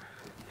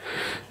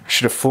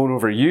 Should have flown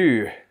over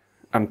you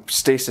and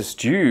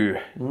stasis you.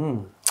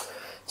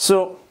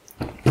 So,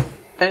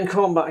 in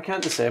combat, I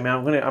can't decide.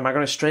 I mean, am I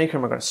going to strike or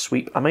am I going to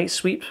sweep? I might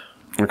sweep.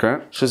 Okay.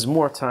 So there's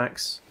more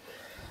attacks,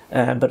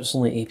 but it's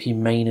only AP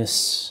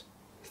minus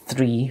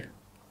 3,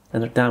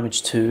 and they're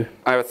damage 2.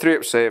 I have a 3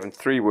 up save and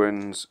 3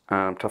 wounds,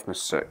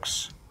 toughness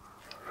 6.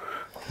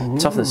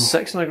 Toughness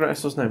 6 and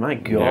aggressors now. My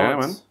God. Yeah,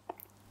 man.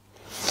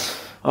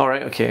 All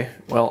right. Okay.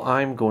 Well,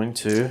 I'm going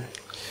to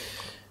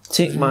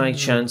take my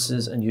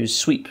chances and use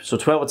sweep. So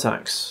 12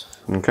 attacks.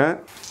 Okay.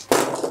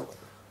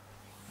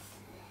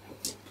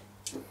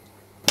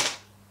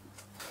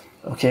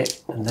 Okay,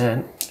 and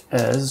then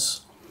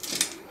is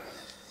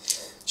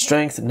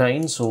strength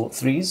 9, so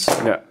 3s.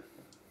 Yeah.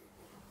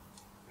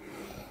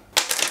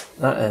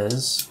 That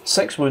is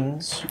 6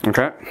 wounds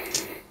Okay.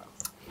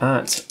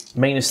 at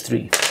minus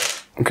 3.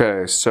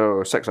 Okay,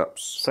 so 6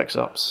 ups. 6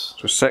 ups.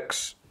 So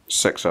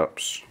 6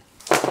 ups.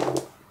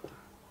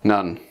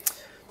 None.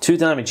 2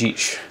 damage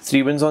each.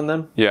 3 wounds on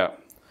them. Yeah.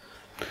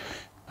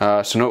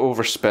 So no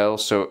overspell,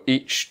 so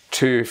each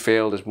 2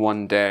 failed is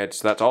 1 dead,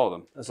 so that's all of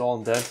them. That's all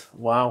I'm dead.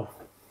 Wow.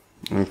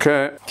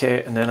 Okay.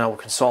 Okay, and then I will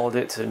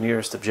consolidate to the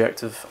nearest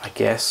objective, I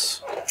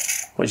guess,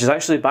 which is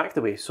actually back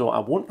the way, so I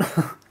won't.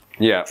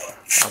 Yeah.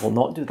 I will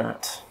not do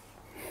that.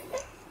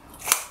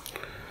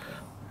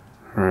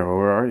 Alright, well,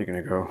 where are you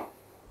going to go?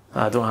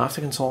 I don't have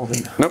to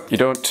consolidate, Nope, you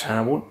don't. and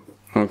I won't.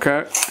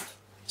 Okay.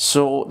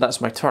 So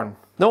that's my turn.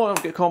 No,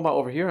 I've got combat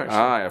over here, actually.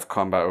 I have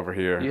combat over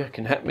here. You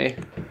can hit me.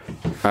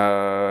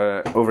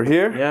 Over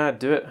here? Yeah,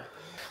 do it.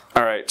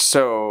 Alright,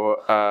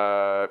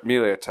 so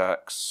melee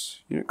attacks.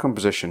 Unit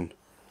composition.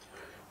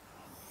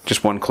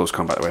 Just 1 close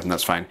combat weapon,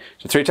 that's fine.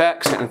 So 3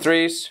 attacks, hitting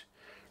 3s.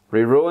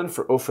 Re-rolling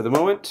for O for the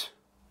moment.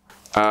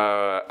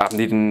 I'm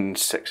needing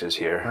 6s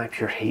here. I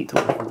pure hate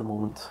over for the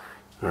moment.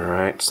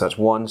 Alright, so that's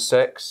 1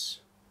 6.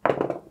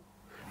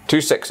 2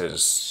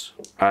 6s.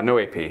 No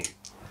AP.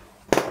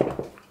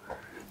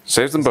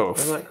 Saves them Is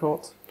both. that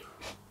caught?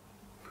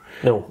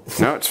 No.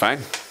 No, it's fine.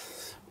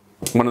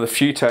 One of the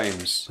few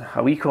times.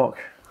 A wee cock.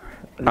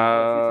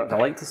 I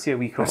like to see a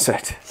wee cock.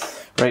 That's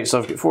it. Right, so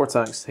I've got 4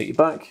 attacks to hit you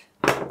back.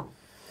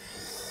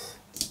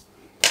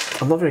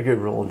 I'm not very good at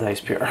rolling dice,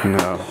 Peter.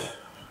 No.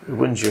 It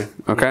wins you.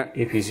 Okay.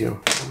 AP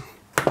 0.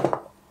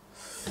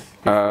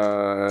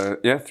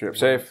 Yeah, 3 up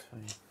save.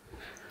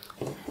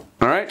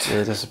 Alright.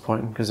 Really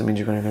disappointing because it means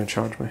you're going to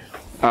charge me.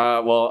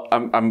 Well,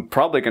 I'm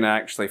probably going to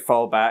actually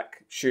fall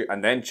back, shoot,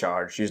 and then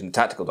charge using the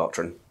tactical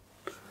doctrine.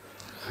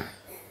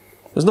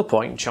 There's no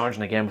point in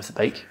charging again with the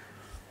bike.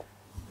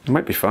 It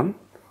might be fun.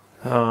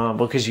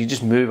 Because you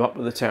just move up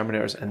with the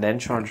Terminators and then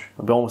charge.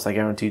 It'll be almost a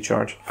guaranteed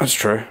charge. That's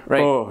true.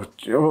 Right.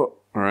 Oh.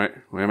 Alright,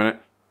 wait a minute.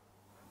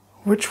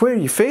 Which way are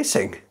you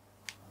facing?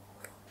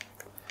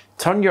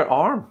 Turn your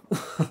arm.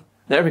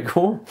 There we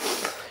go.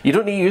 You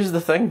don't need to use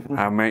the thing.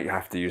 I might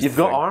have to use You've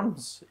the got thing.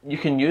 arms. You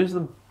can use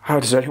them.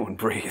 How does anyone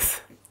breathe?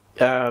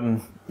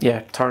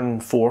 Yeah, turn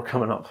 4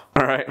 coming up.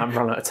 Alright. I'm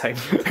running out of time.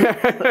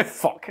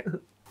 Fuck.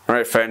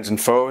 Alright, friends and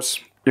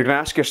foes. You're going to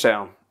ask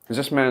yourself, is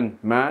this man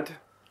mad,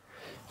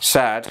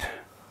 sad,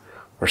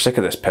 or sick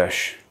of this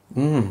pish?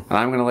 And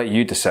I'm going to let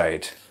you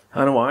decide.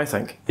 I know what I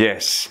think.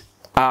 Yes.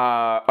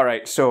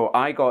 Alright, so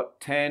I got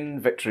 10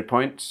 victory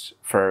points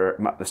for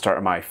the start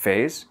of my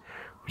phase,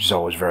 which is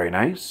always very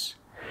nice.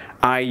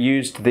 I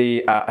used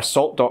the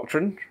Assault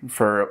Doctrine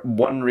for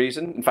one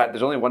reason. In fact,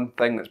 there's only one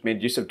thing that's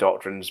made use of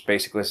Doctrines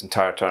basically this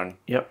entire turn.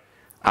 Yep.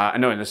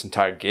 No, in this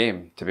entire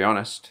game, to be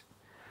honest.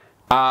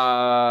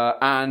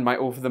 And my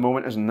O for the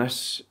moment is in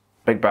this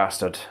big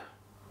bastard.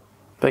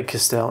 Big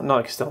Castell.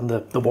 Not Castell,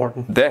 the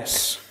Warden.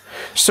 This.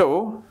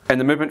 So, in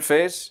the movement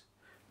phase,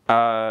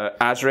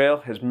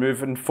 Azrael is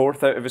moving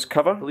forth out of his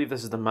cover. I believe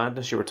this is the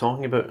madness you were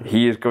talking about.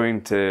 He is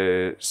going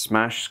to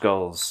smash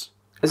skulls.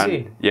 Is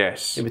he?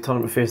 Yes. Maybe turn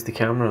him to face the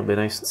camera. It'll be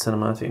nice and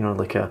cinematic, you know,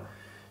 like a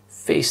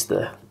face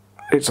the.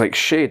 It's like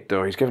shade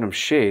though, he's giving him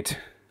shade.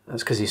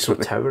 That's because he's so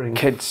towering.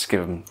 Kids give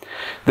him.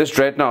 This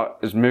dreadnought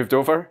is moved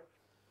over.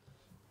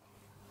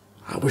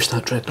 I wish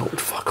that dreadnought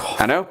would fuck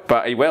off. I know,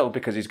 but he will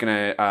because he's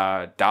going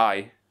to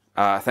die,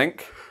 I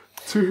think.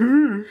 To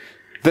who?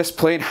 This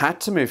plane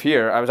had to move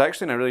here. I was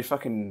actually in a really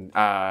fucking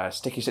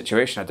sticky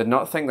situation. I did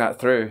not think that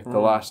through the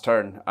last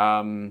turn.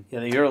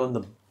 Yeah, you're on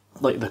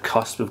the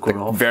cusp of going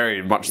off.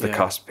 Very much the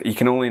cusp. He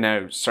can only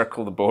now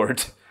circle the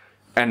board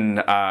and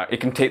he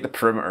can take the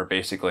perimeter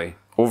basically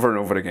over and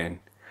over again.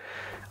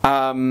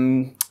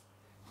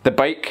 The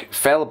bike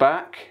fell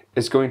back,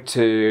 is going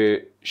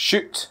to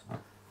shoot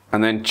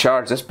and then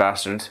charge this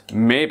bastard.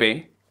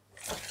 Maybe.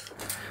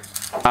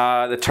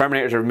 The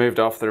Terminators have moved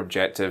off their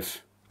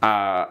objective.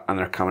 And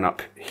they're coming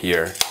up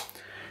here.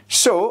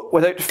 So,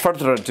 without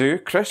further ado,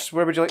 Chris,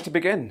 where would you like to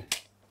begin?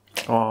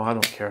 Oh, I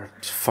don't care.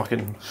 Just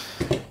fucking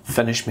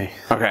finish me.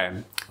 Okay,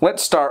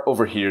 let's start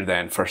over here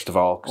then, first of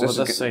all.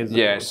 This side.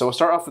 Yeah, so we'll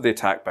start off with the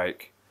attack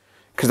bike.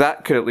 Because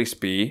that could at least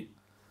be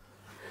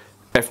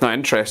If not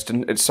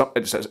interesting, it's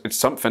something,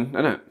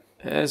 isn't it?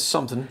 It is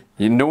something.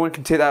 No one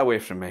can take that away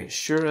from me. It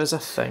sure is a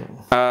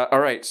thing.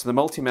 Alright, so the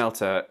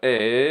multi-melta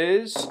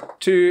is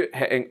 2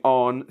 hitting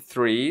on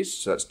 3s,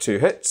 so that's 2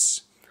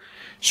 hits.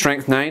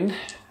 Strength 9.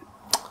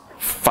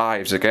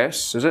 5s, I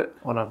guess, is it?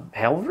 On a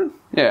Helverin?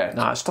 Yeah.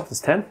 Nah, it's tough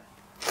as 10.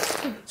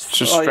 It's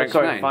just strength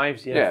 9.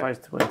 5s, yeah.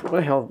 5s to 20.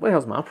 What the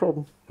hell's my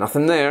problem?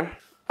 Nothing there.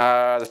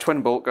 The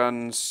twin bolt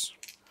guns.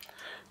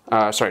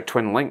 Sorry,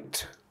 twin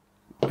linked.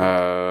 Hitting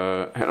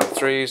on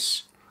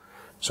 3s.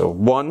 So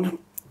 1.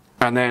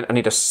 And then I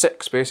need a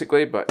 6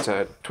 basically, but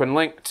twin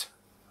linked.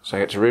 So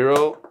I get to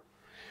reroll.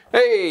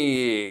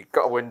 Hey!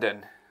 Got a wind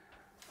in.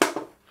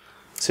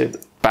 Saved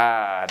it.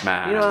 Bad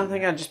man. You know, I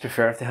think I'd just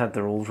prefer if they had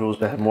the rolls,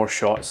 but had more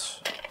shots.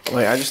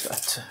 Like,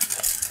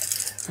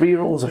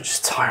 rerolls are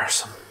just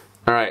tiresome.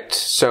 Alright,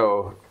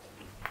 so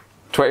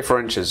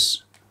 24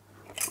 inches.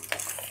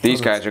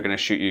 These guys are going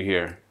to shoot you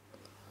here.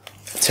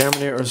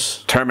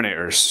 Terminators.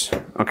 Terminators.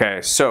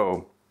 Okay,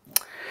 so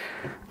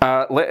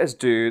let us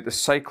do the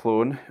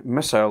Cyclone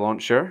missile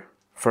launcher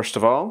first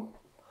of all,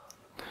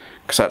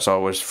 because that's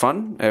always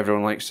fun.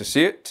 Everyone likes to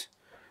see it.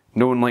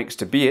 No one likes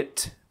to be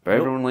it, but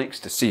everyone likes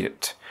to see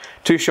it.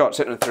 2 shots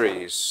hitting on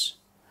 3s.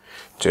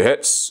 2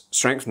 hits,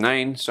 strength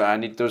 9, so I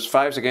need those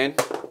 5s again.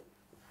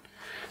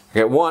 I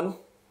get 1,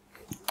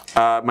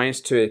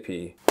 minus 2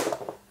 AP.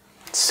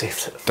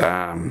 Saved it.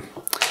 Damn.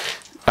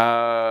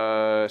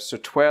 So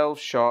 12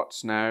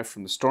 shots now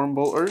from the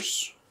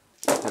Stormbolters.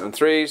 Hitting on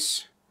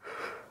 3s.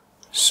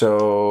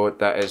 So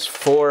that is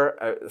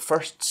 4 out of the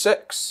first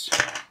 6.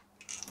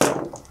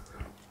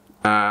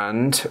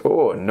 And,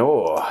 oh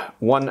no,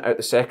 1 out of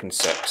the second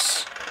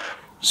 6.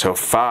 So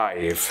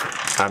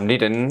 5. I'm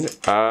needing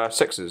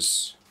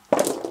 6s.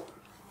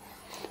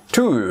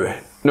 2.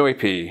 No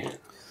AP.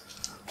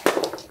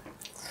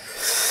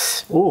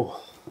 Oh.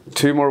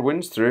 2 more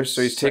wounds through,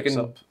 so he's 6 taken...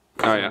 up.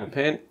 Oh yeah.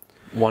 Paint.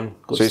 1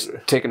 goes So he's through.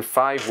 taken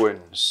 5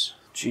 wounds.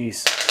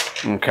 Jeez.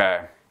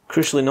 Okay.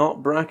 Crucially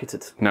not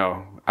bracketed.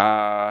 No.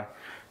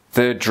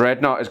 The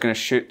Dreadnought is going to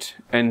shoot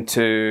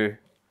into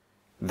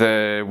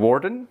the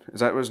Warden. Is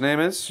that what his name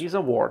is? He's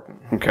a warden.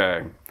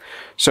 Okay.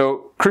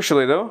 So,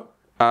 crucially though,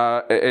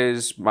 it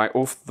is my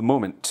oath of the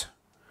moment.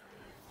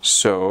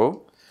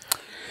 So...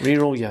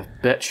 Reroll, you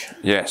bitch.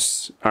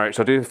 Yes. Alright,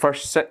 so I'll do the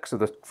first 6 of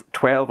the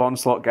 12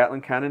 Onslaught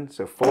Gatling Cannon.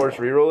 So 4 is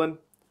rerolling.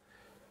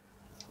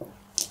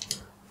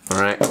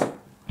 Alright.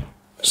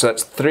 So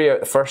that's 3 out of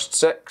the first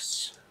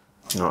 6.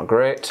 Not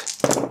great.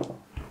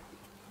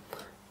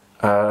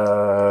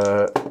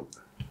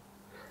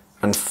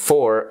 And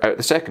 4 out of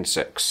the second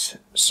 6.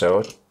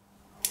 So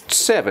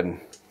 7.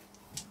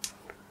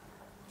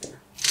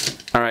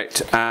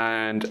 Alright,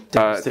 and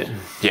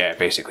yeah,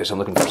 basically, so I'm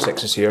looking for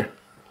 6s here.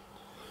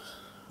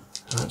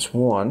 That's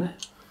 1.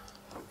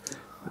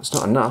 That's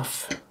not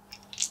enough.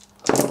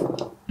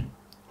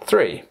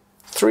 3.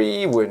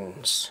 3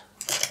 wounds.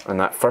 And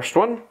that first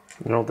one?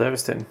 They're all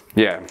devastating.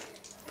 Yeah.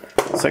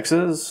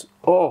 6s.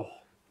 Oh.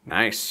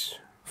 Nice.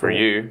 For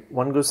you.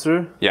 1 goes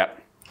through. Yeah.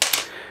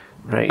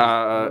 Right.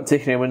 Not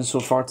taking any wounds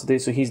so far today,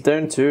 so he's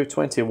down to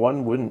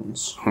 21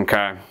 wounds.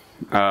 Okay.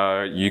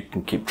 You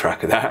can keep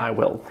track of that. I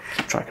will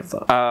keep track of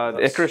that. The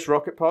Icarus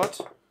rocket pod.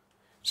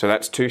 So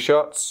that's 2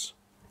 shots.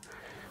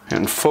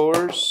 And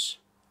 4s.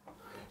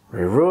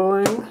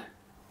 Rerolling.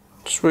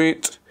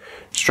 Sweet.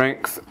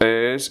 Strength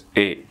is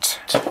 8.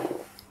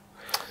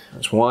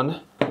 That's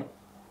 1.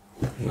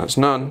 That's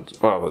none.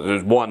 Well,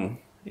 there's 1.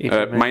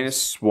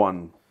 Minus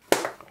 1.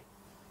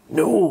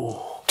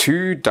 No.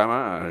 2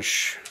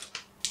 damage.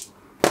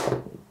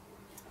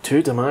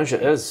 2 damage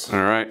it is.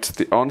 Alright,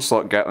 the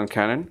Onslaught Gatling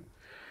Cannon,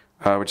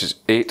 which is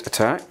 8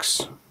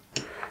 attacks.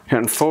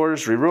 Hitting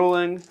 4s,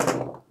 rerolling.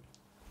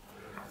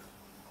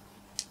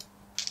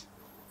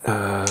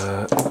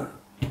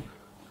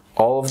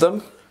 All of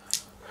them.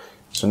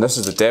 So this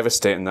is the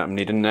devastating that I'm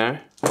needing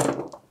now.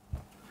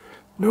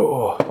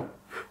 No.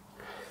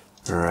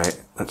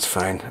 Alright, that's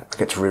fine. I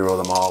get to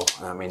reroll them all.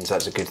 That means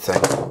that's a good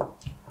thing.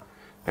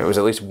 It was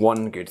at least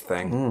 1 good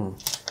thing.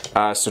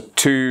 So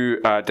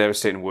 2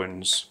 devastating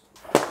wounds.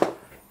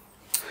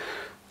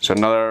 So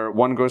another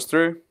 1 goes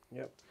through.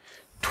 Yep.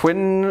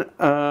 Twin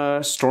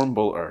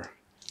Stormbolter.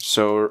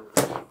 So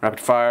rapid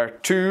fire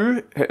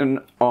 2 hitting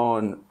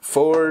on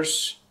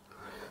 4s.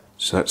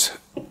 So that's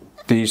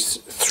these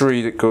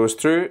 3 that goes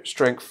through.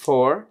 Strength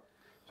 4.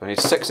 So I need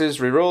 6s,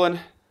 rerolling.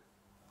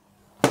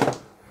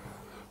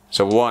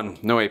 So 1,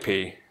 no AP.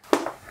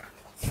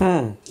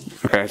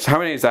 Okay, so how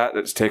many is that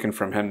that's taken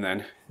from him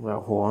then? Well,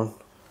 hold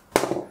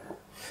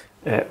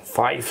on.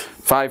 5.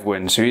 5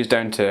 wins, so he's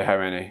down to how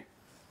many?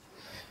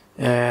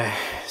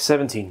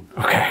 17.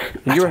 Okay.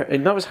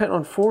 And that was hitting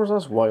on 4s,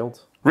 that's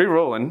wild.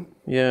 Rerolling.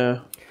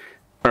 Yeah.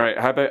 Alright,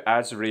 how about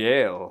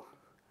Azrael?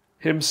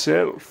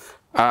 Himself.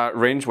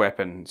 Range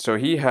weapon. So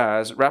he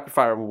has rapid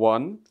fire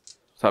 1, so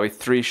that'll be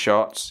 3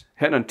 shots,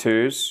 hitting on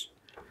 2s.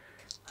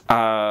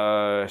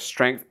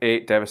 Strength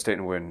 8,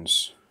 devastating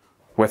wounds.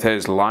 With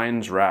his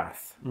Lion's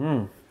Wrath.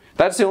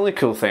 That's the only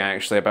cool thing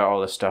actually about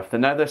all this stuff.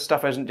 Now this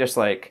stuff isn't just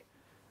like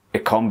a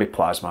combi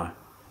plasma.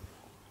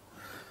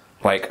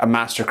 like a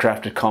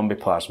mastercrafted combi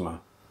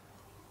plasma,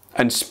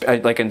 and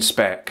like in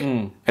spec,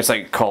 it's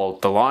like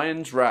called the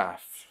Lion's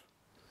Wrath,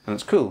 and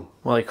it's cool.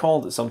 Well, he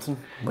called it something.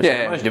 Which Yeah.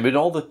 I imagine, but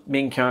all the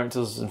main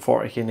characters in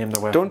 40k named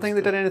their weapons. Don't think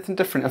they did anything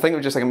different. I think it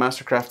was just like a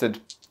mastercrafted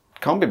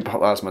combi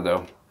plasma,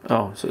 though.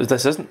 Oh, so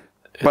this isn't.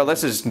 Well,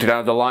 this is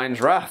the Lion's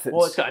Wrath.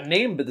 Well, it's got a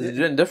name, but does it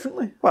do it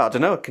differently? Well, I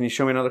don't know. Can you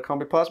show me another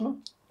combi plasma?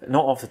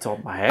 Not off the top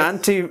of my head.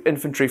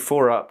 Anti-infantry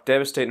 4 up,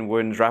 devastating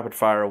wounds, rapid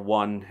fire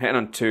 1, hitting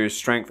on 2,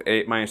 strength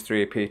 8,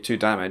 -3 AP, 2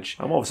 damage.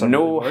 I'm obviously no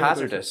really worried about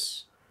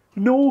hazardous.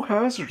 No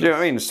hazardous. Do you know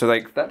what I mean? So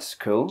like that's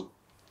cool.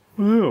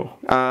 Ew.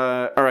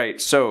 Alright,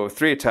 so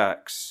 3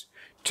 attacks.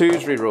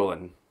 2's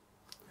re-rolling.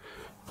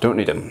 Don't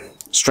need him.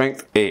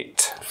 Strength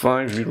 8.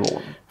 5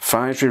 rerolling.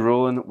 5's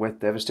re-rolling with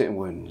devastating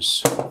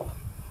wounds.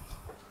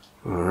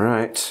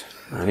 Alright,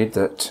 I need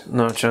that.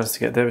 No chance to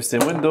get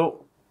devastating window.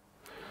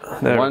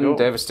 There we 1 go.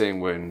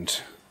 devastating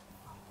wound.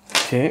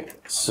 Okay,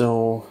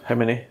 so how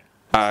many?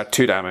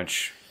 2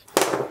 damage.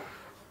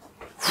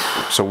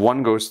 So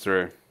 1 goes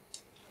through.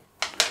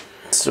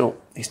 So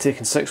he's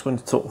taken 6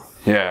 wounds total.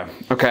 Yeah.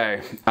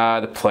 Okay.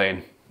 The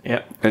plane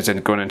Yeah. is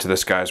going into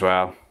this guy as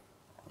well,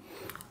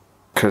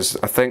 because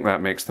I think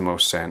that makes the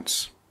most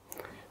sense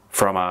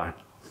from a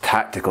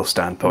tactical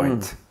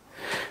standpoint.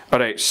 All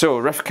right. So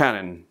rift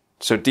cannon.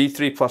 So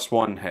D3 +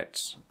 1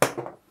 hits.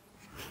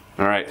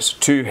 All right. So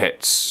 2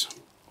 hits.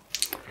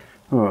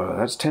 Oh,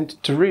 that's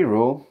tempted to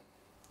reroll.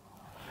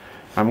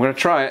 I'm going to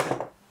try it.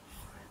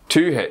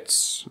 2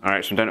 hits. All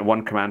right. So I'm down to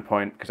 1 command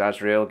point because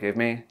Azrael gave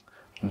me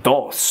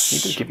dos. He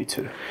did give you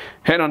 2.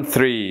 Hit on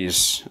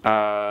 3s.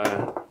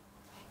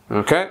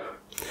 Okay.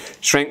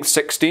 Strength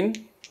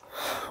 16.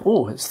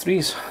 Oh, it's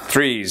 3s.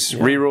 3s.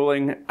 Yeah.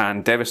 Rerolling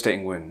and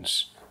devastating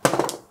wounds.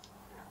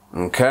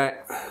 Okay.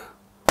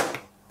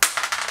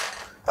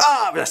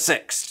 Ah, but a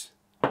 6.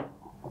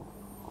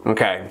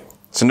 Okay.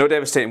 So no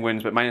devastating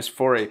wounds, but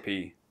 -4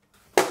 AP.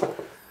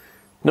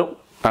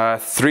 Nope.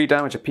 3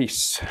 damage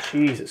apiece.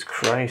 Jesus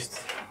Christ.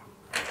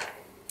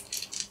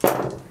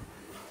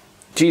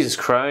 Jesus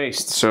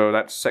Christ. So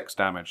that's 6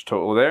 damage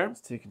total there. He's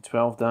taken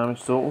 12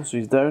 damage total, so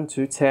he's down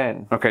to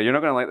 10. Okay, you're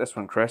not going to like this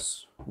one,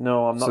 Chris.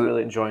 No, I'm not So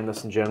really enjoying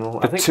this in general.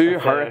 The I think 2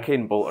 if,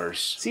 hurricane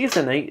bolters. see if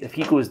the knight, if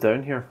he goes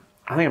down here,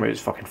 I think I'm out his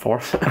fucking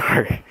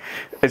 4th.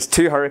 It's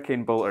 2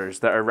 hurricane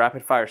bolters that are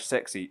rapid fire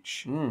 6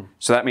 each.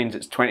 So that means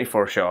it's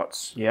 24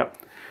 shots. Yep.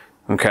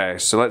 Okay,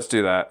 so let's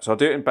do that. So I'll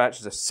do it in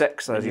batches of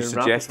 6 as you Your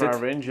suggested. rapid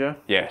fire range, yeah?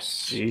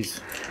 Yes. Jeez.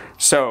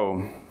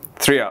 So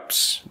 3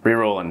 ups,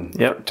 re-rolling.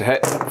 Yep. To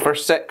hit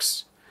first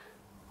 6.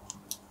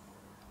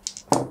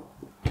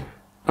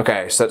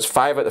 Okay, so that's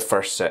 5 at the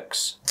first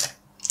 6.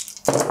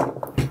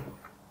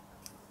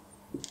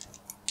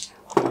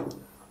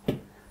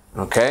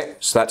 Okay,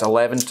 so that's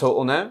 11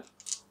 total now.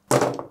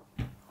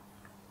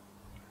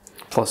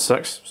 Plus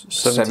 6.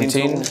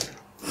 17. total.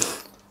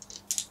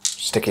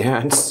 Sticky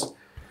hands.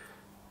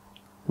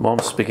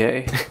 Mom's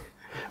spaghetti.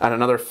 And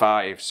another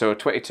 5, so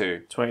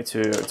 22. 22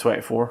 out of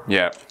 24.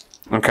 Yeah.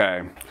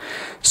 Okay.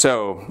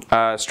 So,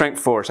 strength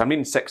 4. So I'm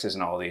needing 6s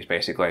in all of these,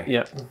 basically.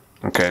 Yep.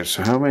 Okay,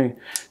 so how many?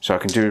 So I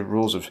can do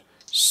rolls of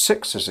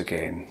 6s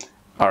again.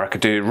 Or I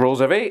could do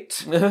rolls of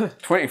 8.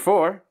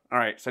 24.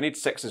 Alright, so I need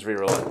 6s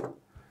rerolling.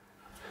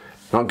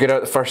 Not good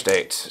out the first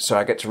 8, so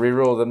I get to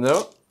reroll them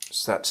though.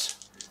 So that's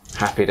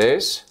happy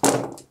days.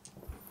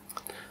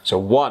 So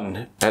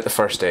 1 at the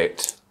first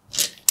 8.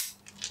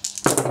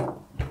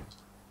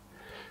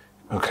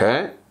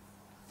 Okay.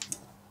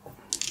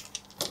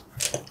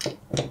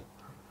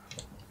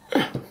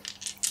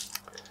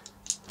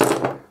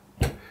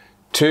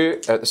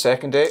 Two at the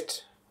second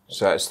 8,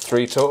 so that's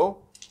 3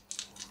 total.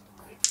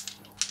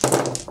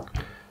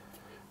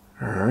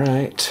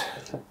 Alright.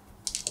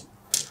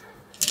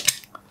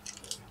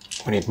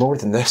 We need more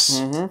than this.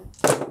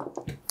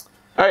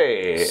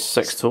 Hey!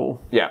 6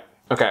 total. Yeah,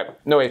 okay,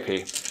 no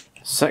AP.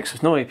 6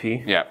 with no AP.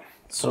 Yeah.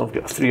 So I've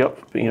got a 3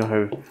 up, but you know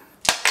how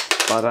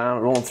bad I am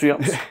at rolling 3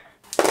 ups.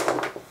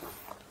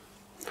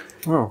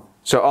 Oh.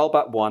 So all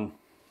but 1.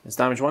 It's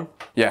damage 1?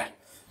 Yeah.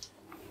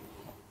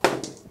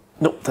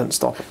 Nope, didn't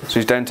stop it. So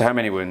he's down to how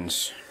many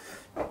wounds?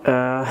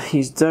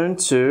 He's down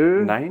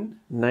to 9?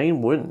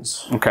 9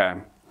 wounds. Okay.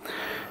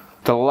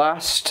 The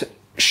last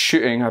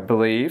shooting, I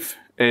believe,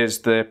 is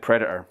the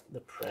Predator.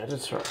 The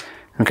Predator.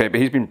 Okay, but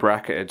he's been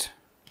bracketed.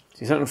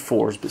 He's out in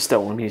 4s, but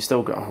still, I mean, he's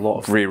still got a lot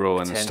of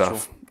Rerolling and potential.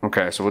 stuff.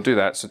 Okay, so we'll do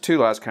that. So 2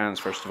 las cannons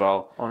first of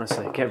all.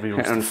 Honestly, get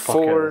rerolls And the fuck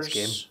out of this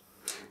game.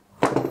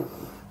 4s.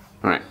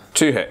 Alright,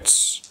 2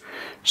 hits.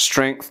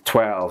 Strength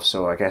 12,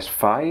 so I guess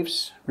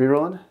 5s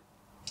rerolling?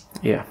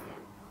 Yeah.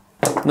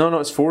 No,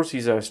 it's 4s.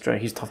 He's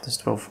strength. He's toughness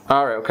 12.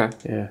 Alright, okay.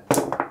 Yeah.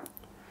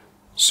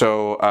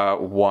 So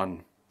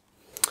 1.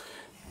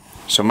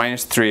 So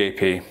 -3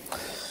 AP.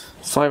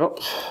 5 up.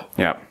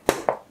 Yeah.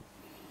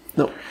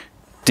 No.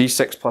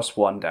 D6 +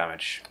 1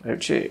 damage.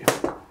 Ouchie.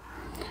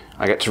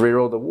 I get to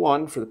reroll the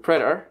 1 for the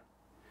Predator.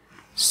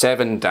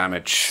 7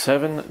 damage.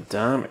 7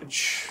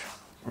 damage.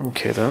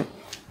 Okay then.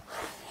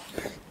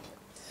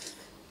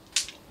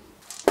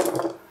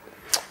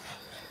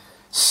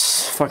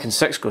 Fucking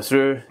 6 go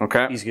through.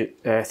 Okay. He's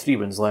got 3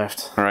 wins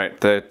left. Alright,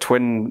 the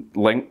twin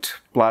linked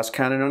blast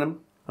cannon on him.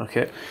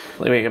 Okay.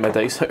 Let me get my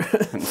dice out.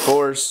 And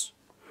 4s.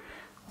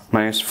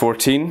 Minus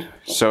 14.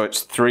 So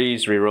it's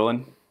 3s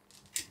rerolling.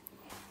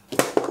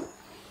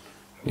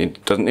 He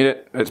doesn't need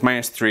it. It's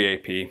minus 3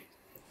 AP.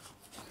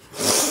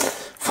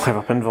 5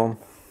 up invuln.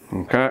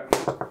 Okay.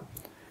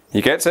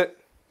 He gets it.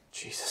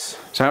 Jesus.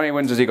 So how many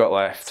wins has he got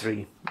left?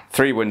 3.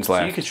 3 wins So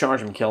you left. could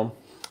charge him and kill him.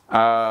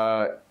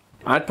 Uh,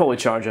 I'd probably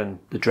charge in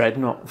the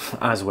Dreadnought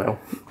as well.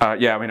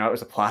 yeah, I mean, that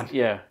was the plan.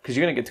 Yeah, because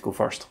you're going to get to go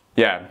first.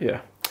 Yeah.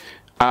 Yeah.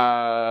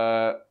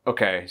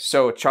 Okay,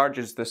 so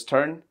charges this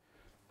turn.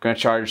 Going to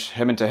charge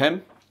him into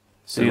him.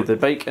 So you the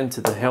bike into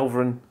the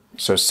Helverin.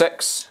 So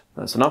 6.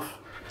 That's enough.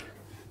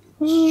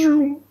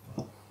 The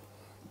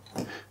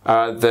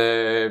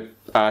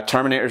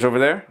Terminator's over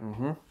there.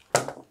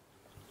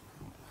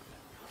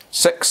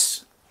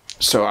 6.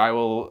 So I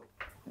will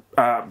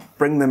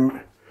bring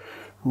them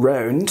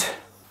round.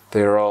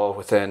 They're all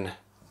within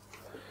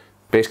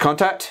base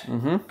contact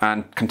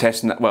and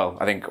contesting that. Well,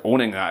 I think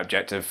owning that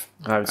objective.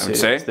 I would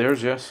say it's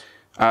theirs, yes.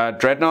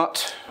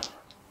 Dreadnought.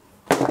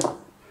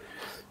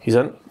 He's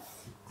in.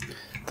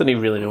 Doesn't he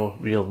really know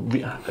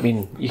I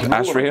mean, you can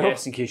roll Azrael? a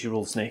guess in case you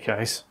roll Snake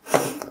Eyes.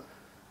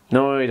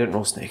 No, he didn't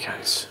roll Snake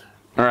Eyes.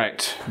 All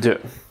right. Do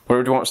it.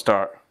 Where do you want to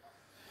start?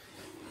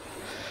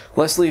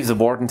 Let's leave the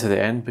warden to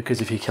the end,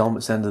 because if you kill him,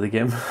 it's the end of the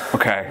game.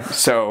 Okay,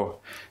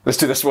 so let's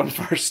do this one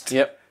first.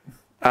 Yep.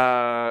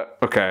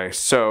 Okay,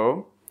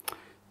 so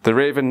the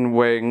Raven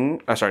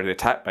Wing, sorry, the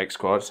attack bike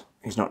squad,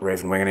 he's not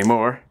Raven Wing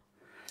anymore,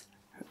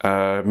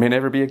 may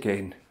never be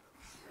again.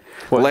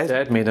 What's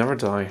dead may never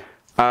die.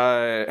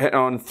 Hitting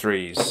on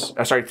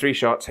 3s. Sorry, 3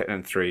 shots hitting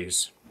on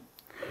 3s.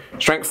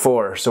 Strength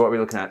 4, so what are we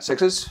looking at?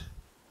 6s?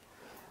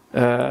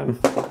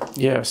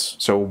 Yes.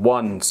 So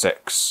 1,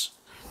 6.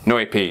 No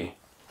AP.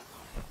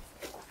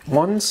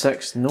 1,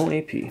 6, no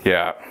AP.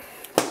 Yeah.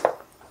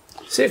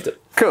 Saved it.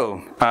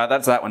 Cool.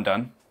 That's that one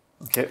done.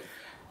 Okay.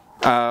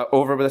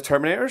 Over with the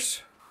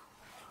Terminators.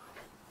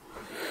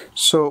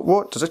 So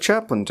what does a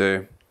chaplain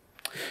do?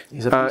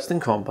 He's a beast in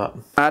combat.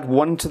 Add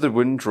 1 to the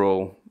wound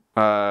roll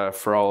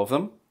for all of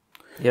them.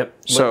 Yep.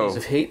 So- Litanies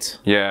of hate.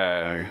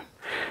 Yeah.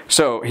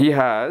 So he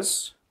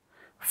has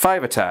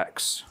 5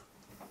 attacks.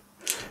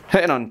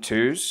 Hitting on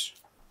 2s.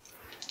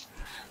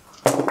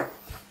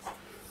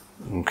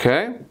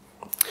 Okay.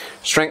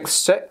 Strength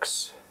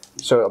 6.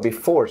 So it'll be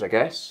 4s, I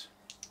guess.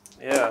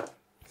 Yeah.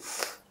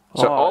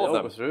 So all of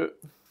they'll them. go through it.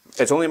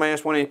 It's only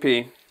minus 1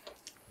 AP.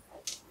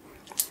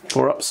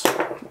 4 ups.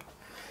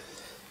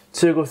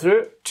 2 go through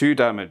it. 2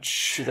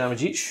 damage. 2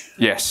 damage each.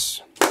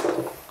 Yes.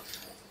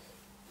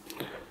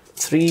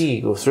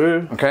 3 go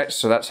through. Okay,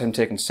 so that's him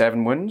taking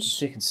 7 wounds.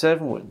 Taking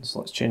 7 wounds.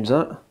 Let's change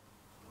that.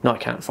 No, I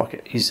can't. Fuck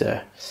it. He's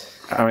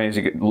How many has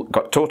he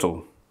got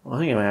total? I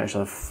think I might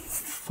actually have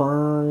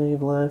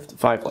 5 left.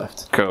 5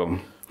 left. Cool.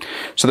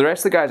 So the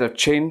rest of the guys have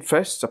chain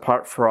fists,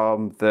 apart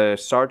from the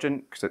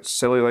sergeant, because it's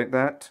silly like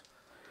that.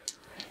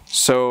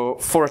 So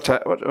 4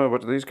 attack.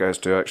 What do these guys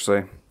do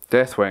actually?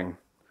 Deathwing.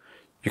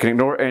 You can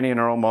ignore any and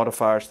all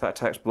modifiers that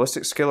attacks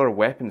ballistic skill or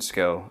weapon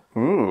skill.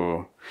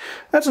 Ooh,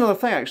 that's another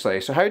thing actually.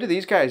 So how do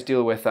these guys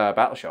deal with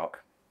battle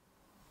shock?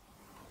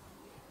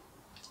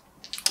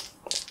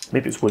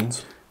 Maybe it's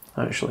wounds,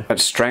 actually.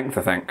 It's strength,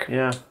 I think.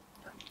 Yeah.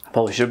 I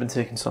probably should have been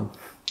taking some.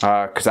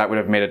 Because that would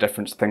have made a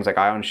difference to things like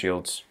ion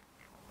shields.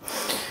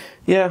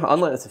 Yeah,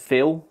 unlikely to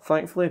fail,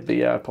 thankfully, but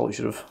yeah, I probably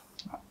should have.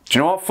 Do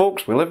you know what,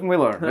 folks? We live and we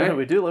learn. Eh?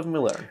 We do live and we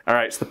learn.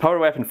 Alright, so the power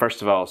weapon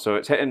first of all. So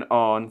it's hitting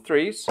on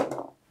 3s.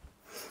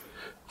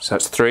 So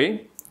that's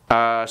 3.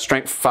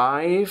 Strength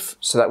 5,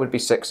 so that would be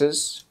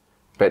 6s.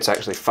 But it's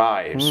actually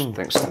 5s,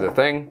 thanks to the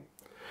thing.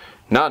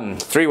 None.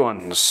 3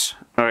 1s.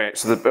 Alright,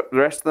 so the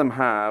rest of them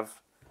have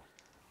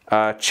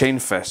chain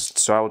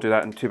fists. So I will do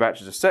that in 2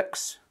 batches of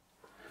 6.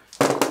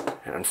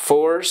 And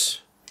 4s.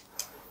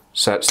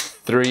 So that's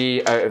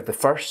 3 out of the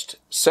first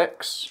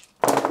 6.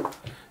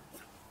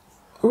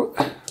 Ooh.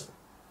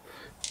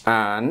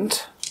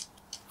 And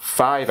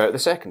 5 out of the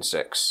second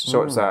 6. So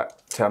what's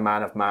that to a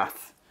man of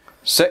math?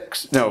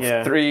 6? No,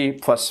 Yeah. 3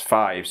 plus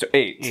 5, so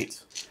 8.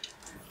 8.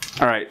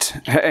 Alright,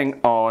 hitting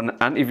on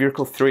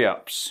anti-vehicle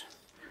 3-ups.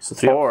 So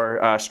 3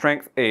 Or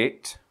strength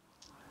 8.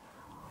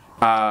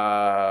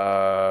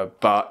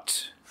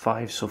 But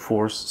 5, so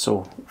 4s,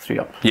 so 3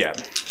 up. yeah.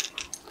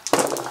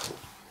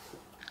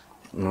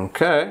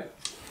 Okay.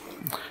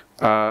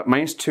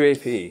 Minus 2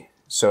 AP.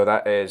 So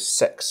that is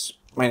 6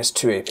 minus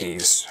 2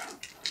 APs.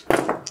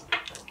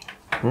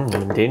 I'm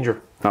in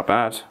danger. Not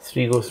bad.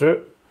 3 go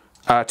through.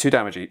 2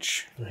 damage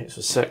each. Right,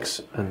 so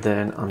 6, and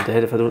then I'm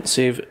dead if I don't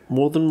save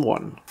more than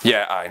 1.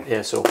 Yeah, aye.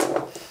 Yeah, so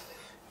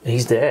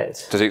he's dead.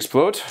 Does he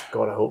explode?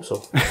 God, I hope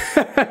so.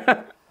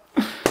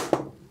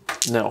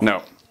 No.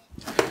 No.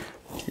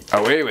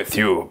 Away with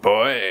you,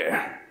 boy.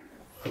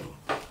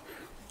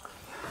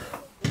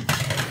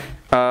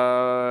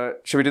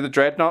 Should we do the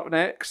Dreadnought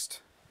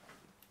next?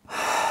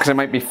 Because it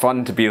might be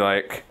fun to be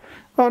like,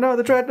 Oh no,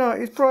 the Dreadnought,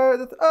 he's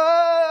probably...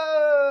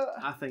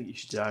 I think you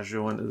should do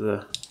Azrael into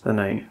the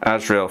Knight.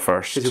 Azrael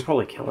first. Because you'll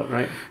probably kill it,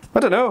 right? I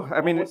don't know.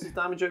 I mean, What's his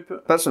damage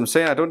output? that's what I'm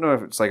saying. I don't know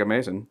if it's like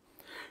amazing.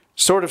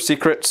 Sword of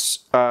Secrets,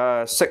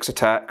 6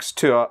 attacks,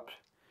 2 up,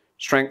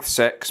 strength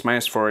 6,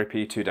 -4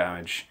 AP, 2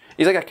 damage.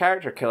 He's like a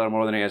character killer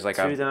more than he is like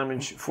 2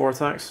 damage, 4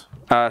 attacks.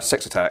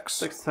 6 attacks.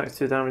 6 attacks,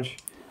 2 damage.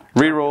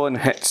 Rerolling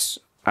hits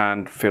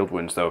and failed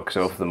wounds though, because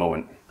of the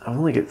moment. I've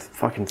only got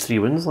fucking 3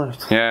 wins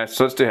left. Yeah,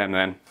 so let's do him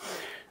then.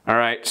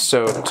 Alright,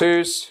 so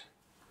 2s.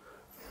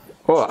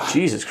 Oh,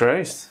 Jesus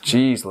Christ.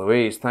 jeez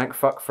Louise, thank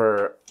fuck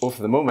for Oath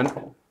of the Moment.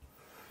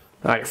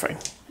 Ah, you're fine.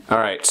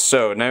 Alright,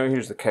 so now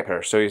here's the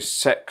kicker. So he's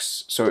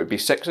 6, so it would be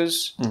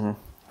 6s,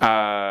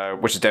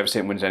 which is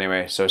devastating wounds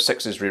anyway, so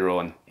 6s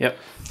rerolling. Yep.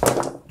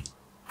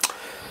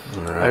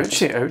 Right.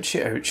 Ouchie,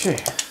 ouchie, ouchie.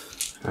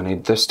 I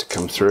need this to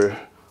come through.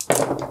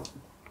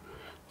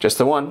 Just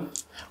the one?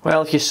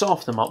 Well, if you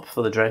soften them up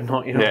for the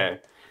Dreadnought, you know. Yeah.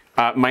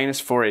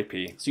 -4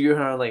 AP. So you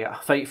have like a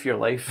fight for your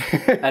life,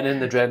 and then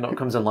the Dreadnought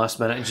comes in last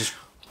minute and just...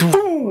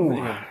 Boom!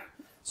 Yeah.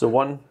 So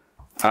 1.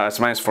 It's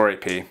 -4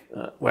 AP.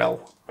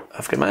 Well,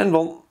 I've got my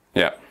invuln.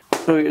 Yeah.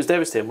 No, it was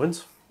devastating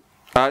wounds.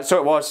 So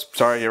it was.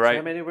 Sorry, you're How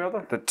right. many were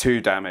there? The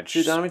 2 damage.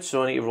 2 damage,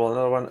 so I need to roll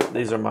another one.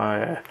 These are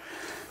my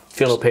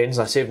feel no pains.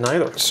 I saved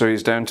neither. So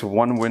he's down to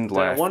 1 wound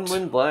left. 1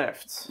 wound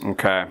left.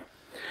 Okay.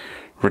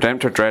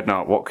 Redemptor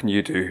Dreadnought, what can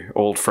you do,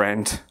 old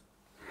friend?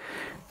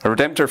 A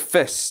Redemptor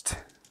Fist.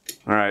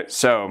 Alright,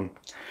 so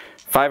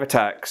 5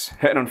 attacks,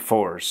 hitting on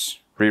 4s,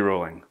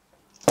 rerolling.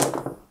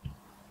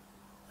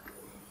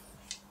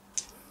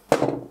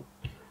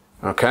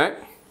 Okay.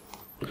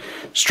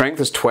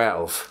 Strength is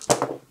 12.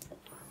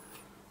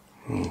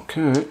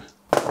 Okay.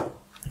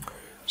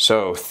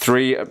 So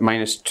 3 at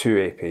 -2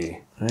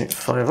 AP. Right,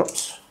 5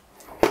 ups.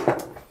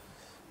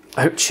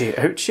 Ouchie,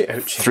 ouchie,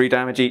 ouchie. 3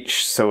 damage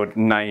each, so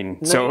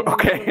 9. So,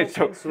 okay.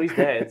 So he's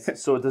dead.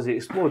 So does he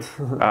explode?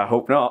 I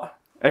hope not.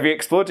 If he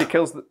explodes, he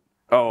kills the...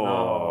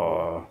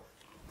 Oh.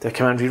 Do I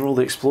command reroll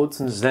the explodes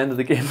and it's the end of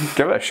the game?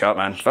 Give it a shot,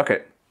 man. Fuck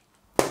it.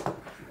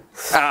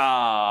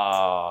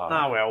 Ah.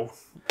 Ah, well.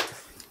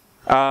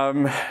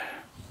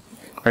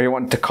 Are you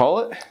wanting to call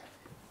it?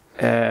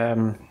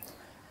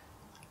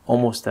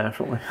 Almost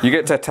definitely. You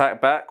get to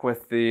attack back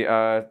with the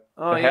Helverin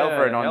on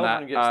Helverin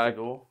that. gets to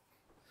go.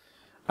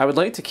 I would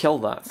like to kill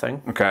that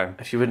thing, Okay.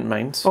 if you wouldn't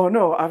mind. Oh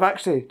no, I've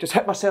actually just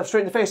hit myself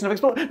straight in the face and I've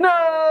exploded.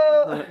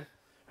 No!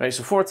 Right,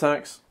 so 4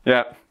 attacks.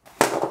 Yeah.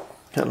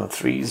 Hitting on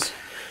 3s.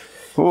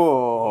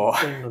 Oh.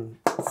 Hitting on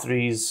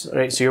 3s.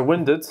 Right, so you're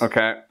wounded.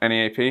 Okay,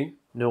 any AP?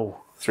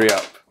 No. 3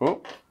 up.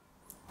 Oh.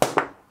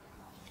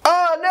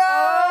 Oh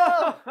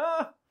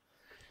no!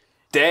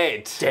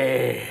 Dead.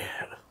 Dead.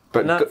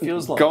 But And that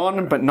feels like...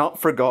 gone, but not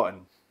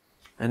forgotten.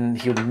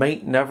 And he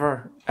might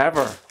never,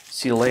 ever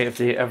see the light of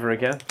day ever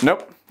again.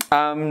 Nope.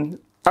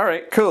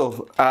 Alright,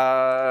 cool.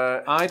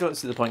 I don't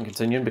see the point in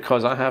continuing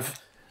because I have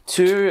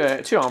two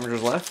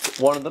armigers left.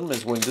 One of them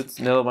is wounded,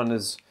 and the other one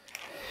is...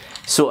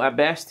 So at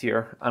best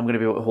here, I'm going to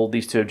be able to hold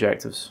these 2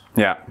 objectives.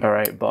 Yeah.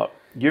 Alright, but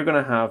you're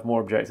going to have more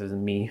objectives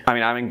than me. I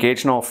mean, I'm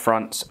engaged in all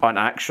fronts on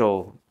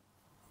actual...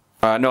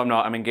 no, I'm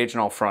not. I'm engaged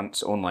in all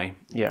fronts only.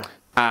 Yeah.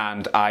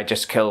 And I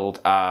just killed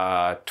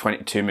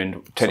 22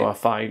 moon... So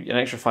an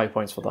extra 5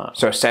 points for that.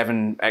 So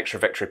 7 extra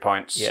victory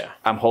points. Yeah.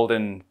 I'm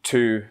holding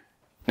 2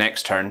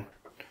 next turn.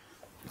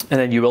 And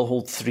then you will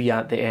hold 3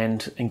 at the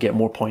end and get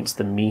more points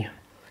than me.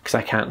 Because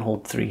I can't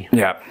hold 3.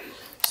 Yeah.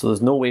 So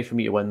there's no way for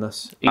me to win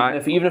this.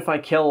 Even if I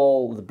kill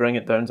all the bring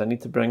it downs I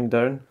need to bring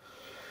down,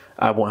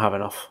 I won't have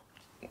enough.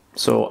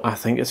 So I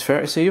think it's fair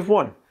to say you've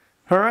won.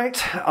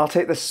 Alright, I'll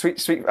take this sweet,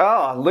 sweet...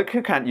 Oh, look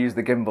who can't use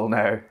the gimbal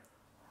now.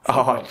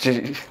 Oh,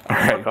 gee.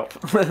 Alright.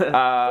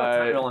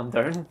 While I'm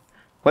down.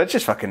 Let's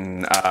just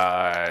fucking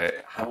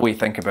we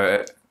think about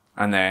it,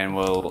 and then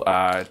we'll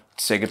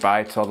say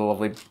goodbye to all the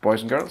lovely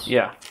boys and girls.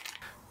 Yeah.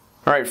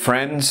 Alright,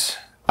 friends.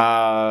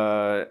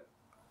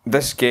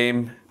 This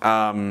game,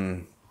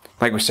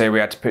 like we say, we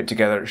had to put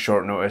together at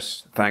short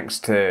notice, thanks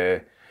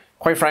to,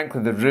 quite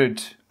frankly, the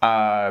rude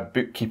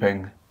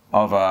bookkeeping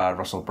of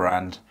Russell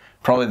Brand.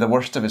 Probably the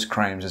worst of his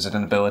crimes is an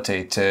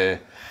inability to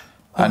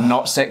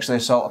not sexually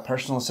assault a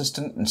personal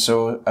assistant, and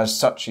so as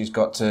such he's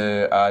got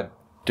to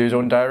do his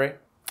own diary.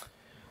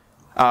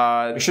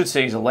 We should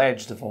say he's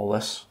alleged of all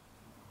this.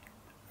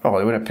 Oh,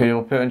 they wouldn't put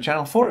it on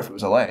Channel 4 if it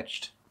was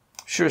alleged.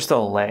 Sure, it's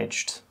still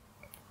alleged.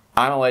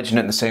 I'm alleging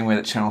it in the same way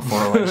that Channel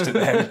 4 alleged it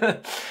then.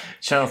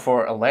 Channel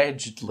 4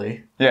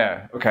 allegedly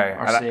Yeah, okay.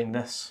 are saying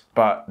this.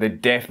 But they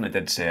definitely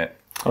did say it.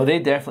 Oh, they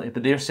definitely,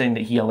 but they're saying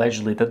that he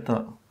allegedly did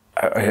that.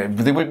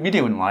 The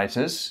media wouldn't lie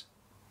to us.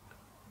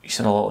 You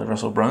sound a lot like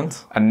Russell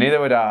Brand. And neither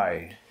would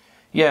I.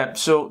 Yeah,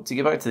 so to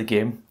get back to the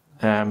game,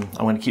 I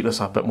want to keep this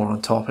a bit more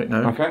on topic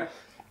now. Okay.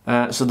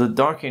 So the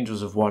Dark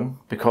Angels have won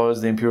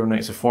because the Imperial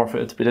Knights have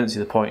forfeited. We didn't see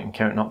the point in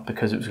counting up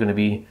because it was going to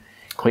be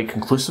quite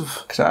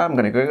conclusive. Because I'm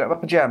going to go get my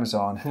pyjamas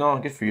on. No,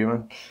 good for you,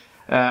 man.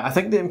 I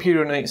think the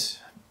Imperial Knights,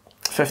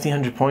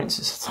 1,500 points.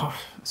 It's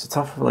a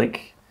tough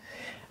like.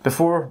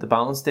 Before the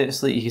balanced data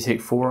slate, you could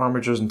take 4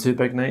 armigers and 2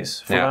 big knights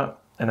for that,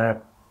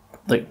 and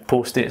like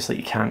post-its that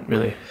you can't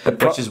really.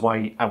 Which is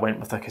why I went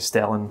with a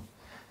Castellan.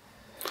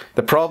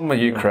 The problem with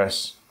you,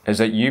 Chris, is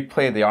that you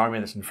play the army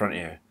that's in front of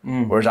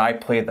you, whereas I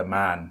play the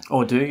man.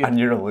 Oh, do you? And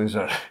you're a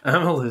loser.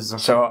 I'm a loser.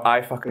 So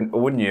I fucking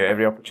own you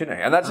every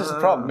opportunity. And that's just the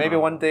problem. Maybe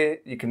one day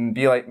you can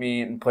be like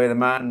me and play the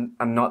man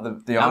and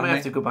not the I army. might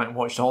have to go back and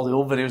watch all the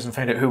old videos and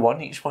find out who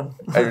won each one.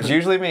 It was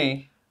usually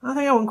me. I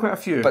think I won quite a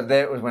few. But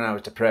that was when I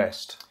was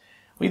depressed.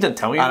 We didn't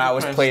tell me. And I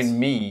was playing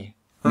me,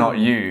 not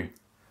you.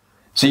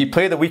 So you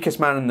play the weakest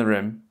man in the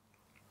room.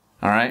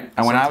 Alright?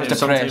 And when I was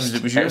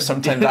depressed,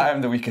 sometimes I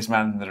am the weakest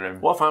man in the room.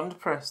 What if I'm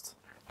depressed?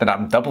 Then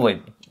I'm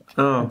doubly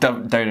down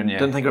on you.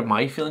 Didn't think about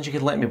my feelings, you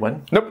could let me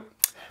win. Nope.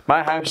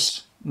 My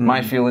house,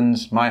 my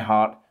feelings, my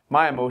heart,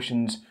 my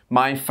emotions,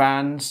 my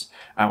fans,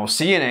 and we'll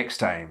see you next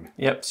time.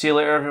 Yep, see you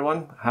later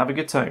everyone. Have a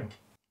good time.